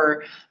 and,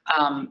 or,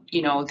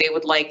 they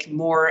would like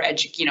more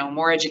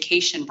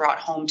education brought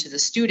home to the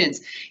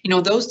students,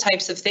 those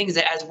types of things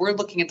that as we're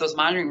looking at those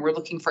monitoring, we're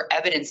looking for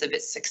evidence of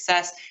its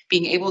success,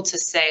 being able to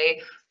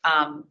say,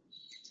 I'm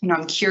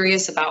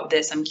curious about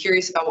this. I'm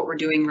curious about what we're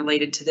doing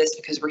related to this,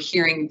 because we're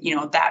hearing,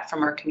 that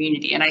from our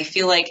community. And I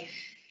feel like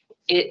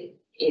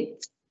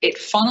it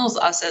funnels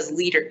us as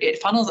leader.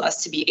 It funnels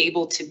us to be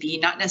able to be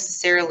not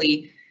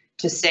necessarily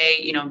to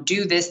say,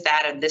 do this,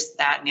 that, and this,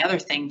 that, and the other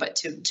thing, but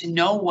to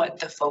know what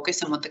the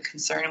focus and what the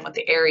concern and what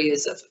the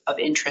areas of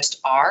interest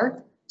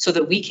are, so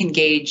that we can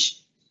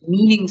gauge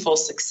meaningful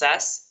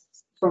success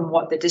from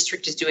what the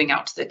district is doing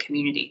out to the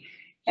community.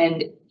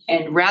 And,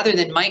 And rather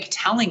than Mike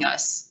telling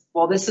us,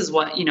 well, this is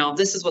what,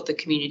 this is what the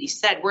community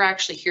said, we're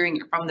actually hearing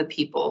it from the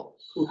people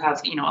who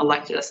have,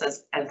 elected us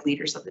as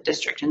leaders of the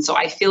district. And so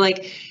I feel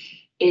like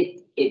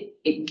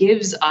it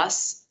gives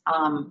us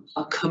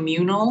a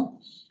communal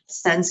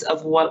sense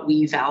of what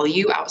we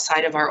value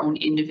outside of our own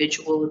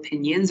individual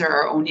opinions or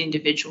our own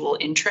individual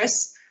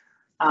interests.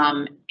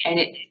 And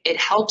it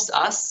helps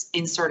us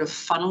in sort of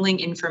funneling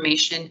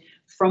information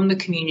from the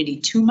community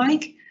to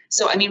Mike.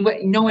 So, I mean,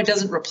 no, it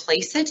doesn't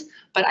replace it,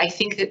 but I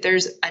think that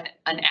there's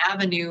an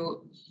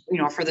avenue,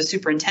 for the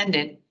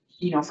superintendent,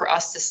 for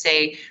us to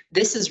say,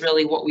 this is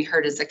really what we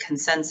heard as a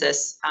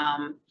consensus,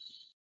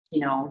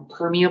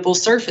 permeable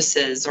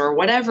surfaces or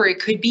whatever it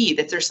could be,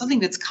 that there's something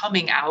that's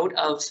coming out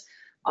of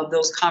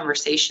those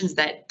conversations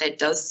that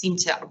does seem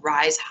to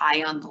rise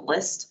high on the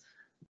list.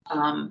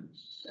 I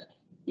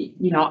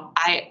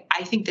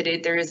think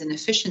that there is an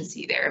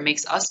efficiency there. It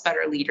makes us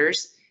better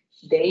leaders.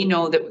 They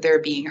know that they're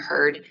being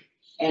heard,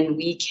 and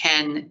we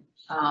can,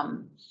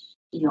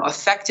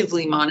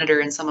 effectively monitor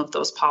in some of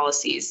those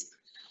policies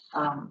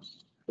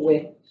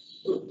with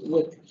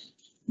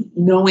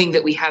knowing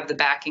that we have the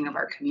backing of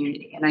our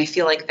community. And I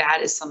feel like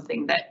that is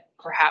something that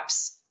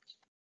perhaps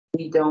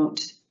we don't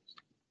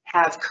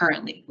have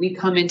currently. We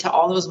come into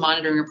all those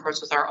monitoring reports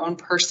with our own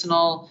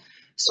personal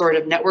sort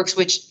of networks,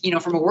 which,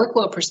 from a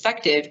workload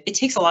perspective, it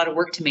takes a lot of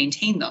work to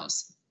maintain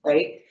those,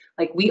 right?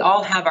 Like we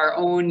all have our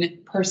own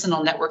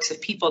personal networks of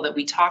people that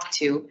we talk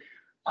to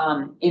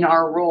in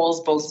our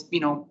roles, both,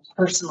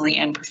 personally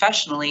and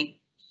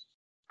professionally.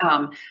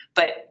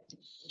 But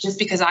just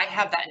because I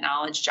have that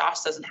knowledge,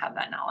 Josh doesn't have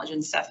that knowledge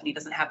and Stephanie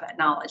doesn't have that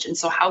knowledge. And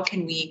so how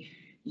can we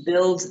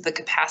build the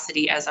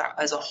capacity as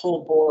a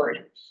whole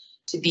board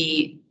to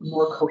be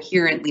more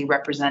coherently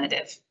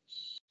representative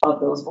of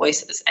those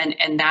voices?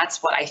 And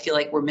that's what I feel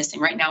like we're missing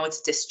right now.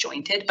 It's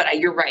disjointed, but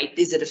you're right.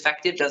 Is it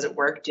effective? Does it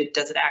work?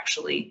 Does it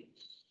actually,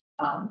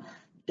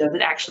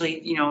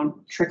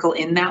 trickle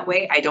in that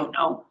way? I don't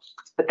know,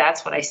 but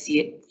that's what I see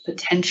it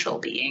potential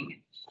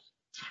being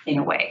in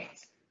a way.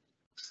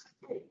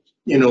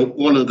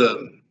 One of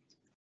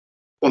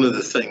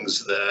the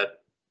things that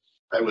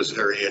I was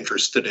very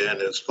interested in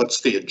is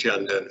what's the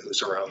agenda and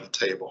who's around the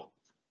table.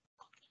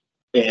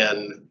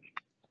 And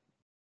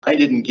I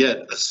didn't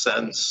get a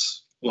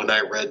sense when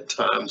I read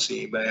Tom's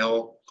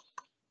email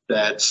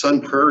that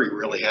Sun Prairie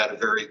really had a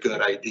very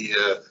good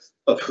idea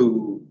of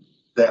who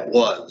that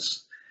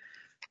was.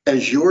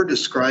 As you're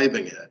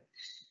describing it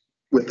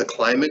with the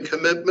climate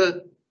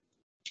commitment,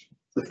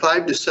 the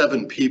 5 to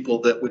 7 people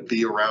that would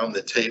be around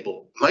the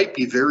table might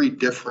be very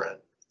different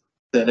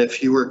than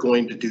if you were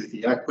going to do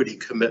the equity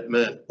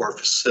commitment or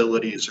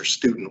facilities or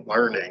student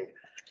learning,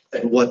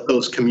 and what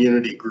those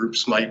community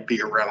groups might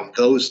be around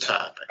those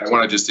topics. I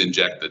want to just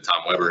inject that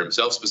Tom Weber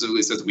himself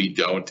specifically says we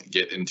don't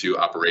get into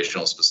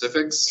operational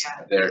specifics.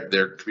 Yeah.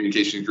 Their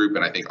communication group,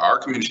 and I think our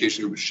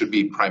communication group should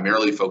be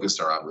primarily focused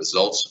around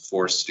results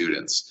for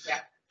students. Yeah.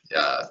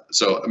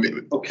 So I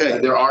mean, okay,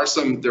 there are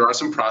some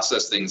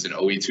process things in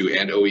OE2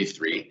 and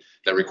OE3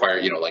 that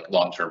require, like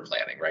long-term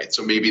planning, right?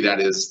 So maybe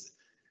that's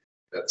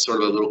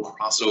sort of a little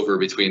crossover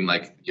between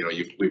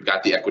we've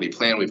got the equity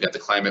plan, we've got the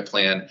climate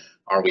plan.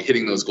 Are we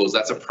hitting those goals?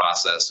 That's a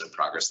process and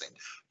progress thing.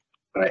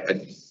 But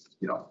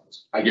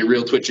I get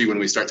real twitchy when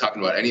we start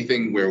talking about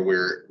anything where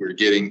we're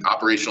getting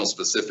operational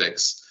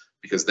specifics,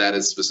 because that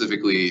is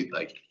specifically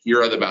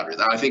here are the boundaries.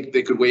 Now, I think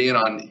they could weigh in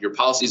on your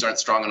policies aren't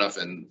strong enough,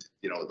 and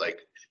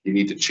you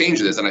need to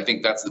change this. And I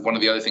think that's one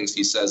of the other things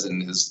he says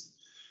in his,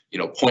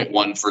 point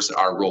 1 for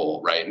our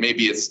role, right?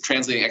 Maybe it's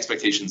translating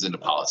expectations into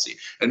policy.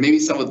 And maybe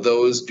some of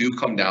those do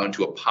come down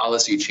to a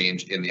policy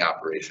change in the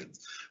operations.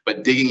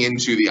 But digging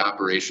into the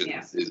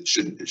operations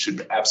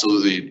should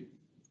absolutely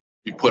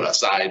be put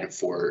aside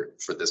for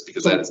this,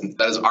 because that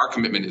is our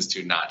commitment, is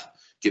to not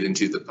get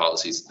into the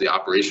policies, the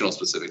operational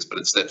specifics, but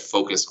instead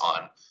focus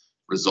on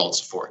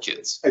results for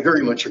kids. I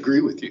very much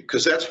agree with you,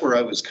 because that's where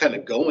I was kind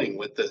of going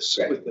with this,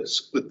 with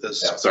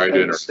this Yeah, sorry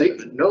to interrupt.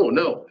 Statement.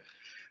 No.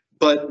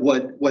 But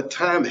what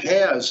Tom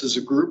has is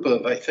a group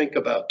of, I think,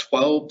 about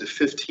 12 to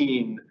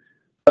 15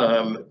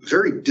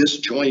 very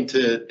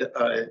disjointed,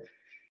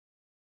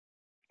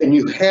 and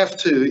you have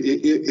to,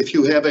 if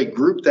you have a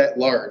group that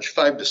large,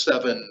 5 to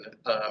 7,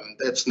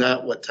 that's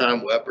not what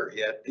Tom Weber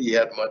had. He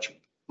had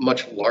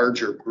much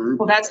larger group.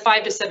 Well, that's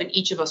 5 to 7.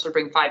 Each of us would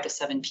bring 5 to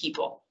 7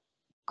 people.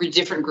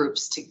 Different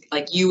groups to,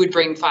 you would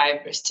bring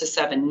 5 to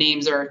 7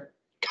 names or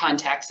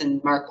contacts,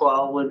 and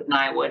Markwell would, and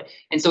I would.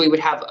 And so we would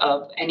have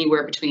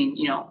anywhere between,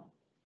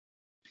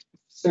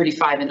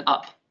 35 and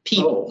up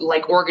people,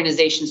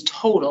 organizations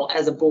total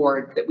as a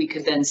board that we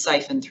could then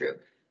siphon through.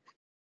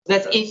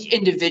 That's each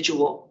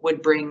individual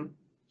would bring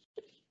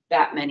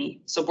that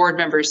many. So board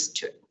members,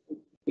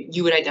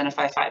 you would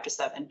identify 5 to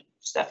 7.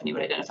 Stephanie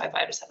would identify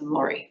 5 to 7.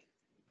 Lori.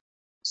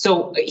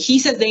 So he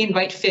said they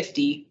invite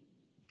 50.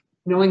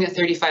 Knowing that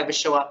 35 would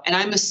show up. And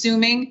I'm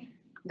assuming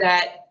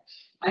that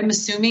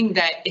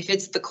if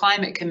it's the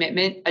climate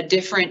commitment, a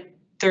different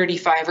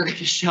 35 are going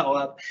to show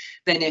up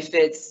than if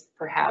it's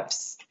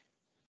perhaps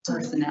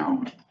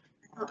personnel.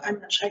 I'm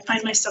not sure, I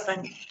find myself,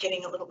 I'm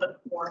getting a little bit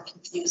more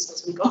confused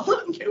as we go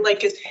along here,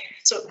 like,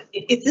 so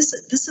if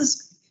this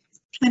is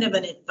kind of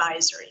an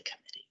advisory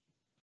committee.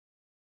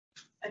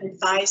 An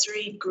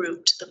advisory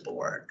group to the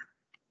board.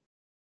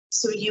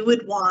 So you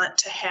would want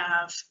to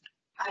have,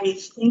 I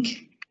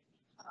think,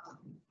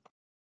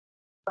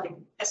 like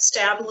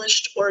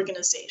established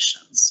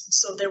organizations.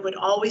 So there would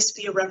always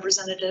be a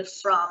representative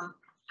from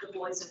the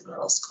Boys and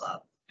Girls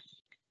Club,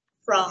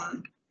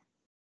 from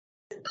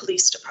the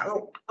police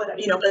department, whatever,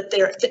 you know, but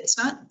it's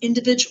not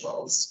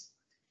individuals.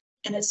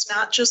 And it's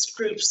not just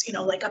groups, you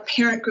know, like a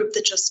parent group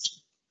that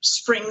just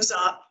springs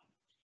up.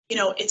 You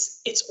know,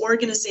 it's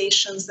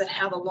organizations that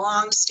have a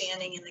long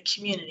standing in the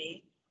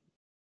community.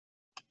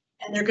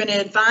 And they're going to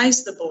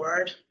advise the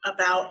board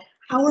about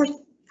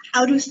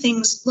how do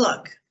things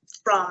look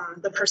from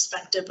the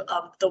perspective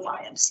of the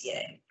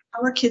YMCA?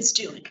 How are kids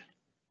doing?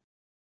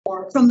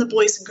 Or from the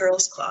Boys and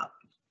Girls Club,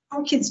 how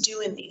are kids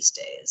doing these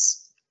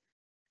days?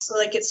 So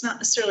like, it's not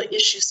necessarily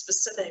issue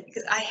specific,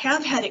 because I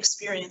have had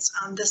experience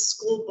on this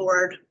school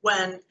board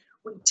when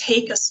we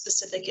take a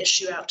specific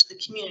issue out to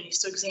the community.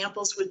 So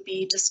examples would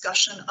be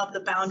discussion of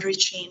the boundary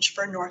change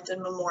for North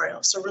End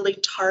Memorial. So really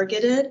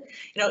targeted,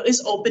 you know, it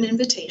is open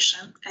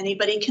invitation,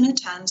 anybody can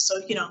attend.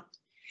 So, you know,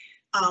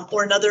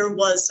 or another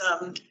was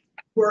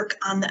work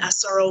on the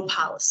SRO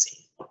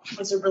policy. It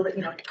was a really,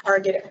 you know,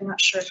 targeted, I'm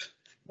not sure,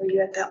 were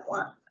you at that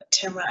one,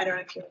 Tim? I don't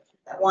know if you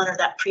that one or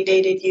that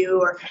predated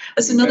you, or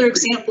as another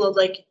example of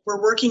like,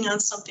 we're working on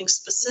something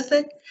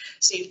specific.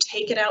 So you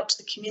take it out to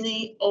the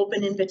community,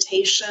 open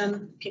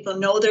invitation, people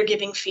know they're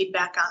giving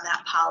feedback on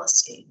that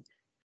policy.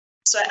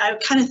 So I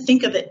kind of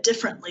think of it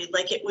differently,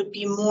 like it would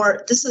be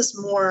more, this is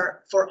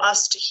more for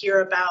us to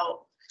hear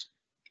about.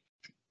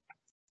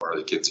 What are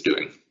the kids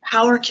doing?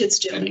 How are kids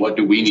doing? And what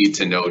do we need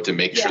to know to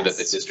make sure that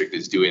the Yes. district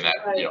is doing that,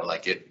 Right. you know,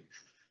 like it.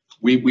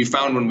 We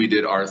found when we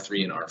did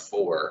R3 and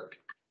R4,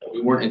 we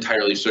weren't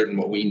entirely certain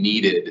what we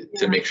needed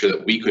to make sure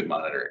that we could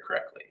monitor it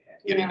correctly.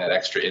 Getting that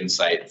extra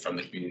insight from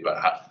the community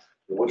about how,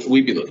 what should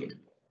we be looking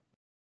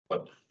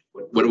for?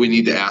 What do we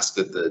need to ask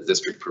that the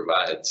district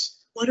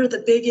provides? What are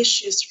the big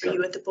issues for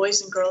you at the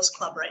Boys and Girls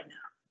Club right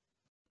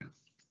now?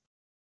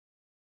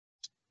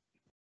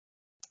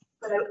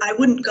 But I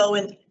wouldn't go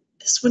in,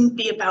 this wouldn't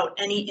be about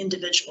any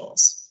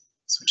individuals.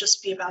 This would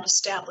just be about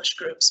established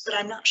groups, but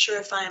I'm not sure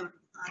if I'm.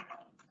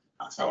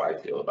 That's how I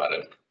feel about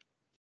it.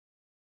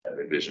 I've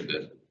envisioned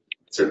it.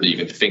 Certainly you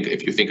can think,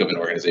 if you think of an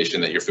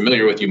organization that you're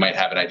familiar with, you might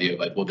have an idea of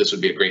like, well, this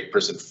would be a great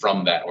person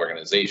from that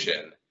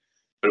organization,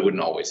 but it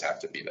wouldn't always have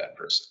to be that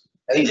person.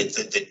 I think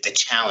that the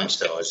challenge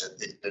though is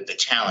that the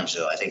challenge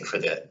though, I think for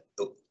the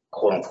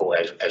quote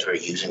unquote, as we're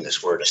using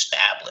this word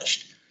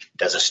established,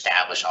 does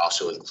established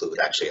also include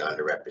actually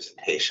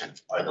underrepresentation?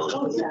 Are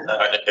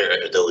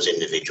those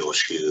individuals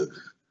who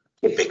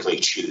typically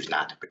choose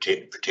not to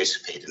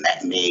participate, and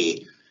that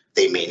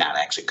they may not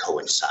actually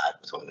coincide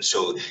with one.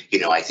 So, you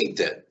know, I think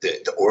that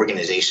the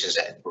organizations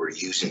that we're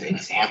using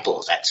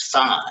examples, that's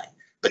fine,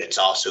 but it's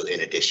also in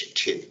addition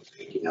to,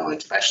 you know,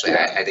 especially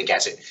I think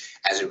as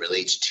it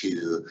relates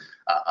to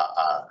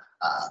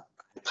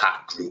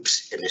POC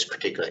groups in this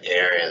particular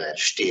area that are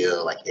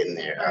still like in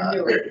their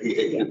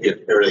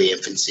early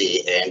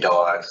infancy, and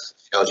or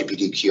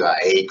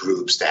LGBTQIA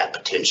groups that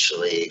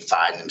potentially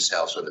find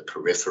themselves on the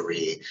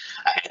periphery.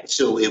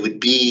 So it would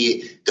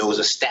be those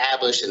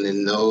established, and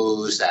then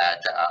those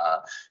that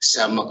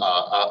some of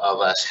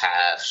us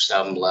have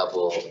some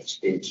level of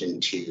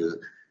extension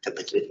to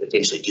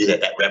potentially do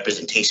that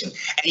representation.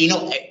 And you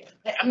know,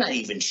 I'm not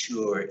even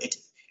sure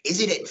is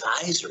it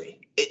advisory?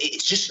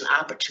 It's just an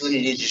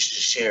opportunity just to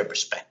share a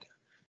perspective.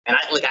 And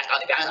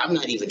I'm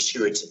not even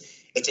sure it's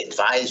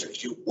advisory.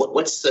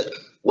 What's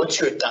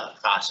your thought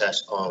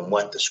process on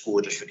what the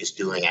school district is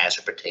doing as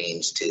it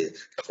pertains to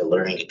the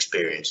learning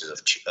experiences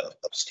of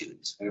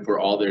students? And if we're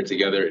all there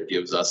together, it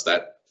gives us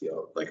that, you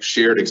know, like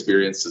shared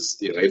experiences.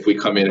 You know, if we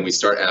come in and we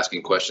start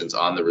asking questions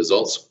on the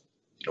results,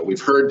 you know,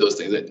 we've heard those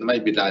things. It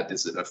might be not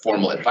this is a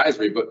formal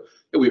advisory, but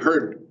we've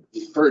heard,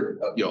 you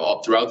know,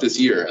 all throughout this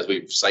year as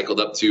we've cycled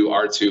up to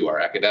R2, our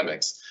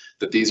academics,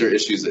 that these are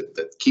issues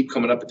that keep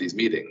coming up at these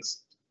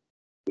meetings.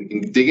 We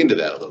can dig into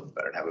that a little bit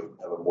better and have a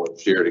more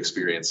shared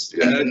experience.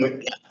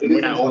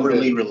 We're not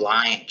overly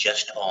reliant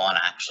just on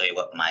actually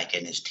what Mike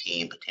and his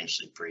team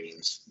potentially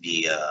brings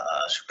via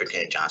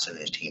Superintendent Johnson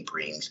and his team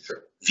brings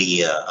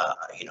via,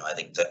 you know, I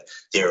think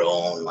their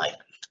own like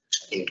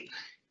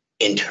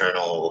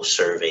internal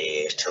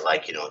surveys to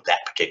like, you know,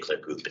 that particular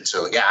group. And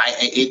so, yeah,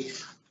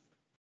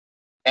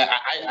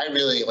 I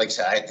really, like I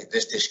said,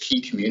 this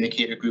key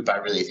communicator group, I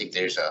really think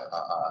there's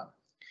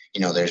you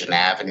know, there's an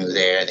avenue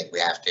there. I think we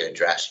have to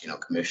address, you know,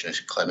 Commissioner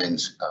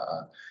Clemens'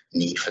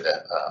 need for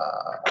the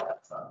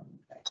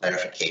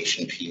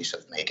clarification piece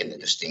of making the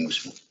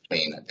distinction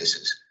between that this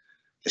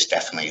is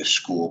definitely a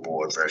school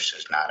board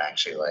versus not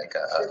actually like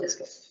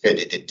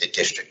the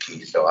district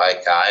piece. So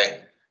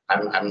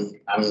I'm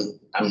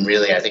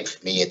really, I think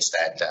for me it's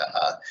that,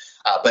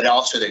 but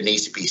also there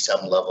needs to be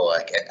some level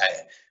like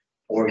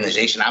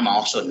organization. I'm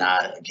also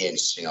not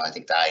against, you know, I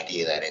think the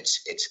idea that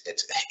it's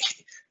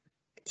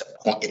a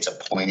it's a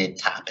pointed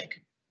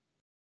topic.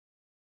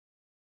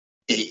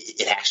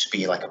 It has to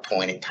be like a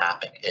pointed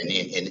topic,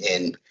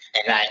 and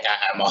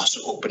I'm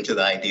also open to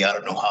the idea, I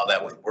don't know how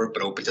that would work,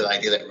 but open to the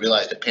idea that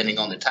realize depending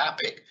on the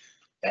topic,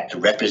 that the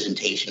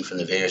representation from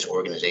the various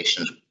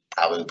organizations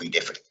probably would be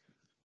different.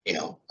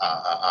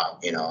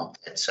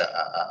 It's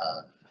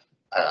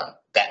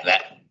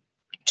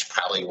that's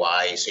probably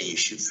why I say you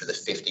shoot for the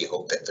 50,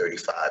 hope that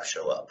 35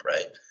 show up,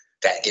 right?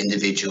 That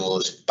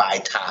individuals by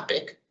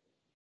topic,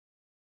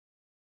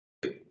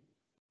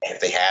 if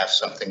they have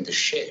something to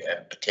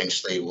share,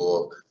 potentially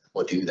will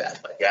do that.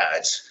 But yeah,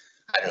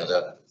 I don't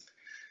know,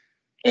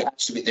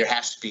 there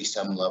has to be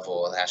some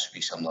level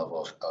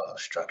of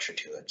structure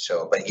to it.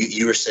 So, but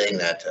you were saying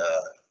that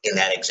in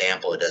that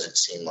example, it doesn't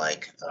seem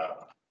like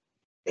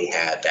they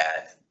had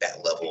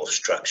that level of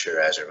structure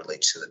as it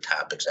relates to the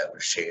topics that were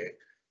shared.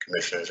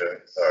 Commissioners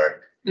or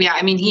Yeah,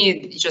 I mean,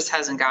 he just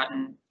hasn't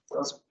gotten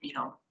those,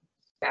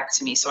 back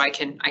to me, so I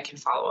can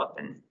follow up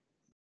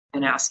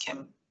and ask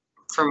him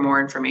for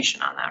more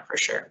information on that for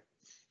sure.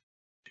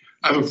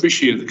 I've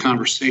appreciated the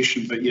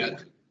conversation, but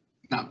yet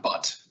not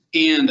but.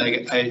 And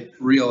I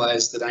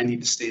realized that I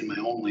need to stay in my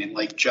own lane,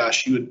 like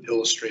Josh, you had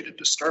illustrated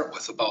to start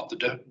with about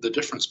the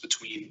difference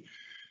between,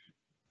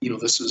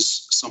 this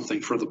is something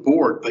for the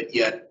board, but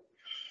yet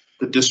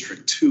the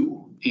district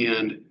too.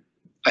 And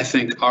I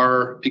think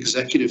our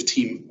executive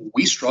team,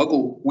 we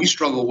struggle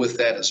with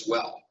that as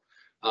well.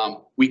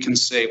 We can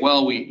say,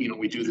 well,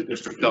 we do the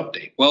district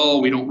update.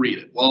 Well, we don't read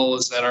it. Well,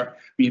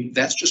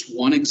 that's just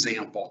one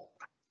example.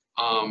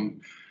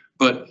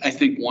 But I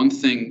think one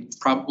thing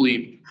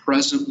probably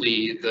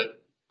presently that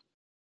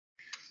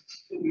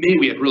maybe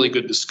we had really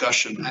good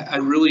discussion. I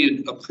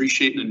really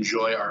appreciate and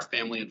enjoy our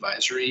Family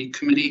Advisory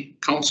Committee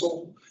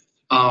Council,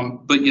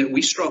 but yet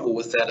we struggle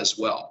with that as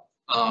well.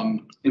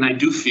 And I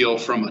do feel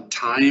from a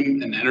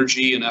time and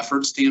energy and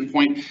effort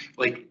standpoint,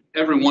 like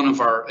every one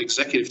of our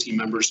executive team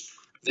members,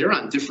 they're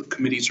on different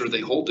committees or they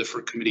hold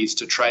different committees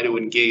to try to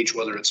engage,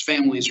 whether it's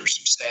families or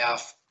some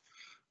staff.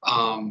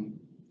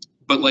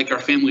 But like our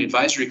Family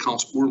Advisory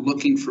Council, we're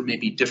looking for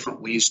maybe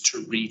different ways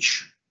to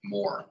reach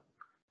more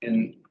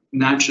and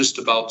not just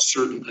about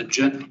certain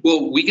agenda.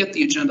 Well, we get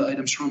the agenda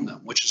items from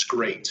them, which is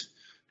great.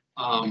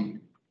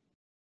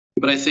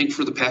 But I think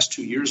for the past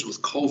 2 years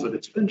with COVID,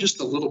 it's been just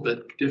a little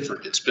bit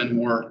different. It's been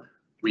more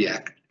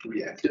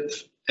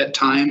reactive at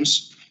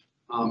times.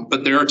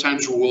 But there are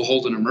times where we'll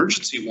hold an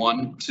emergency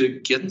one to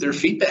get their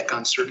feedback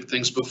on certain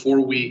things before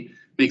we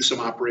make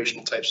some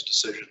operational types of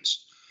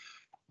decisions.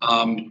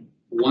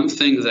 One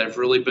thing that I've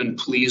really been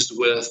pleased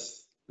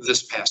with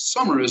this past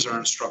summer is our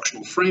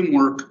instructional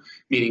framework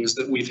meetings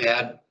that we've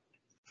had,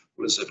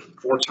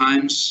 4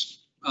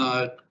 times,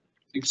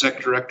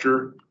 exec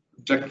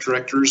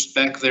directors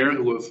back there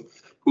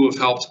who have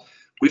helped.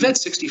 We've had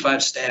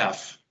 65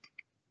 staff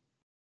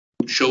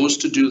who chose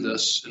to do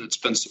this, and it's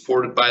been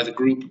supported by the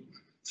group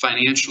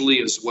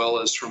financially as well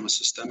as from a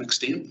systemic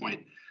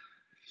standpoint.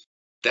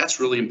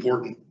 That's really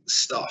important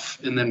stuff.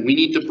 And then we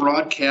need to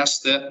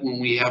broadcast that when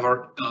we have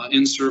our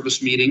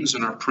in-service meetings,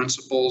 and our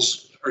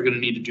principals are going to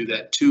need to do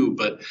that too.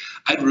 But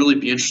I'd really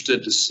be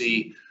interested to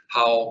see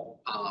how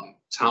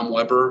Tom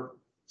Weber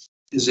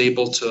is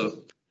able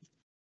to,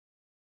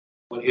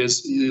 what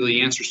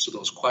the answers to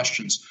those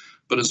questions,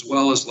 but as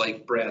well as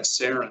like Brad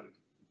Sarin,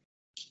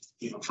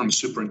 from a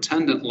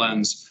superintendent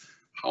lens,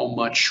 how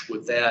much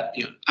would that,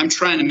 I'm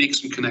trying to make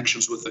some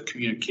connections with the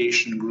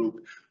communication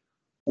group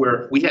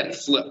where we had it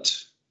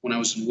flipped. When I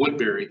was in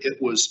Woodbury,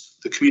 it was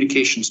the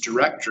communications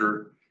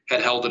director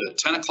had held it at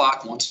 10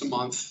 o'clock once a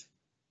month.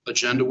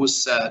 Agenda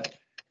was set.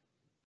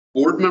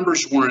 Board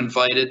members were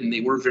invited and they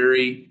were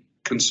very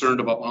concerned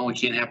about, well, we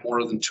can't have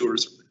more than 2 or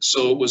 3.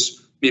 So it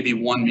was maybe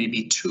 1,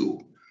 maybe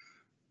 2.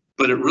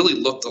 But it really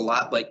looked a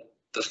lot like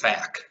the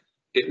FAC.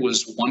 It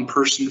was one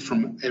person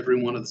from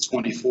every one of the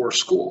 24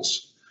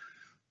 schools.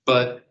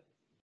 But,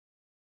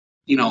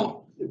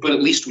 but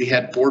at least we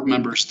had board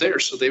members there,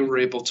 so they were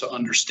able to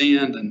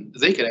understand and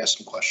they could ask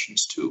some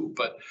questions too.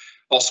 But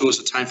also as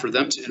a time for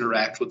them to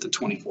interact with the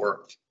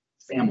 24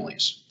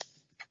 families.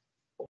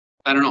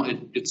 I don't know,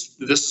 this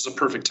is a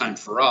perfect time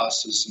for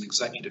us as an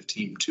executive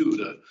team too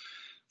to,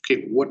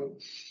 okay, what,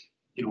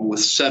 with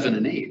 7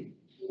 and 8,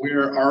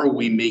 where are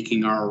we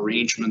making our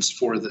arrangements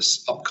for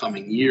this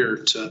upcoming year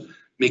to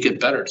make it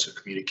better to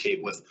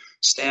communicate with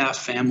staff,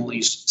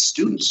 families,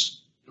 students?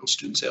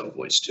 Students have a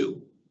voice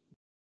too.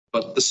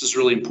 But this is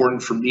really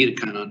important for me to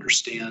kind of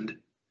understand,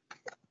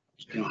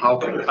 how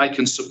I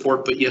can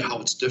support, but yet how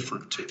it's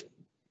different too.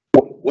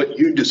 What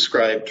you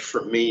described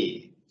for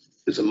me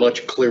is a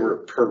much clearer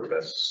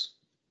purpose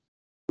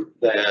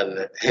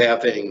than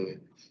having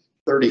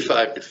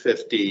 35 to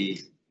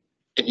 50,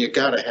 and you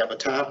got to have a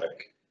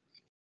topic.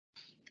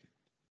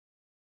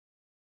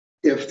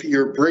 If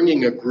you're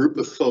bringing a group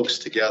of folks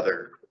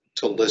together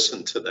to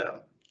listen to them,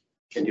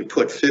 and you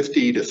put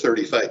 50 to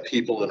 35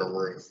 people in a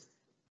room,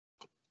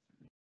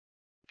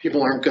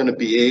 people aren't going to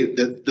be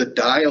the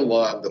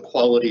dialogue, the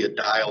quality of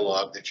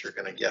dialogue that you're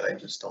going to get. I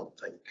just don't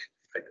think,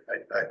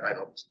 I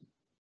don't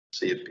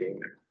see it being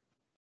there.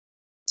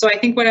 So I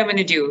think what I'm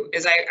gonna do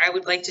is I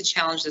would like to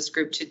challenge this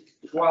group to,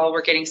 while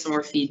we're getting some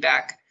more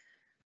feedback,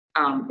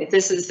 if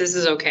this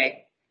is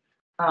okay.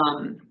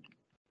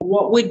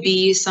 What would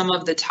be some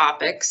of the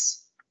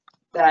topics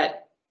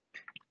that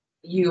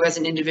you as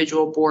an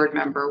individual board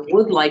member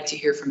would like to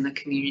hear from the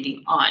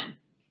community on?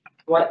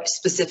 What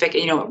specific,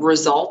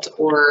 result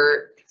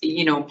or,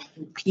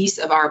 piece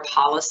of our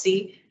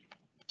policy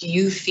do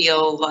you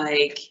feel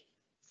like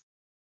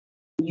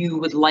you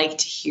would like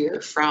to hear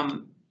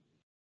from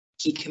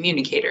key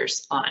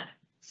communicators on?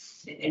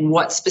 And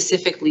what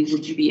specifically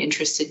would you be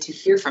interested to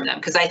hear from them?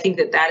 Because I think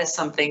that is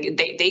something,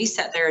 they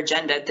set their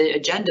agenda. The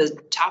agenda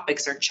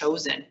topics are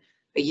chosen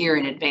a year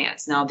in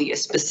advance. Now the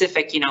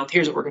specific,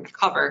 here's what we're going to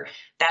cover,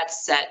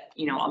 that's set,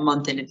 a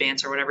month in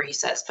advance or whatever he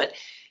says. But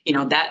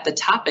that the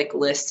topic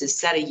list is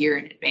set a year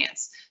in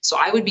advance. So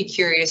I would be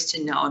curious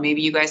to know, and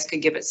maybe you guys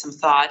could give it some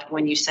thought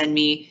when you send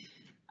me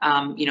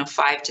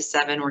 5 to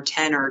 7 or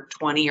 10 or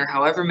 20 or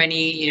however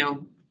many,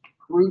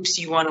 groups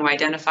you want to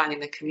identify in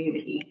the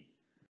community.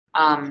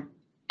 And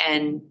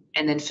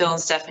then Phil and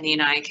Stephanie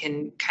and I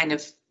can kind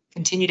of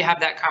continue to have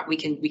that, we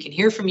can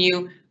hear from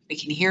you, we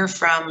can hear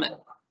from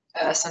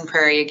Sun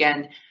Prairie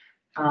again,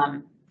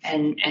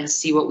 and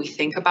see what we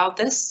think about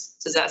this.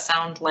 Does that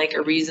sound like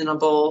a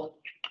reasonable,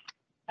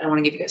 I don't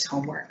want to give you guys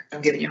homework.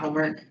 I'm giving you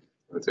homework.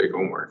 I'll take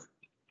homework.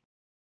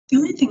 The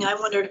only thing I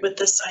wondered with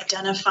this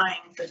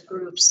identifying the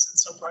groups and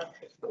so forth,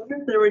 I wonder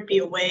if there would be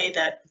a way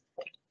that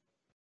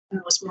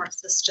was more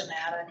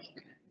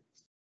systematic.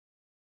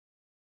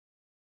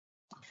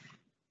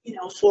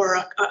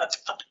 For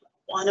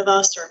one of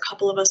us or a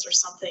couple of us or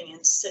something,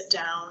 and sit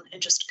down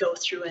and just go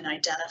through and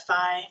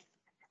identify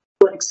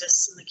what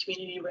exists in the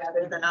community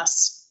rather than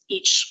us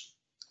each,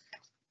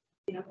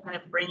 kind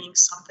of bringing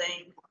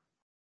something.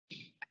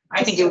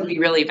 I think it would be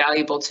really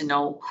valuable to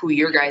know who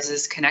your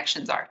guys'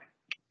 connections are.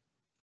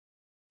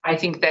 I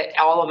think that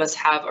all of us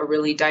have a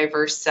really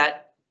diverse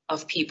set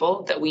of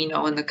people that we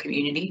know in the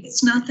community.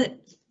 It's not that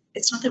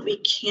we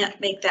can't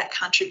make that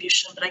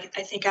contribution, but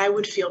I think I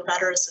would feel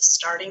better as a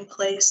starting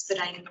place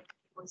that I knew it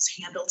was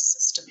handled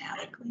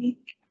systematically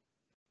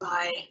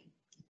by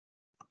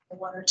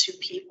 1 or 2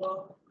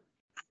 people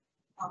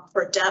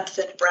for depth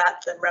and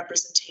breadth and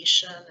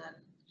representation.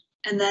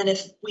 And then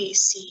if we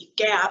see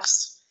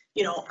gaps,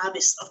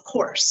 obviously, of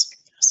course,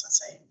 so let's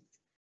say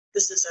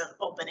this is an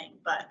opening,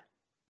 but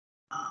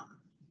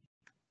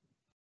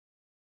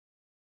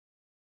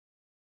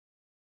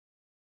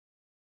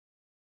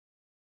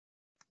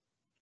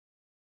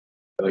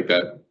I like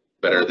that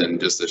better than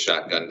just a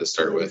shotgun to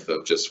start with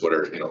of just what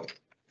are,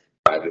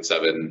 5 to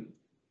 7.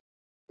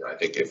 I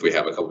think if we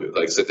have a couple,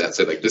 like sit down and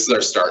say like, this is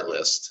our start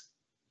list,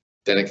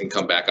 then it can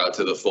come back out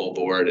to the full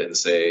board and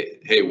say,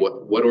 hey,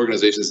 what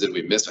organizations did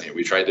we miss on here?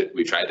 We tried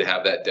to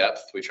have that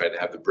depth. We tried to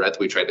have the breadth.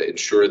 We tried to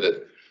ensure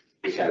that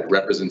we had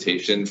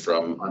representation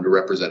from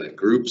underrepresented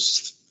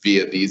groups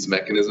via these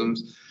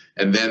mechanisms.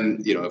 And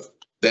then,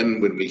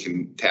 then when we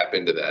can tap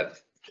into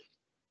that.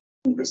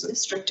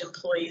 District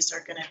employees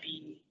are going to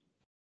be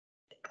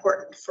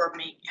important for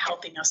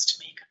helping us to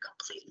make a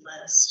complete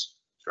list.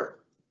 Sure.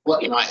 Well,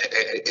 I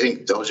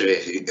think those are,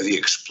 if you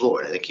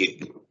explore it, I think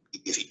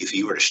if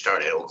you were to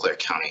start at Eau Claire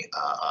County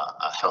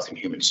Health and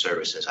Human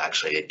Services,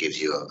 actually it gives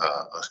you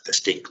a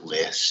distinct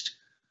list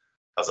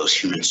of those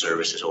human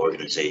services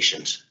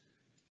organizations.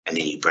 And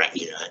then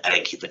I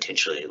think you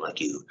potentially,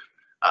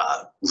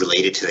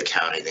 related to the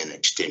county, then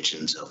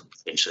extensions of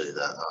potentially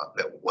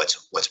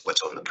what's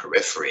on the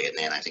periphery. And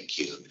then I think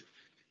you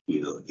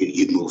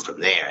move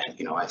from there.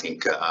 And, I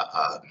think,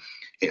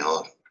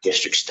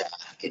 district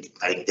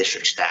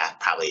staff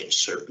probably in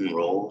certain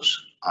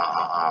roles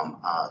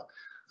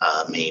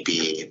may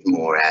be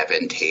more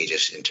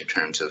advantageous in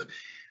terms of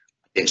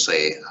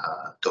potentially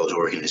those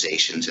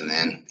organizations. And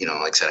then,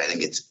 like I said, I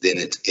think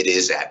it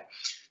is that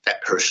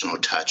personal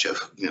touch of,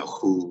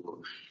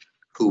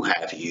 who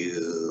have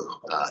you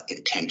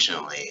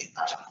intentionally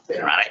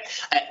been around.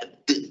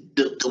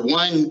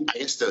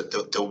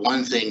 The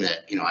one thing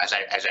that, as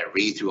I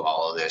read through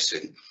all of this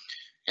and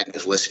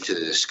just listen to the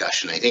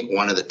discussion, I think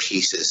one of the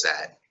pieces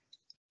that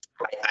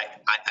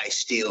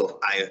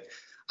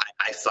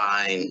I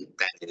find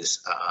that is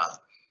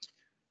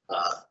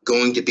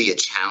going to be a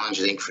challenge,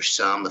 I think, for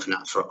some, if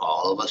not for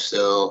all of us,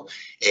 though,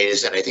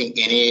 is that I think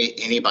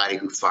anybody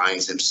who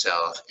finds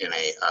themselves in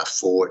a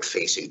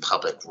forward-facing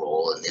public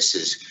role, and this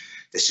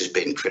has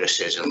been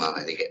criticism of,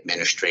 I think,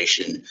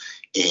 administration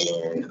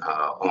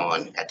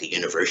at the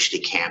university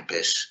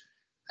campus.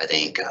 I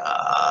think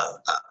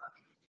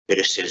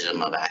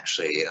criticism of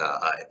actually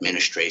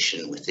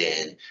administration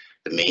within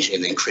the mainstream,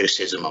 and then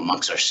criticism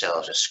amongst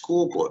ourselves as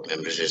school board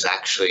members is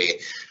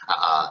actually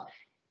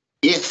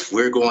if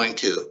we're going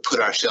to put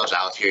ourselves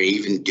out here,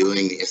 even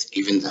doing the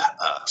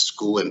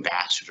school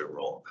ambassador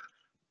role,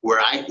 where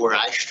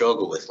I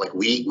struggle with,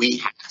 we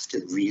have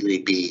to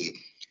really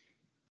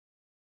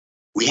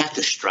we have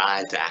to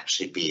strive to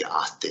actually be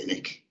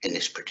authentic in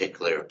this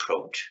particular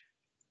approach.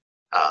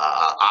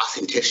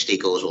 Authenticity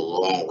goes a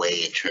long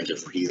way in terms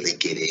of really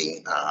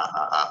getting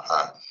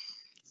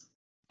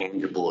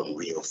tangible and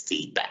real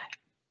feedback.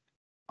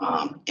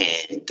 I'm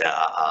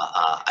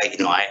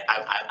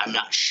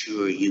not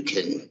sure you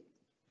can,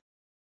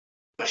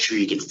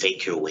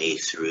 fake your way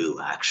through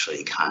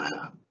actually kind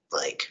of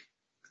like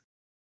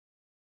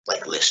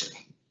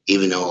listening,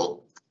 even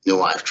though,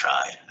 I've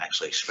tried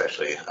actually,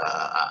 especially,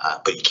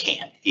 but you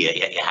can't. Yeah,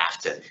 you have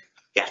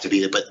to be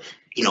there. But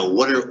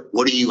what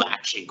are you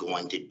actually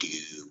going to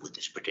do with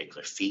this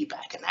particular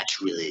feedback? And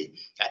that's really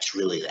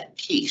that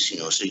piece.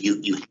 So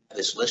you have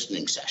this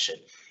listening session,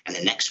 and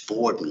the next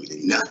board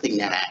meeting, nothing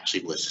that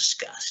actually was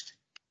discussed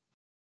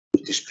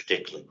with this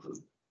particular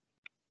group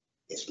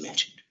is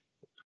mentioned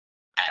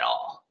at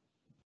all.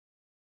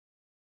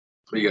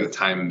 Are you gonna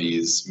time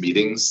these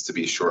meetings to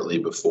be shortly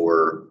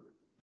before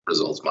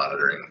results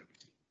monitoring?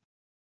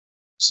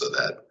 So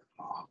that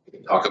we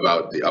can talk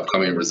about the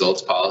upcoming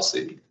results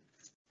policy.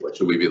 What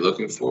should we be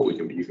looking for? You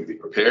can be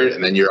prepared,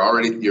 and then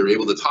you're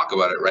able to talk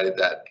about it right at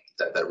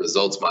that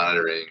results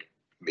monitoring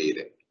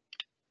meeting.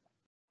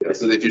 Yeah,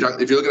 so if you're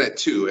looking at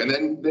 2, and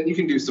then you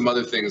can do some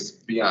other things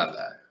beyond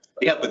that.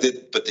 Yeah, but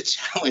the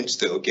challenge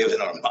though,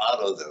 given our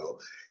model though,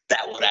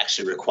 that would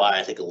actually require,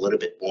 I think, a little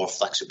bit more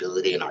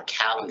flexibility in our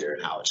calendar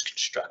and how it's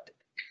constructed.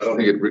 I don't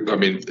think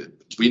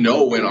we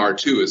know when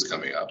R2 is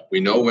coming up. We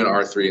know when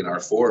R3 and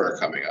R4 are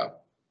coming up.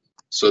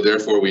 So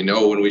therefore we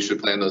know when we should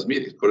plan those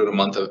meetings, put it a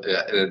month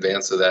in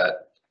advance of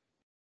that.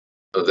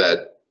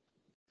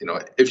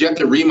 If you have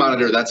to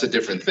remonitor, that's a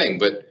different thing,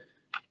 but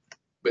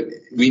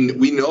we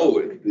know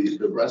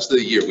the rest of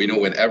the year, we know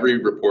when every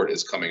report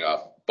is coming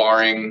up,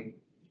 barring,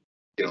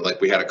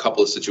 like we had a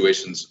couple of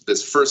situations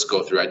this first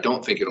go through. I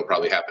don't think it'll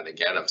probably happen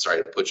again. I'm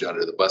sorry to put you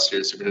under the bus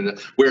here, Superintendent,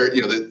 where,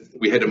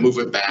 we had to move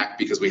it back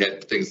because we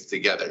had things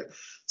together.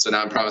 So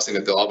now I'm promising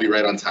that they'll all be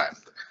right on time.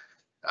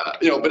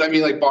 But I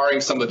mean, like barring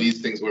some of these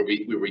things where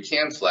we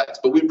can flex,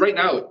 but right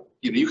now,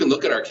 you can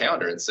look at our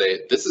calendar and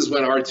say, this is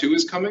when R2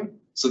 is coming.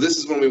 So this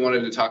is when we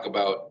wanted to talk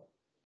about.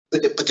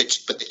 But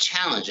the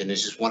challenge, and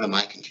this is one of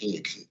my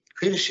continued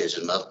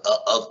criticism of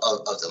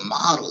the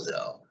model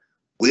though,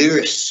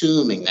 we're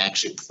assuming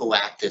actually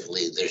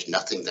proactively there's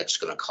nothing that's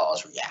going to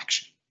cause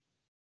reaction.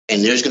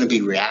 And there's going to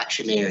be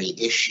reactionary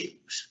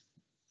issues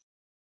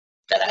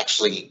that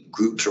actually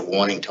groups are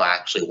wanting to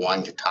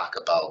talk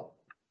about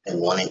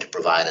and wanting to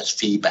provide us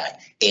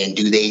feedback. And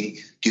do they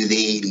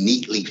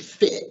neatly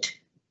fit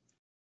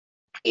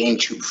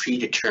into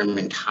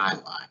predetermined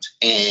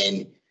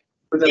timelines?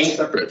 But that's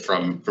separate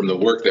from the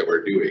work that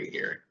we're doing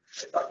here.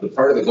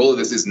 Part of the goal of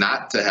this is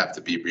not to have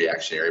to be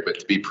reactionary, but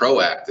to be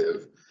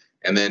proactive,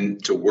 and then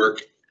to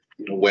work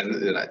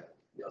when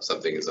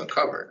something is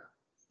uncovered.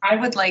 I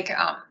would like,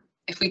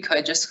 if we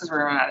could, just because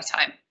we're running out of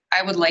time,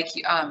 I would like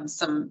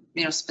some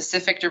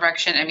specific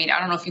direction. I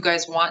don't know if you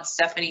guys want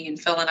Stephanie and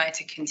Phil and I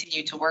to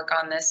continue to work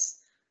on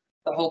this,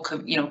 the whole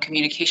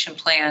communication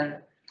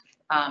plan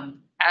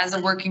as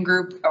a working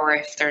group, or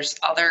if there's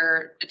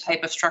other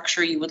type of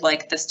structure you would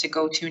like this to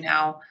go to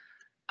now.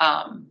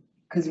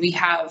 Because we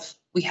have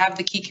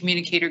the key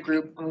communicator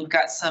group, and we've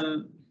got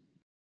some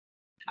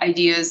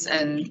ideas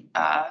and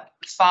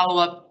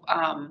follow-up.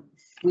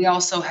 We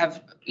also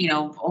have,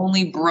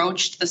 only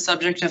broached the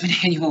subject of an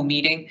annual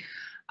meeting,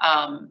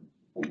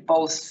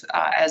 both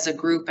as a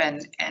group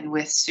and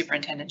with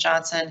Superintendent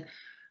Johnson.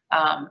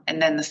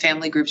 And then the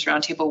family groups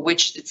roundtable,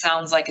 which it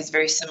sounds like is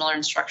very similar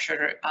in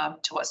structure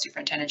to what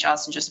Superintendent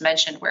Johnson just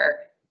mentioned,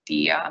 where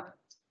the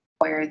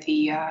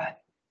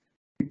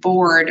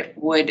board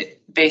would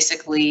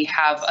basically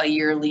have a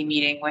yearly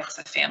meeting with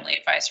the Family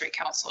Advisory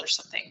Council or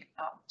something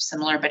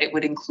similar, but it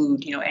would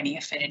include, any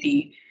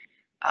affinity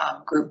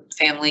group,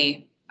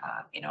 family,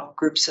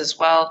 groups as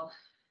well.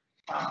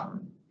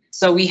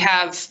 So we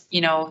have,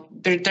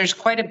 there's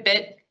quite a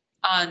bit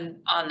on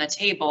the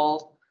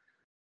table.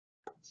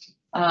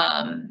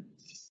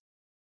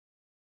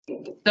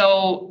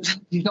 So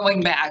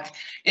going back,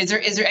 is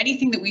there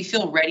anything that we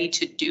feel ready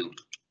to do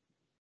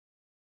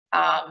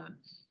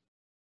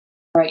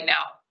right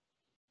now?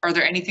 Are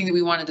there anything that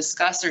we want to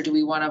discuss, or do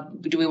we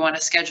want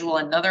to schedule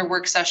another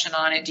work session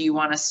on it? Do you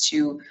want us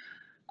to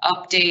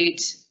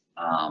update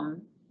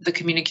the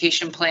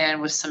communication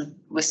plan with some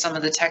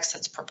of the text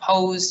that's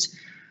proposed?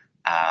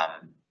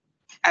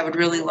 I would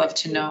really love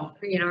to know.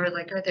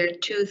 Are there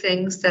 2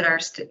 things that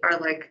are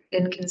like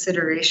in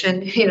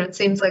consideration? It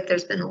seems like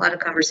there's been a lot of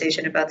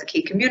conversation about the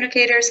key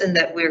communicators and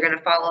that we're going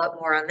to follow up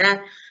more on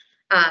that.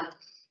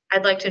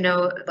 I'd like to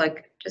know,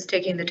 just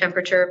taking the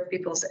temperature of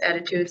people's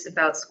attitudes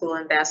about school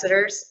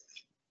ambassadors.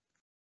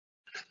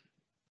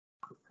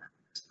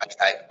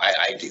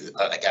 I do.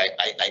 I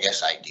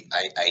guess I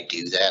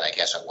do that. I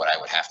guess what I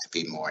would have to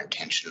be more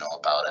intentional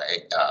about,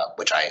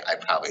 which I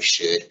probably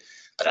should,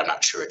 but I'm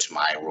not sure it's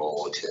my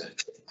role to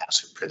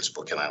ask the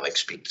principal. Can I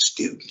speak to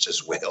students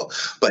as well?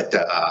 But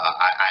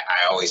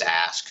I always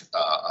ask,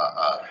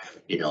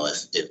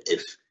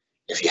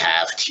 if you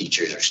have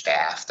teachers or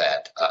staff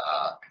that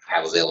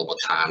have available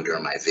time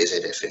during my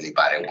visit, if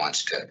anybody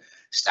wants to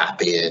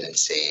stop in and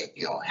say,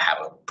 have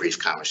a brief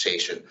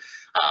conversation.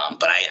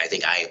 But I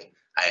think I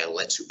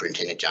let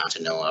Superintendent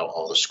Johnson know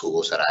all the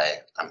schools that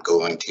I'm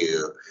going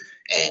to,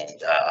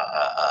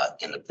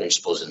 and the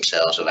principals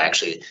themselves have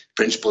actually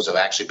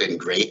been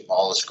great.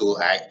 All the school,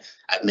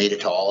 I've made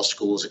it to all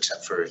schools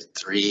except for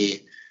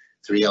three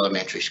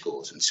elementary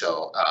schools. And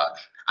so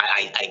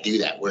I do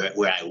that.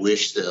 Where I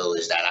wish though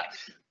is that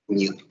when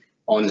you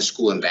on the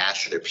school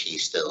ambassador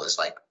piece though is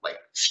like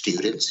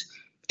students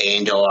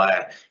and or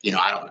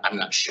I'm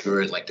not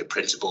sure like the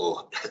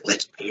principal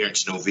lets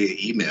parents know via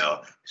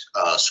email.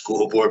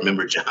 School board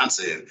member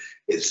Johnson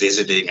is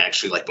visiting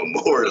actually like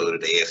Memorial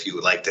today. If you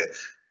would like to,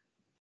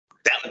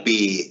 that would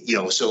be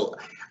so.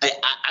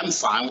 I'm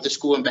fine with the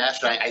school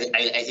ambassador.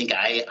 I think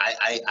I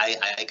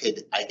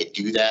could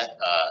do that.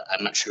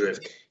 I'm not sure if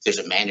there's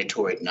a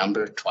mandatory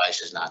number.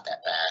 Twice is not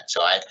that bad.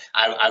 So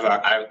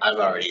I've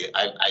already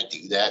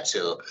do that.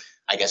 So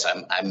I guess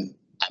I'm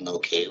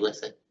okay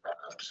with it.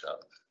 So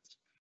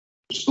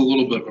Just a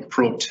little bit of a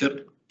pro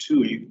tip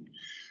too.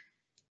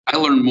 I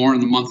learned more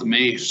in the month of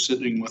May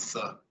sitting with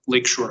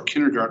Lakeshore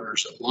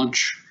kindergartners at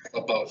lunch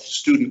about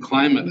student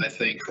climate, I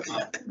think.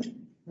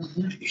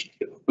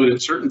 But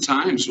at certain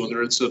times,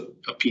 whether it's a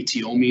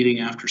PTO meeting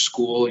after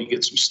school, you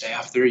get some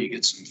staff there, you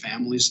get some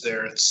families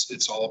there.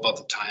 It's all about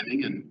the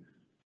timing and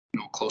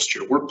close to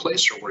your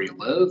workplace or where you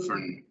live,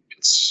 and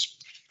it's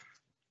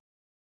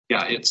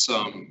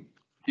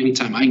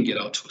anytime I can get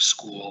out to a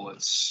school,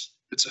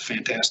 it's a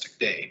fantastic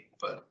day.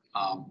 But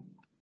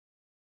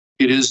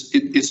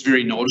it's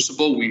very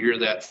noticeable. We hear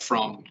that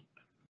from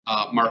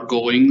Mark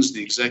Goings,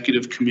 the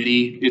executive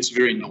committee. It's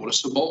very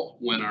noticeable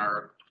when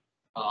our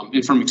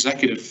and from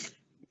executive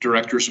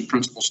directors and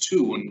principals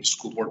too, when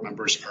school board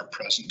members are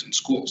present in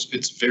schools.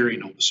 It's very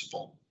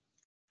noticeable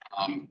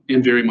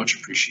and very much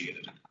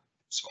appreciated.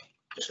 So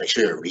just make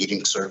sure your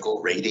reading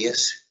circle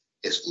radius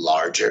is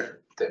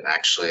larger than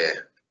actually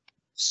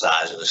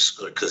size of the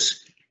school,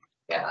 because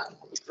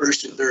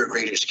first and third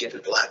graders get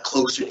a lot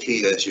closer to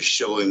you as you're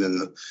showing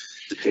them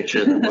the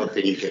picture of the book,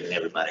 and you're giving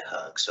everybody a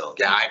hug. So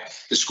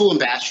the school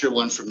ambassador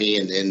one for me,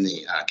 and then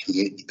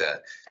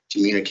the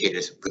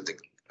communicators with the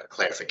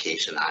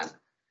clarification on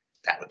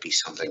that would be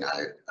something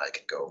I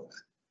could go with.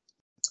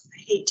 I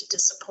hate to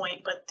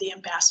disappoint, but the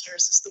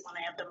ambassadors is the one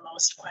I have the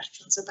most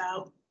questions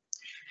about.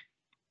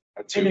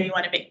 I know you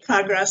want to make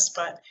progress,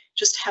 but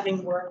just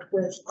having worked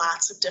with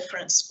lots of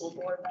different school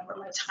board members,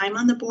 my time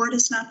on the board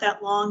is not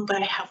that long,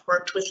 but I have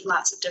worked with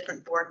lots of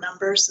different board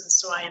members. And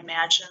so I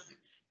imagine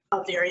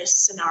various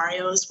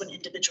scenarios when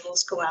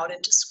individuals go out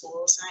into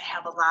schools, and I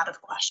have a lot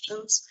of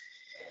questions.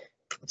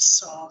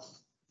 So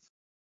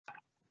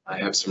I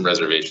have some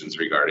reservations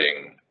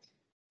regarding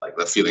like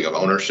the feeling of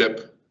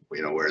ownership,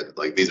 where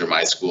like these are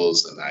my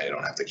schools and I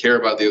don't have to care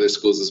about the other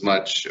schools as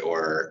much,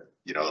 or,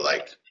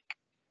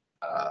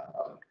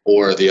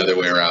 or the other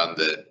way around,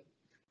 that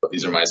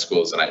these are my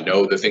schools and I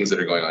know the things that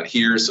are going on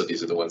here. So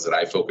these are the ones that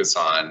I focus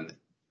on.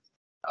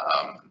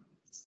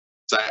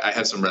 So I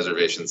have some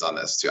reservations on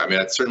this too. I mean,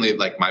 that's certainly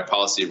like my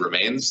policy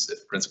remains.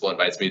 If the principal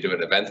invites me to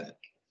an event,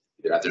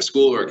 either at their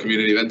school or a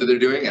community event that they're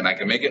doing and I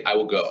can make it, I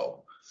will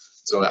go.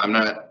 So I'm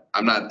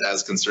not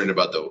as concerned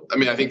about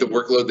I think the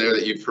workload there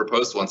that you've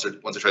proposed once or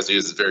twice a year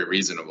is very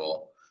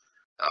reasonable.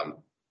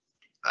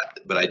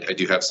 But I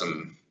do have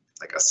some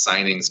like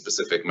assigning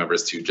specific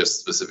members to just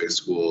specific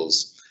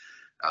schools.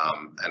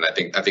 And I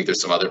think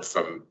there's some other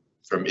from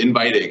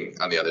inviting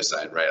on the other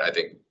side, right? I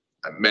think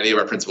many of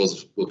our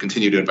principals will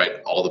continue to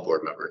invite all the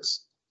board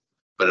members,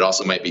 but it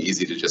also might be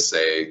easy to just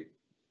say,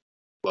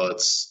 well,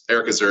 it's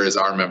Erica Zur is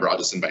our member, I'll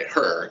just invite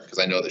her because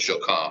I know that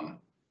she'll come.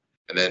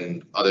 And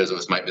then others of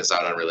us might miss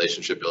out on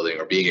relationship building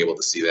or being able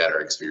to see that or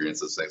experience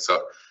those things.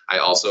 So I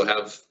also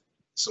have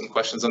some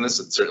questions on this.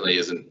 It certainly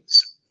isn't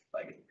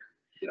like,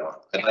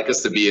 I'd like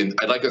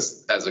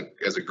us as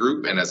a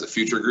group and as a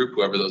future group,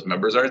 whoever those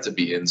members are, to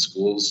be in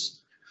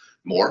schools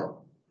more,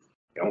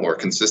 more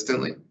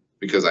consistently,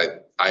 because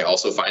I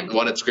also find,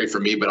 one, it's great for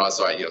me, but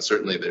also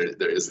certainly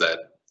there is that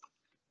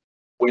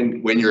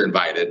when you're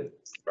invited,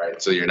 right?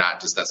 So you're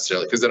not just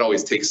necessarily, because it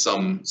always takes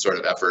some sort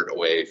of effort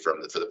away for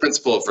the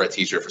principal, for a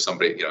teacher, for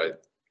somebody,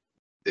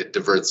 it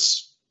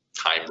diverts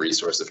time,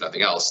 resource, if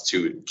nothing else,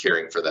 to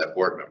caring for that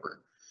board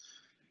member.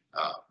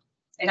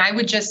 And I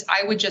would just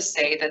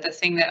say that the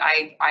thing that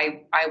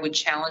I would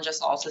challenge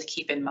us all to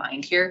keep in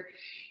mind here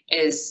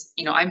is,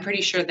 I'm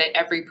pretty sure that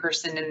every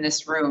person in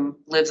this room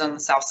lives on the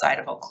south side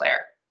of Eau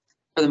Claire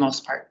for the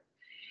most part.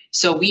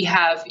 So we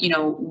have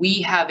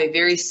a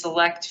very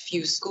select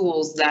few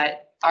schools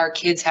that our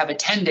kids have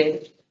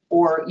attended,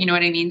 or,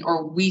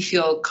 or we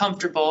feel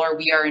comfortable or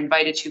we are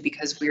invited to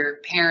because we're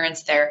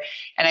parents there.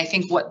 And I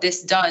think what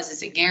this does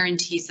is it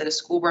guarantees that a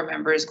school board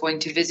member is going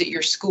to visit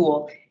your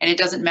school, and it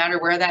doesn't matter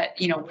where that,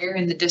 where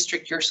in the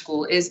district your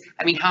school is.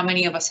 I mean, how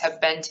many of us have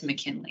been to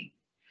McKinley?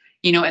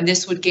 And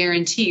this would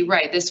guarantee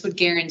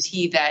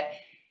that,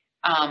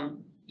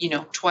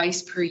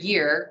 twice per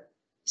year,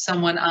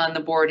 someone on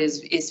the board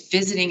is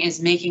visiting, is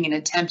making an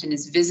attempt and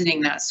is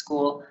visiting that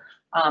school.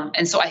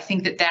 And so I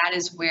think that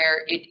is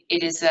where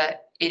it is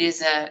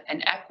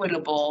an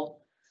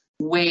equitable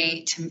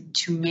way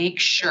to make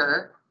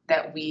sure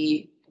that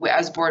we,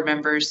 as board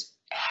members,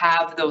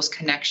 have those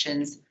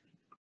connections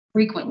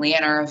frequently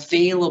and are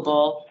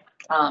available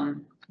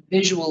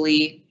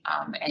visually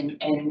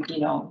and you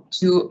know,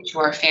 to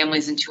our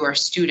families and to our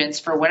students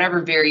for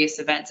whatever various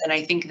events. And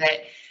I think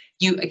that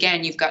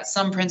you've got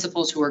some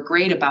principals who are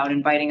great about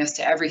inviting us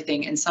to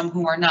everything and some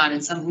who are not,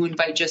 and some who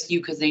invite just you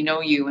because they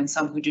know you and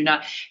some who do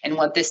not. And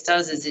what this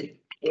does is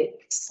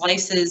it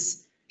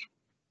slices,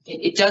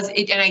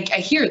 and I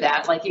hear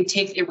that, like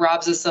it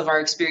robs us of our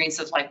experience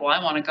of like, well,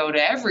 I want to go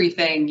to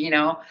everything, you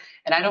know,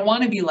 and I don't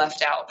want to be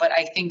left out. But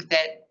I think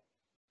that,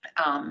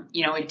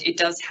 you know, it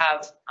does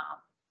have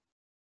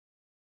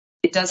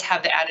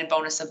the added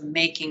bonus of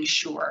making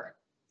sure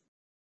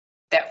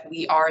that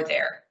we are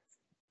there.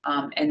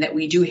 And that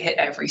we do hit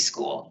every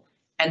school,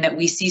 and that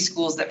we see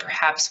schools that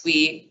perhaps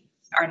we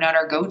are not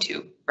our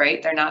go-to,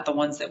 right? They're not the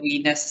ones that we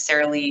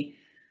necessarily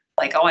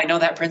like, oh, I know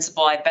that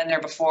principal, I've been there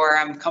before,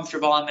 I'm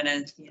comfortable, I'm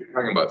gonna. You're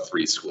talking about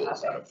 3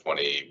 schools out of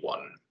 21.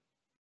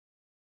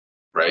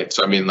 Right?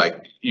 So I mean,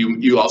 like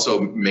you also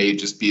may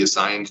just be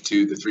assigned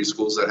to the 3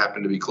 schools that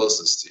happen to be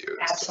closest to you.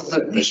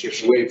 Absolutely.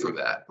 Shift away from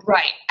that.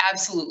 Right,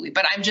 absolutely.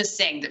 But I'm just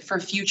saying that for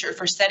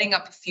setting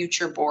up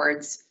future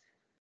boards,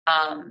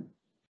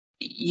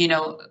 you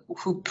know,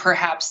 who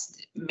perhaps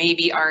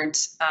maybe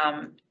aren't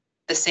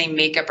the same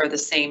makeup or the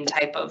same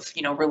type of,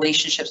 you know,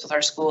 relationships with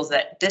our schools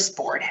that this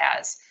board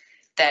has,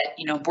 that,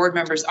 you know, board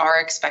members are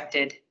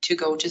expected to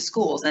go to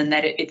schools and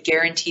that it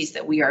guarantees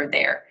that we are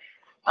there.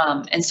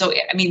 And so,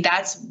 I mean,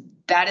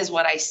 that is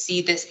what I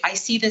see this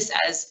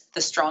as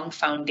the strong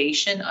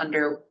foundation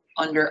under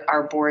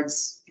our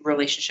board's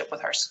relationship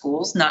with our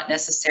schools, not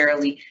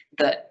necessarily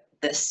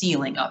the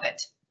ceiling of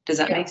it. Does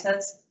that make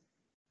sense?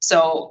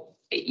 So,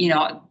 you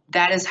know,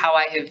 that is how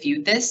I have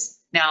viewed this.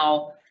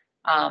 Now,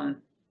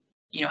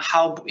 you know,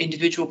 how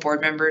individual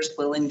board members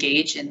will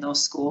engage in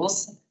those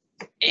schools,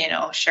 you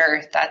know,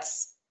 sure,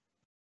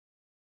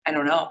 I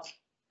don't know,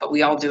 but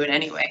we all do it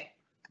anyway.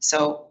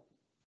 So,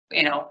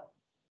 you know,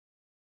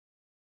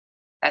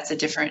 that's a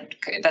different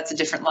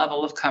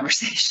level of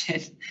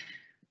conversation.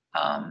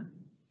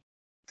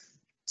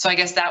 So I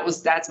guess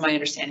that's my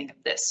understanding of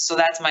this. So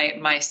that's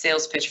my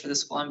sales pitch for the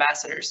school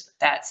ambassadors.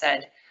 That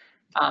said,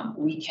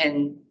 we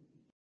can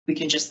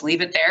just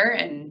leave it there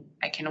and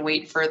I can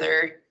await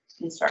further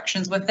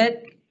instructions with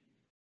it.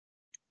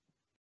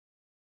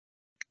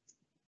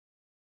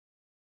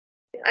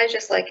 I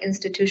just like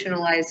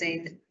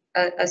institutionalizing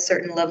a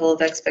certain level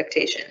of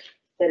expectation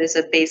that is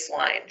a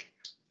baseline.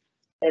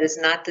 That is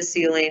not the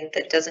ceiling.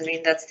 That doesn't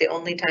mean that's the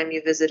only time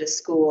you visit a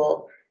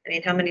school. I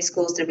mean, how many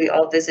schools did we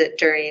all visit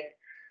during,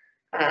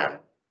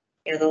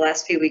 you know, the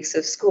last few weeks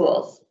of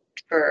school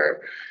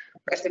for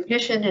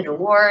recognition and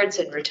awards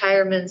and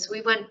retirements?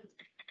 We went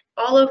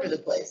all over the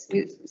place.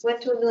 We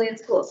went to 1 million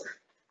schools.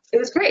 It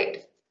was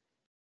great.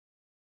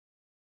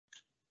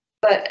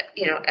 But,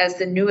 you know, as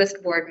the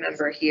newest board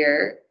member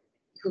here,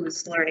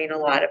 who's learning a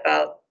lot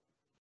about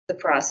the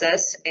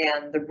process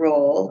and the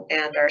role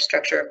and our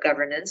structure of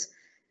governance,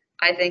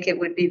 I think it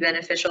would be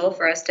beneficial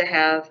for us to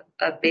have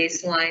a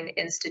baseline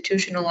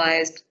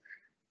institutionalized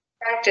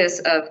practice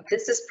of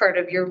this is part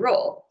of your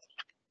role.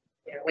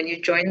 You know, when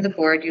you join the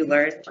board, you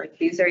learn like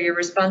these are your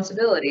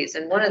responsibilities.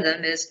 And one of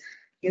them is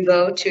you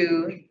go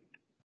to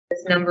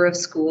this number of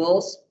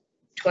schools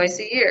twice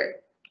a year.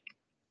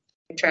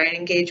 You try and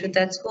engage with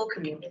that school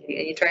community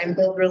and you try and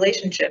build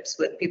relationships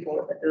with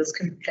people at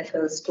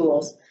those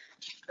schools.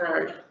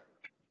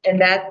 And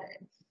that,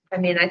 I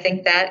mean, I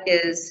think that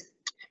is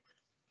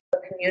a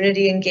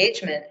community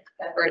engagement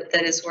effort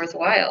that is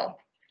worthwhile.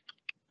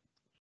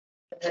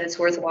 That it's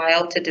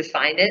worthwhile to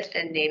define it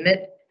and name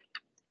it,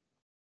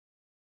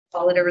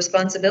 call it a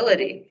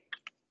responsibility.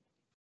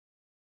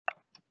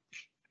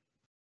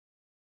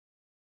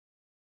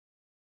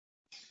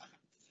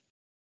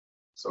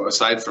 So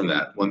aside from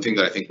that, one thing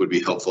that I think would be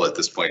helpful at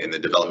this point in the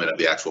development of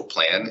the actual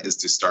plan is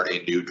to start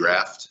a new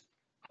draft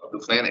of the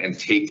plan and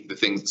take the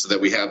things so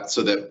that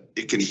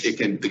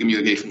the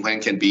communication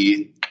plan can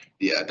be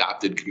the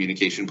adopted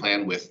communication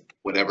plan with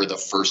whatever the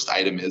first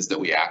item is that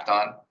we act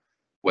on.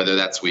 Whether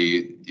that's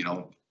we, you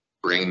know,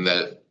 bring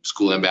the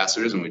school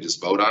ambassadors and we just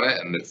vote on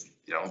it, and if,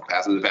 you know,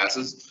 passes, it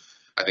passes.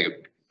 I think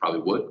it probably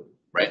would,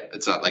 right?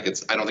 It's not like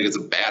I don't think it's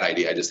a bad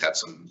idea. I just have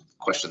some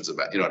questions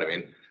about, you know what I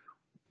mean?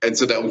 And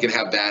so that we can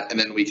have that, and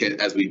then we can,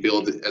 as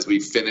we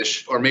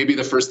finish, or maybe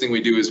the first thing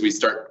we do is we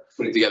start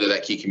putting together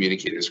that key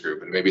communicators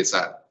group, and maybe it's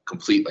not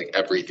complete like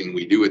everything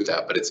we do with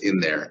that, but it's in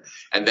there.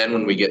 And then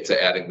when we get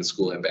to adding the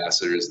school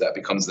ambassadors, that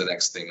becomes the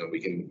next thing, and we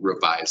can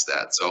revise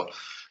that. So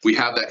we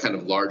have that kind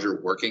of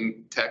larger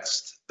working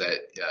text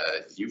that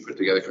you put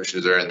together,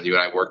 Commissioner Zerr, and you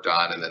and I worked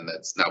on, and then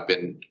that's now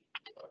been,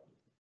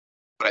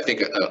 but I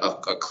think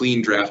a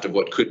clean draft of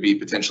what could be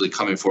potentially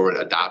coming forward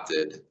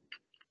adopted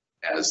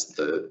as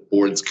the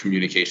board's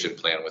communication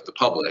plan with the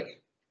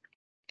public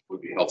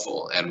would be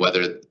helpful. And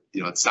whether,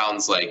 you know, it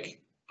sounds like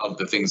of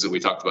the things that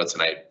we talked about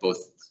tonight, both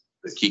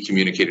the key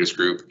communicators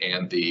group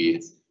and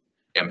the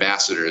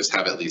ambassadors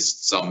have at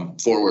least some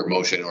forward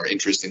motion or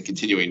interest in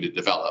continuing to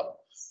develop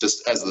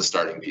just as the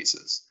starting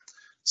pieces.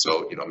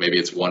 So, maybe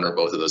it's one or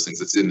both of those things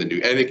that's in the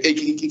new, and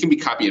it can be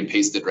copy and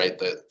pasted, right?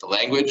 The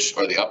language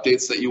or the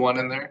updates that you want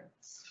in there,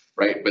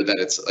 right? But that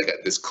it's like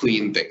this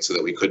clean thing so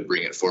that we could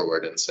bring it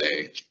forward and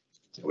say,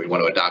 we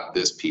want to adopt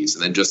this piece.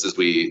 And then just as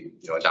we,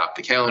 adopt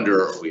the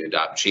calendar or we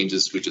adopt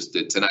changes we just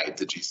did tonight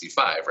to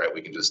GC5, right?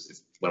 We can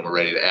just, when we're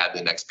ready to add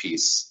the next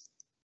piece,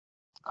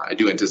 I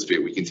do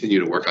anticipate we continue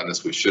to work on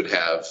this. We should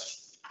have,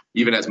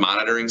 even as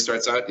monitoring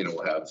starts out,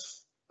 we'll have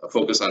a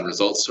focus on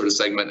results sort of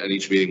segment, and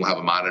each meeting we'll have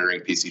a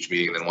monitoring piece each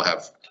meeting, and then we'll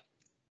have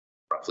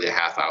roughly a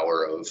half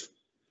hour of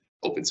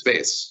open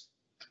space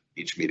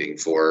each meeting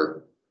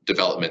for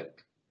development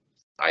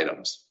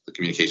items. The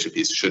communication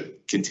piece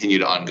should continue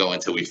to ongo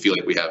until we feel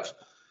like we have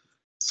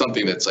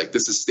something that's like,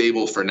 this is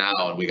stable for now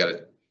and we got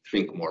to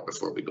think more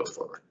before we go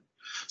forward.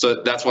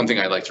 So that's one thing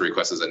I'd like to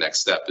request as a next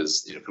step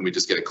is, can we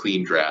just get a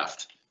clean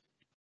draft?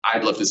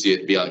 I'd love to see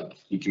it be on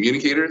key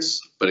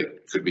communicators, but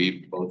it could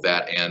be both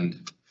that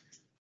and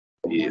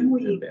the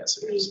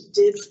ambassadors. We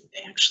did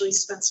actually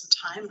spend some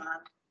time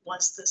on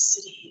was the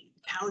city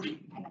county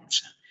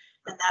connection.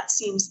 And that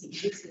seems the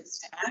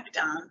easiest to act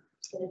on.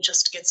 And it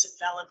just gets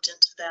enveloped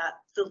into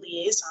the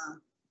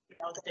liaison,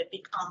 that it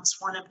becomes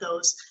one of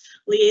those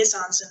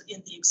liaisons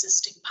in the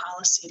existing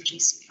policy of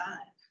GC5.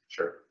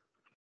 Sure.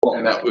 Well,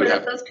 and that would But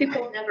have. those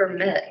people never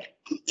met.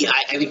 Yeah,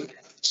 I think,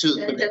 so,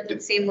 That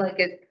doesn't seem like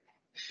it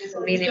is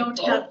You meaningful.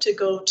 don't have to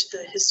go to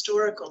the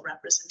historical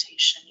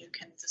representation. You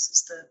can, this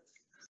is the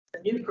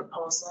new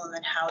proposal, and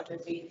then how do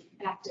we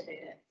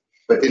activate it?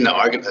 but then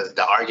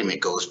the argument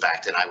goes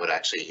back, then I would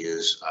actually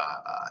use,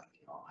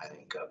 I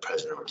think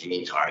President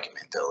Ortini's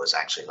argument though is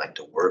actually like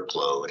the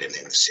workload and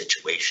then the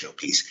situational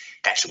piece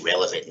that's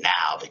relevant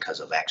now because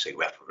of actually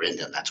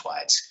referendum. That's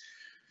why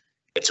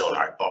it's on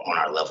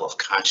our level of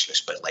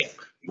consciousness. But like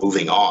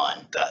moving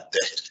on, the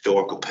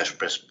historical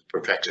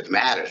perspective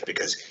matters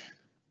because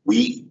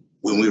when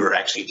we were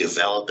actually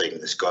developing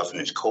this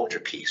governance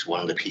culture piece,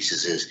 one of the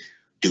pieces is,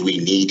 do we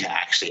need to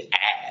actually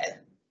add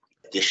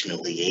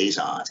additional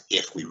liaisons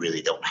if we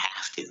really don't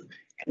have to?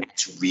 And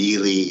that's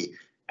really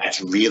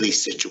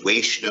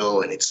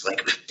situational, and it's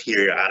like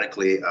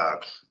periodically.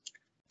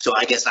 So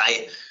I guess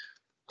I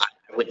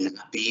would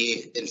not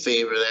be in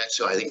favor of that.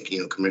 So I think,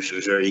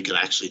 Commissioner Zuri, you can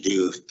actually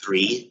do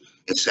 3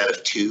 instead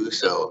of 2.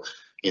 So,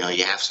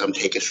 you have some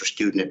takers for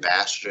student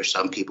ambassadors,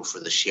 some people for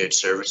the shared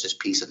services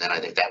piece, and then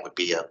I think that would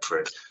be up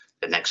for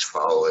the next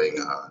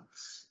following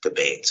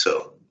debate.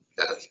 So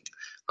a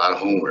lot of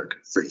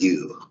homework for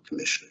you,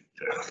 Commissioner.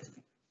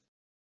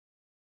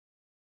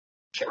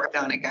 Get work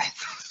on it, guys.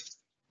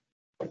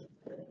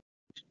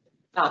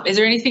 Is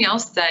there anything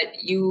else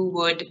that you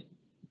would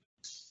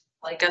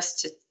like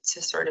us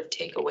to sort of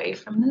take away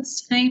from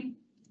this tonight?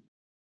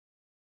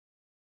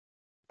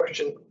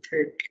 Question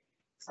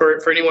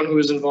for anyone who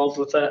is involved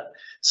with that.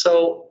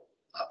 So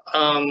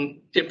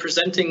in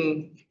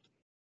presenting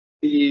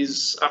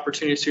these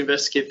opportunities to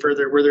investigate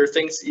further, were there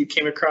things that you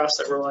came across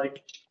that were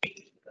like,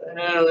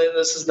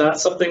 this is not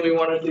something we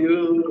want to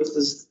do,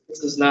 this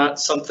is not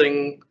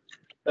something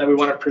that we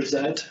want to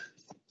present?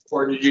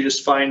 Or did you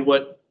just find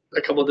what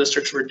a couple of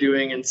districts were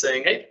doing and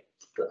saying, hey,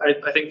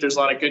 I think there's a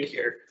lot of good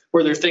here?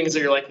 Were there things that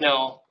you're like,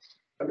 no?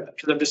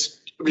 Because I'm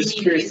just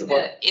curious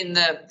about. In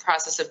the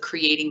process of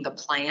creating the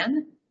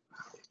plan?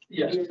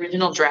 Yeah. The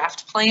original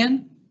draft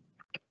plan?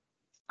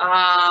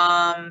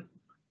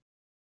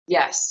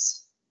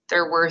 Yes,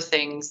 there were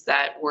things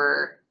that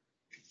were,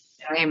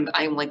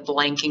 I'm like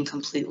blanking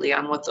completely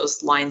on what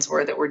those lines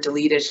were that were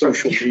deleted.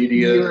 Social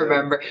media. You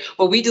remember.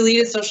 Well, we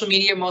deleted social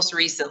media most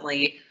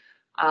recently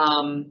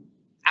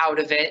out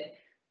of it.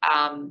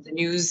 The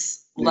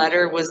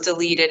newsletter was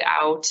deleted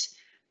out.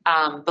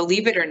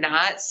 Believe it or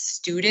not,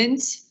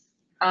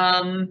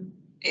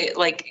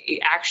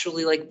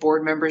 actually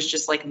board members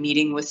just like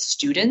meeting with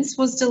students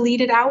was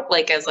deleted out,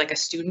 like as like a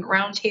student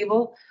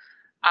roundtable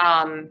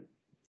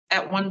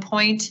at one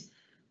point.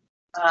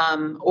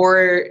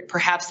 Or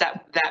perhaps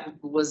that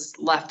was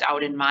left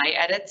out in my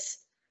edits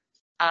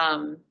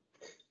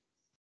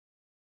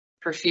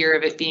for fear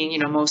of it being,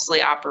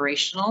 mostly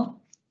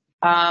operational.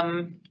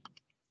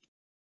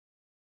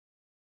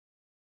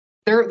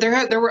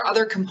 There were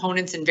other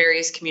components in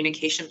various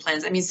communication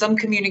plans. I mean, some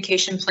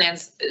communication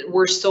plans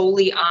were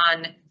solely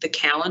on the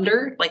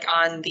calendar, like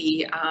on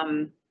the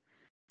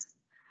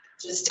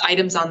just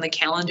items on the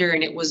calendar,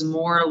 and it was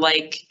more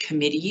like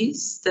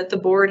committees that the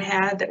board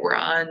had that were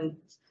on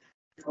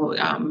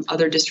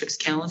other districts'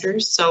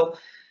 calendars. So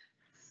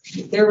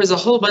there was a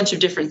whole bunch of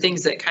different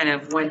things that kind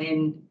of went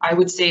in. I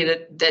would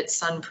say that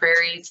Sun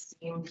Prairie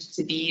seemed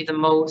to be the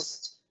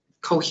most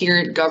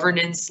coherent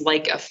governance,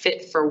 like a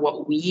fit for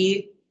what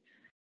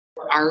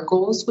our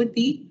goals would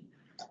be.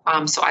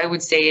 So I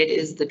would say it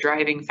is the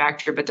driving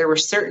factor, but there were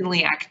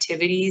certainly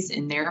activities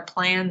in their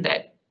plan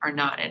that are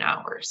not in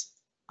ours,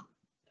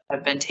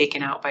 have been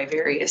taken out by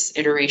various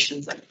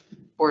iterations of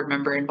board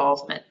member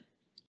involvement.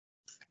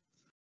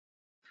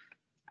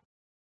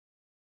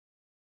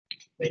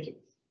 Thank you.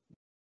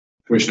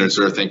 Commissioner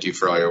Zur, thank you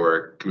for all your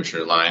work.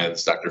 Commissioner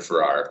Lyons, Dr.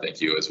 Farrar,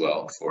 thank you as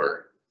well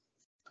for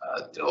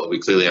we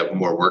clearly have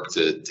more work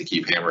to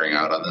keep hammering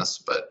out on this,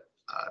 but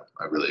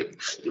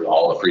we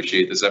all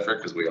appreciate this effort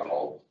because we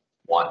all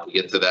want to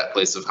get to that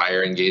place of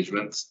higher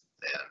engagement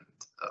and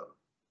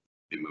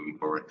be moving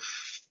forward.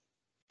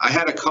 I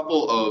had a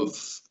couple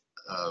of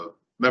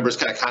members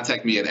kind of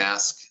contact me and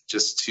ask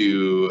just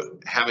to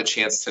have a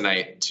chance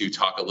tonight to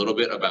talk a little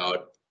bit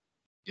about,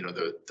 and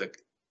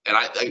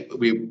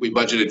we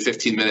budgeted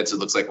 15 minutes. It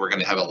looks like we're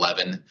going to have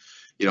 11,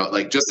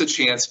 like just a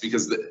chance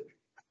because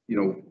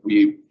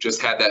we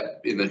just had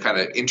that in the kind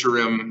of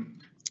interim.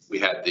 We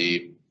had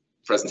the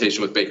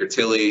presentation with Baker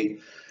Tilly.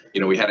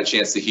 We had a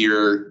chance to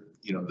hear,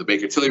 the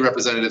Baker Tilly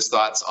representative's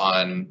thoughts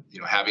on,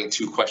 having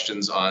 2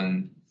 questions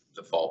on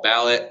the fall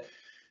ballot.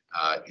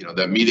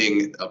 The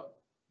meeting of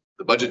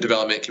the Budget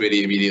Development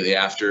Committee immediately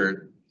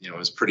after,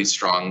 was pretty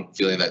strong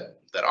feeling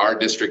that our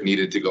district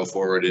needed to go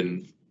forward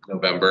in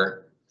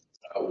November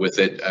with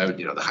it,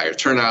 the higher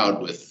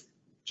turnout, with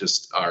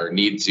just our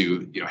need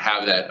to,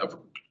 have that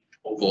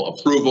oval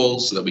approval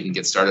so that we can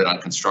get started on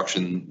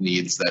construction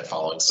needs that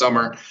following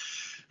summer.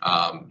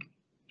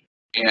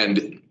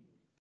 And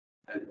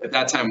at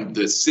that time,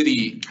 the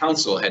city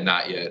council had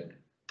not yet,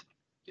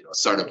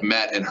 sort of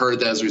met and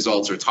heard those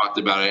results or talked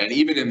about it. And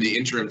even in the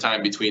interim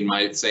time between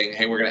my saying,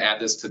 hey, we're going to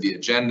add this to the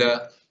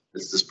agenda,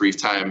 this brief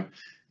time,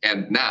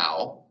 and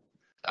now,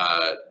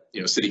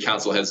 city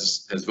council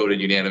has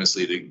voted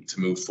unanimously to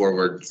move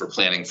forward for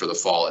planning for the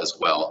fall as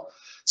well.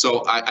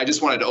 So I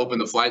just wanted to open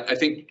the floor. I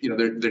think,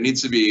 there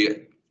needs to be,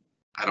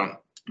 I don't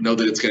know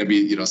that it's going to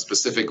be,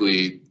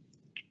 specifically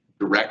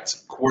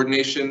direct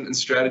coordination and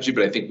strategy,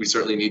 but I think we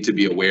certainly need to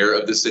be aware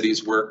of the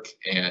city's work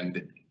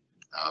and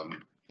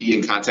be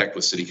in contact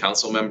with city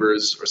council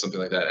members or something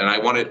like that. And I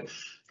wanted,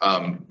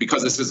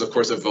 because this is of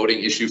course a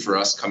voting issue for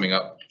us coming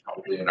up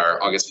probably in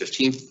our August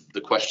 15th,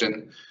 the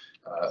question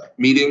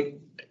meeting,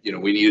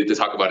 we needed to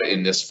talk about it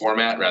in this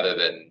format rather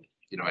than,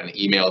 an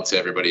email to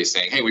everybody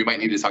saying, hey, we might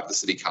need to talk to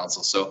city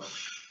council. So,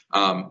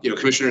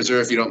 Commissioner Zur,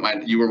 if you don't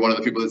mind, you were one of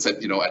the people that said,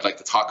 I'd like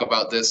to talk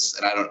about this,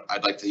 and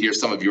I'd like to hear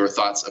some of your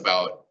thoughts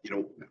about,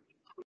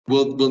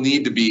 we'll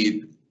need to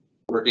be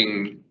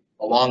working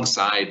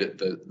alongside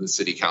the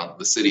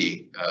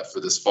city for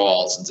this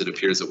fall, since it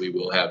appears that we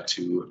will have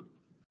 2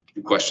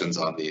 questions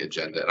on the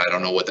agenda. And I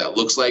don't know what that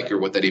looks like or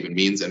what that even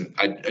means. And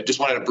I just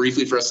wanted to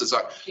briefly for us to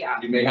talk. Yeah.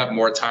 We may have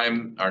more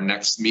time. Our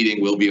next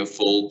meeting will be a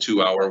full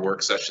 2-hour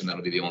work session.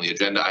 That'll be the only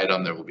agenda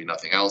item. There will be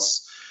nothing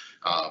else.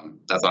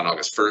 That's on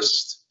August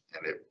 1st.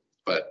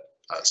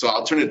 So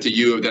I'll turn it to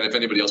you. Then if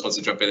anybody else wants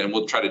to jump in, and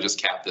we'll try to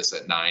just cap this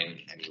at 9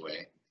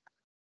 anyway.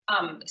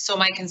 So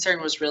my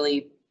concern was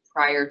really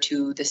prior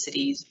to the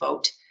city's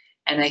vote.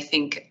 And I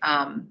think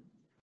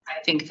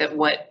that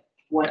what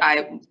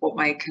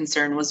my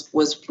concern was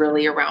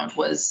really around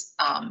was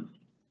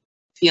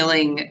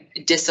feeling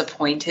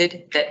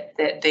disappointed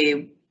that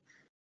they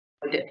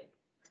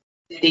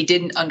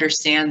didn't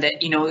understand that,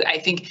 I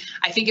think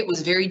it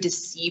was very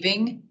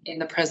deceiving in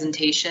the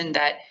presentation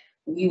that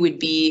we would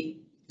be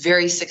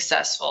very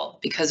successful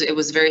because it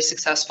was very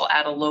successful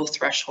at a low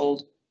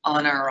threshold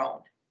on our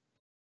own,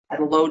 at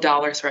a low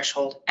dollar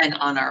threshold and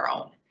on our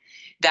own.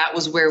 That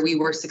was where we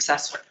were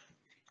successful.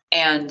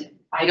 And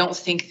I don't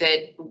think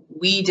that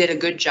we did a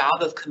good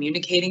job of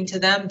communicating to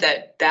them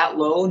that that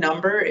low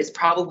number is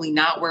probably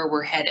not where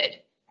we're headed.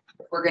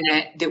 We're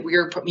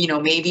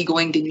maybe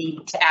going to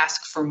need to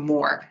ask for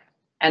more.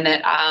 And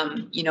that,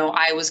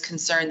 I was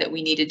concerned that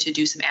we needed to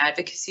do some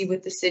advocacy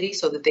with the city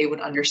so that they would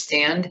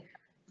understand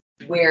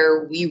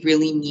where we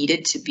really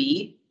needed to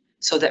be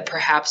so that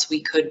perhaps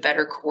we could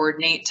better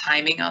coordinate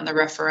timing on the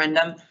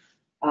referendum.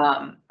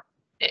 And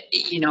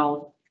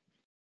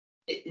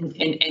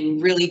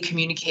really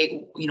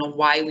communicate,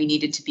 why we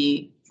needed to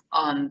be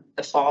on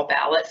the fall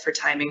ballot for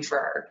timing for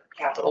our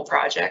capital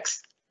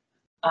projects.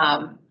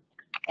 And,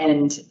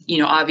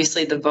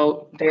 obviously the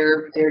vote,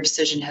 their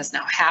decision has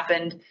now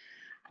happened.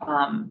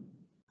 And,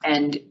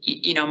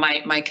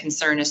 my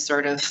concern is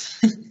sort of,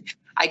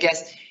 I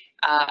guess,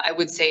 I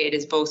would say it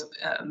is both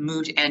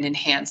moot and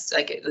enhanced.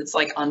 Like it's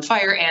like on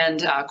fire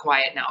and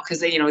quiet now, because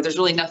there's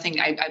really nothing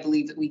I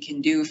believe that we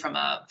can do from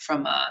a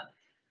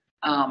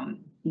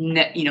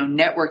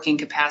networking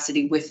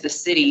capacity with the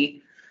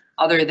city,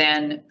 other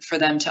than for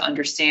them to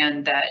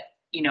understand that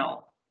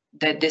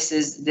that this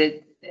is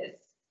that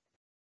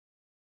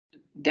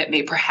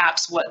may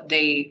perhaps what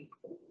they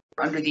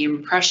were under the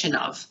impression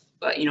of,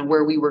 but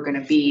where we were going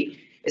to be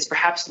is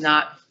perhaps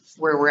not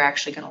where we're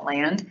actually going to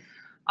land.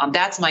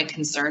 That's my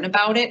concern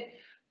about it.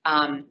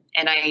 And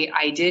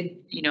I did,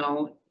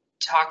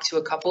 talk to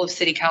a couple of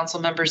city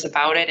council members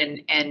about it,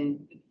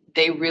 and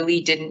they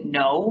really didn't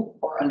know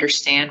or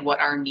understand what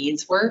our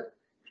needs were.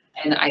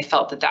 And I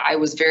felt that I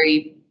was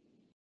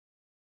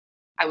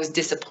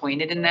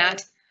disappointed in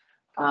that.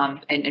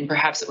 And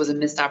perhaps it was a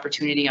missed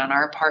opportunity on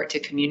our part to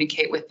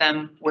communicate with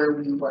them where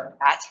we were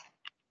at.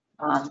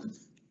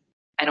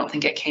 I don't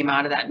think it came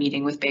out of that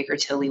meeting with Baker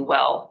Tilly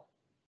well.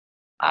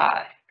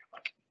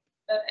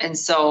 And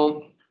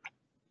so,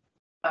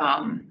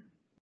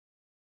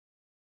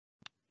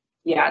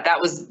 yeah, that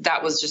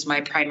was just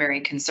my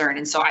primary concern.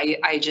 And so I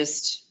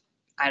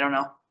don't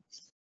know.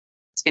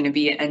 It's going to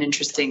be an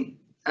interesting,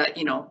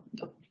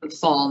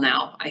 fall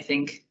now, I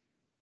think,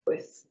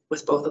 with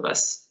both of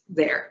us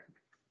there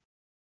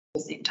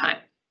at the same time.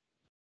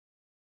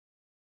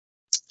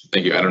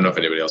 Thank you. I don't know if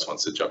anybody else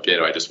wants to jump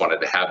in. I just wanted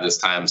to have this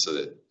time so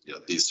that,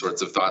 these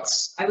sorts of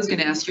thoughts. I was going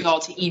to ask you all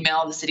to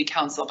email the city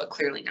council, but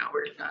clearly now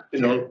we're not.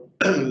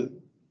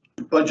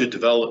 Budget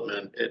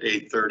development at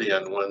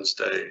 8:30 on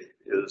Wednesday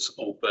is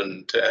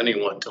open to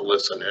anyone to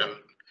listen in.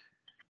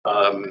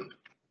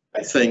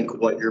 I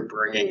think what you're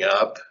bringing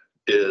up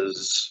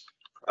is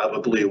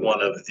probably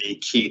one of the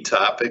key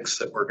topics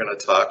that we're going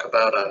to talk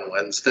about on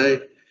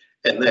Wednesday.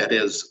 And that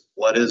is,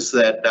 what is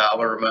that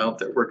dollar amount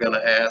that we're going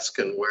to ask,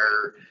 and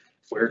where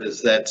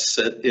does that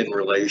sit in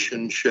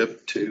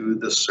relationship to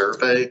the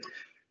survey?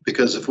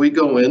 Because if we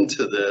go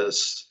into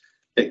this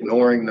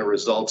ignoring the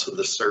results of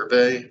the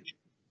survey,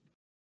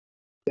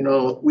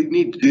 we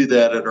need to do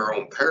that at our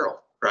own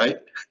peril, right?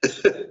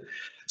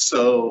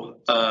 So,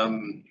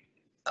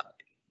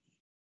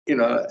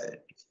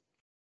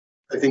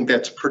 I think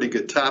that's a pretty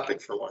good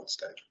topic for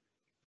Wednesday.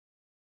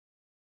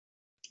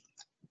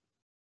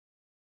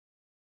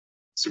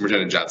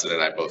 Superintendent Johnson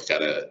and I both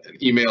got an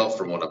email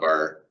from one of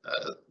our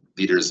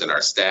leaders in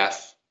our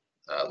staff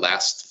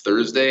last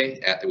Thursday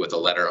with a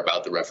letter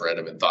about the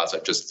referendum and thoughts.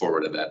 I've just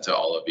forwarded that to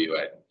all of you.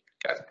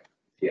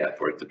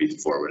 For it to be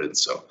forwarded.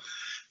 So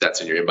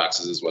that's in your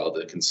inboxes as well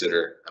to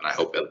consider. And I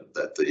hope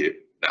that the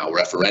now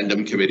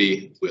referendum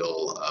committee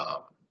will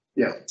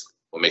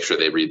make sure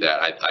they read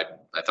that.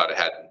 I thought it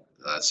had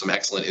some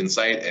excellent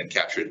insight and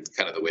captured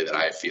kind of the way that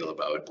I feel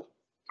about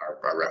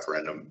our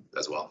referendum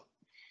as well.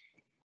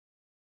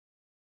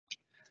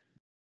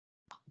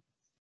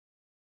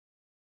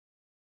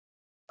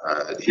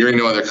 Hearing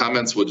no other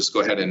comments, we'll just go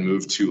ahead and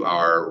move to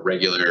our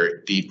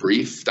regular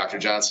debrief. Dr.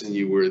 Johnson,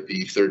 you were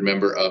the third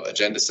member of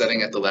agenda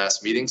setting at the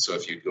last meeting, so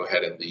if you'd go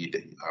ahead and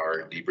lead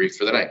our debrief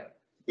for the night.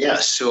 Yeah,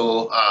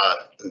 so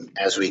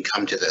as we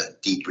come to the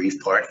debrief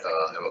part,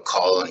 I will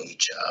call on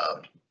each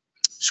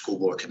school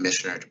board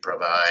commissioner to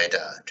provide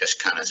just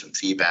kind of some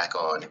feedback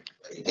on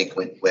what you think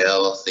went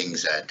well,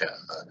 things that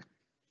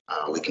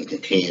we can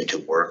continue to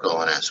work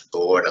on as a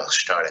board. I'll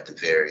start at the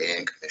very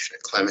end, Commissioner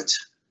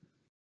Clements.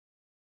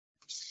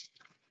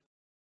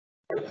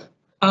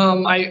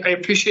 I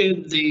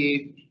appreciated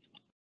the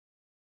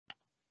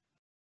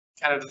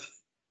kind of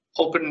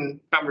open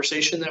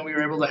conversation that we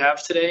were able to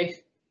have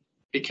today,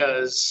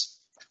 because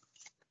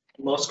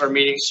most of our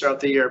meetings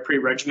throughout the year are pretty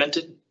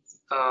regimented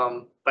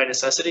by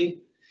necessity,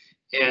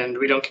 and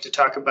we don't get to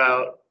talk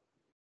about,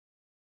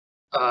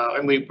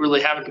 and we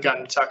really haven't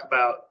gotten to talk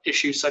about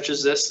issues such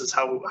as this, is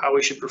how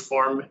we should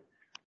perform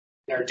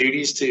our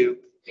duties to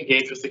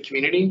engage with the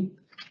community.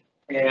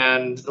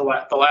 And the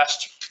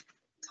last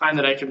time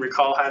that I can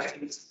recall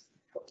having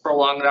a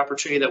prolonged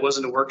opportunity that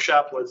wasn't a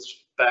workshop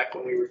was back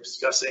when we were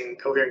discussing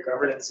coherent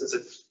governance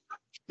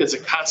as a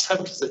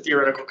concept, as a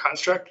theoretical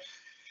construct.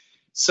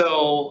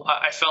 So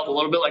I felt a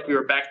little bit like we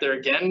were back there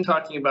again,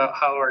 talking about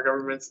how our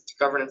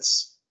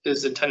governance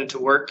is intended to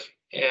work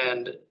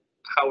and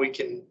how we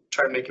can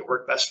try to make it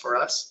work best for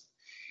us.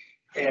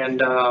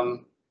 And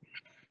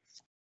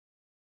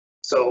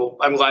so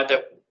I'm glad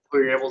that we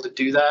were able to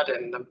do that,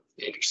 and I'm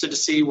interested to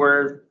see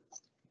where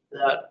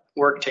that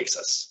work takes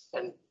us.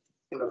 And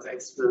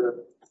thanks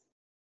to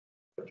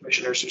the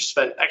commissioners who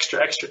spent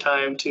extra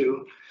time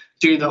to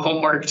do the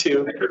homework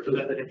to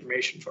present that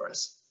information for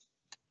us.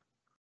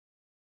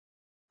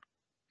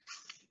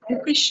 I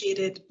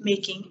appreciated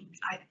making,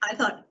 I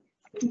thought,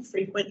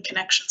 frequent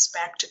connections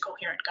back to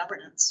coherent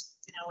governance,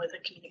 with a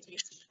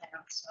communication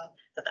channel. So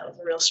that was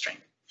a real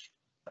strength.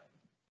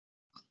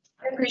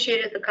 I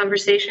appreciated the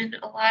conversation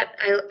a lot.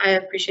 I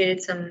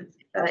appreciated some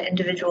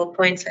individual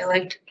points. I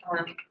liked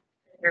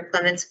Mayor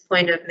Clement's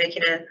point of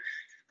making a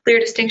clear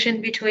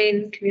distinction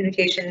between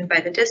communication by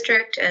the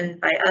district and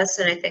by us.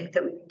 And I think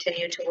that we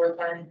continue to work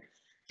on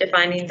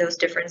defining those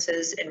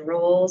differences in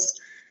roles.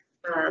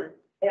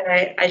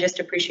 And I just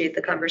appreciate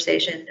the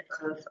conversation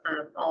of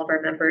all of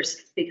our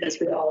members, because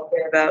we all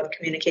care about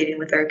communicating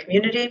with our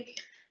community.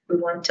 We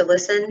want to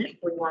listen,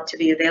 we want to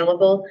be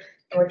available,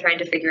 and we're trying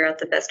to figure out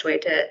the best way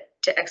to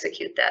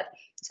execute that.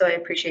 So I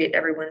appreciate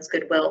everyone's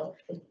goodwill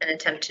and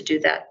attempt to do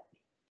that.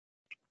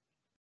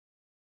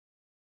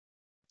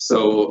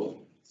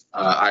 So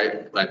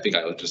I think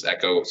I would just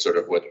echo sort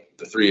of what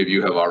the three of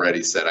you have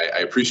already said. I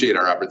appreciate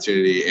our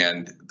opportunity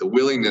and the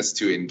willingness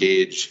to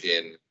engage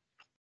in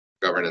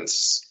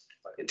governance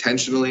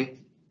intentionally,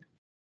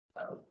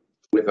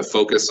 with a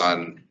focus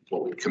on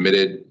what we've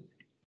committed,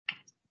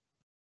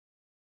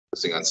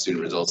 focusing on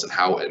student results and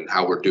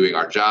how we're doing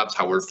our jobs,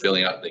 how we're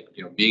filling out,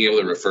 being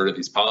able to refer to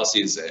these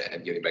policies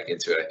and getting back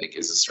into it, I think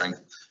is a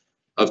strength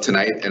of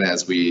tonight. And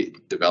as we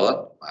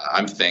develop,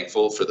 I'm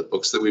thankful for the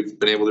books that we've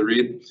been able to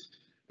read.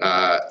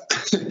 I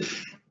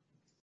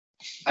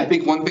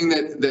think one thing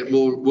that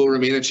will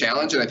remain a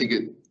challenge, and I think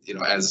it,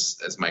 as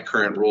my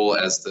current role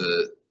as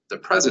the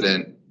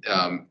president,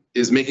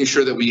 is making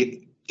sure that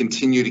we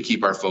continue to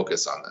keep our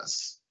focus on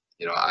this.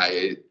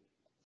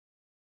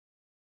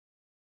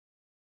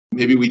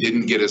 maybe we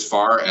didn't get as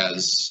far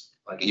as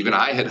like even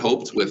I had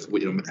hoped with,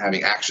 you know,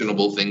 having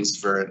actionable things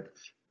for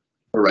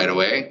right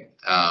away.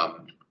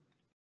 And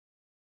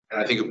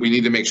I think we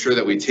need to make sure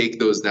that we take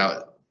those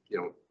now, you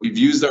know, we've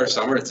used our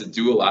summer to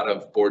do a lot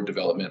of board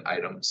development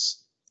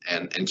items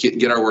and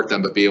get our work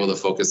done, but be able to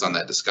focus on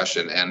that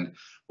discussion. And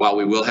while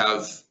we will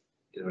have,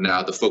 you know,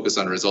 now the focus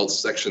on results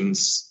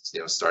sections, you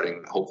know,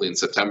 starting hopefully in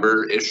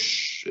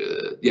September-ish,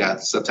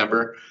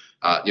 September,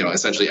 you know,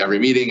 essentially every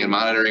meeting and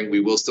monitoring, we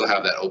will still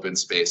have that open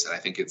space. And I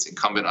think it's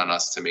incumbent on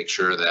us to make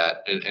sure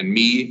that, and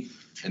me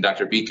and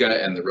Dr.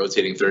 Bika and the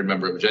rotating third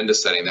member of agenda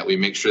setting, that we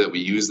make sure that we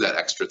use that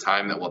extra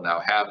time that we'll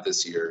now have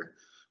this year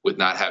with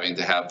not having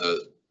to have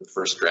the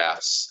first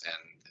drafts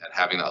and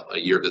having a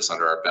year of this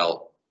under our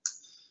belt.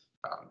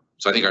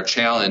 So I think our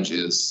challenge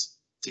is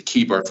to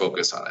keep our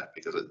focus on it,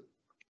 because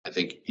I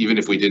think even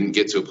if we didn't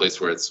get to a place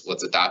where it's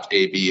let's adopt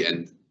A, B,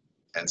 and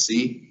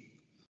C,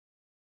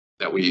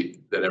 that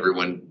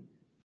everyone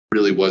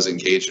really was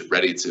engaged and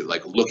ready to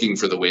like looking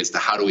for the ways to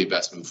how do we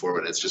best move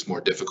forward. It's just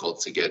more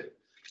difficult to get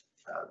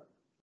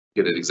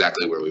it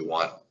exactly where we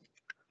want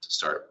to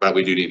start, but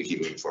we do need to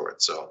keep moving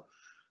forward. So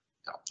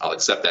I'll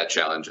accept that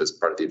challenge as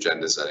part of the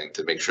agenda setting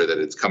to make sure that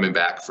it's coming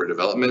back for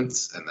development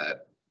and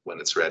that when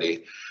it's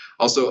ready.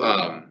 Also,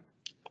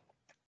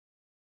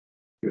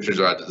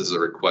 Commissioners, this is a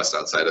request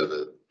outside of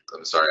the,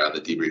 I'm sorry, on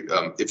the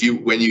debrief. If you,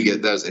 when you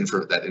get those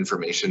that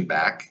information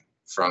back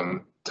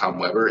from Tom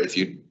Weber, if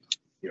you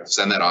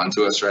send that on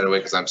to us right away,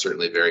 because I'm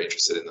certainly very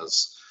interested in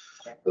those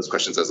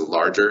questions as a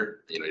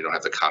larger, you know, you don't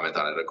have to comment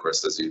on it, of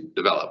course, as you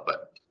develop,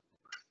 but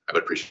I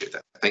would appreciate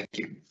that. Thank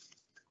you.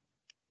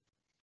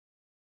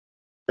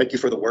 Thank you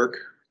for the work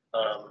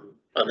on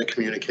the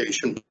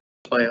communication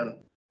plan.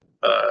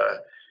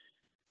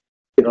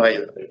 You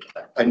know,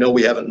 I know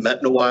we haven't met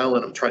in a while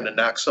and I'm trying to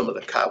knock some of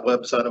the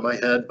cobwebs out of my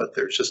head, but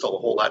there's just a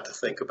whole lot to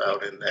think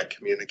about in that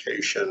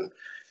communication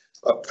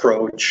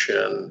approach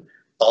and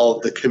all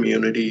of the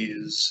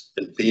communities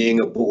and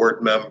being a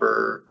board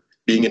member,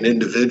 being an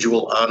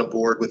individual on a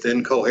board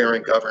within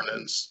coherent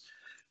governance,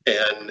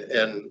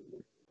 and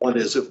what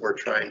is it we're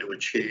trying to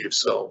achieve.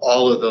 So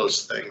all of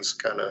those things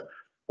kind of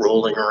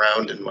rolling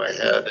around in my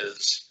head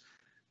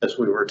as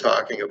we were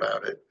talking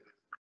about it.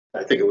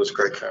 I think it was a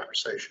great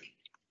conversation.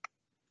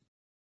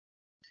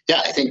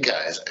 Yeah, I think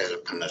as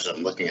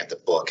I'm looking at the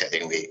book, I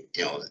think we,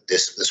 you know,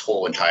 this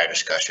whole entire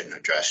discussion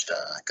addressed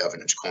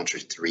governance culture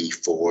 3,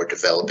 4,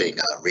 developing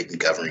written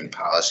governing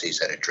policies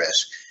that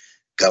address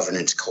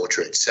governance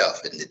culture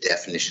itself and the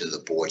definition of the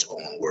board's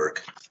own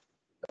work,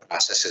 the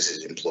processes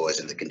it employs,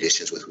 and the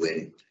conditions with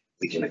which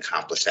we can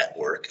accomplish that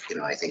work. You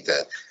know, I think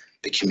that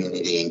the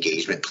community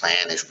engagement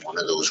plan is one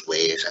of those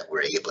ways that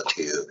we're able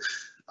to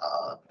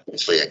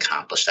hopefully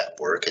accomplish that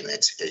work, and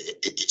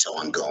it's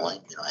ongoing.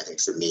 You know, I think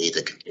for me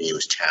the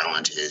continuous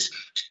challenge is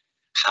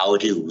how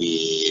do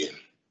we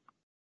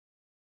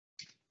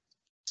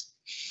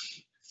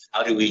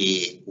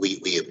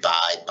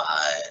abide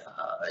by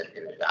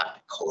an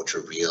adopted culture,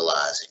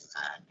 realizing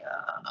that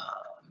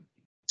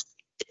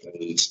it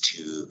needs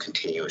to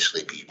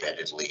continuously be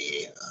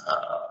readily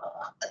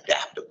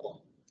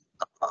adaptable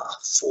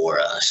for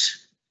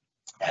us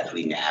as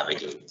we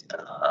navigate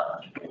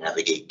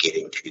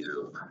getting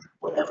to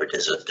whatever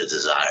the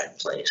desired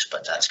place.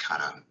 But that's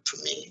kind of, for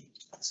me,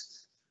 I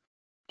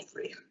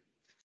agree.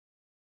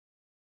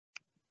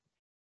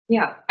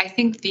 Yeah, I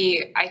think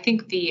the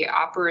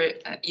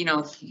you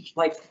know,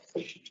 like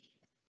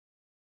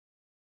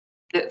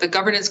the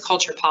governance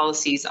culture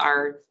policies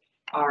are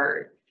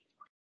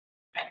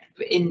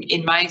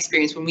in my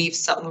experience, when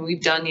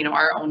we've done, you know,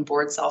 our own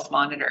board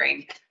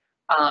self-monitoring,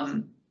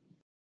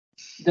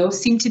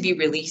 those seem to be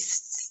really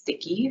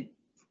sticky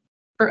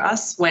for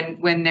us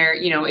when they're,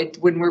 you know,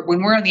 when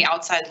we're on the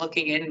outside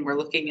looking in and we're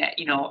looking at,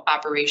 you know,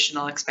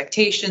 operational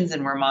expectations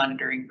and we're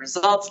monitoring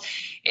results.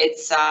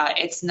 It's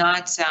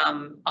not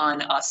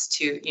on us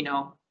to, you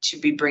know, to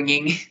be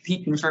bringing the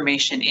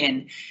information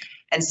in.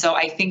 And so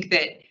I think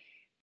that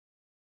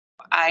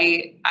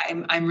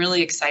I'm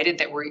really excited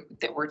that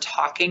we're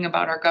talking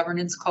about our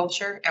governance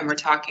culture, and we're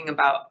talking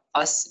about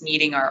us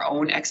meeting our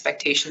own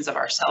expectations of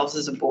ourselves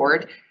as a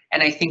board.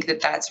 And I think that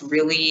that's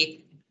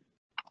really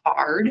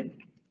hard.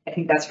 I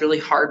think that's really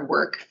hard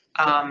work.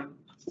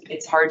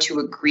 It's hard to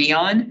agree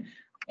on.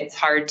 It's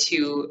hard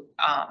to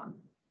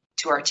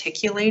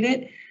articulate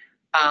it.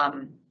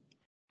 And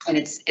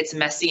it's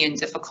messy and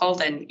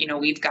difficult. And, you know,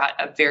 we've got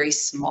a very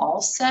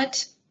small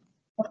set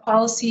of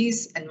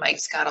policies and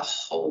Mike's got a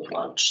whole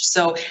bunch.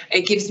 So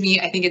it gives me,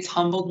 I think it's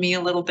humbled me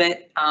a little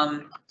bit,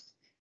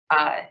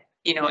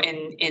 you know,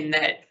 in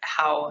that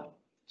how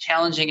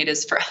challenging it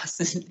is for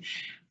us.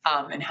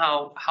 And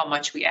how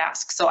much we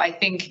ask. So I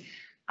think,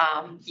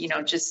 you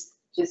know, just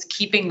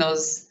keeping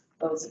those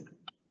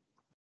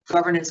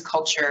governance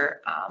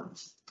culture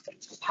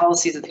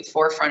policies at the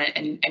forefront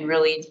and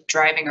really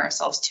driving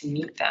ourselves to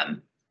meet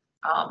them,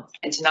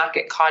 and to not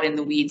get caught in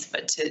the weeds,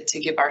 but to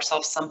give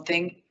ourselves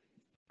something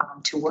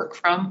to work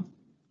from,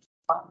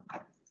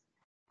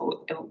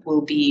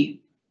 will be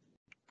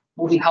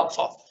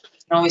helpful.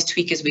 And always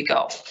tweak as we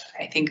go.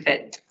 I think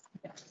that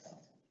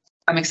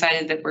I'm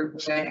excited that we're going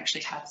to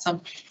actually have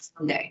some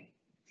someday.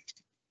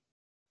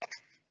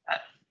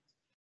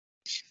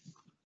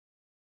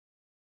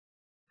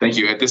 Thank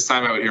you. At this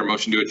time, I would hear a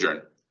motion to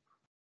adjourn.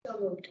 So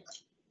moved.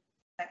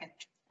 Second.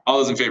 All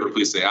those in favor,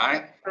 please say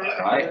aye.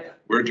 Aye.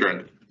 We're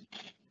adjourned.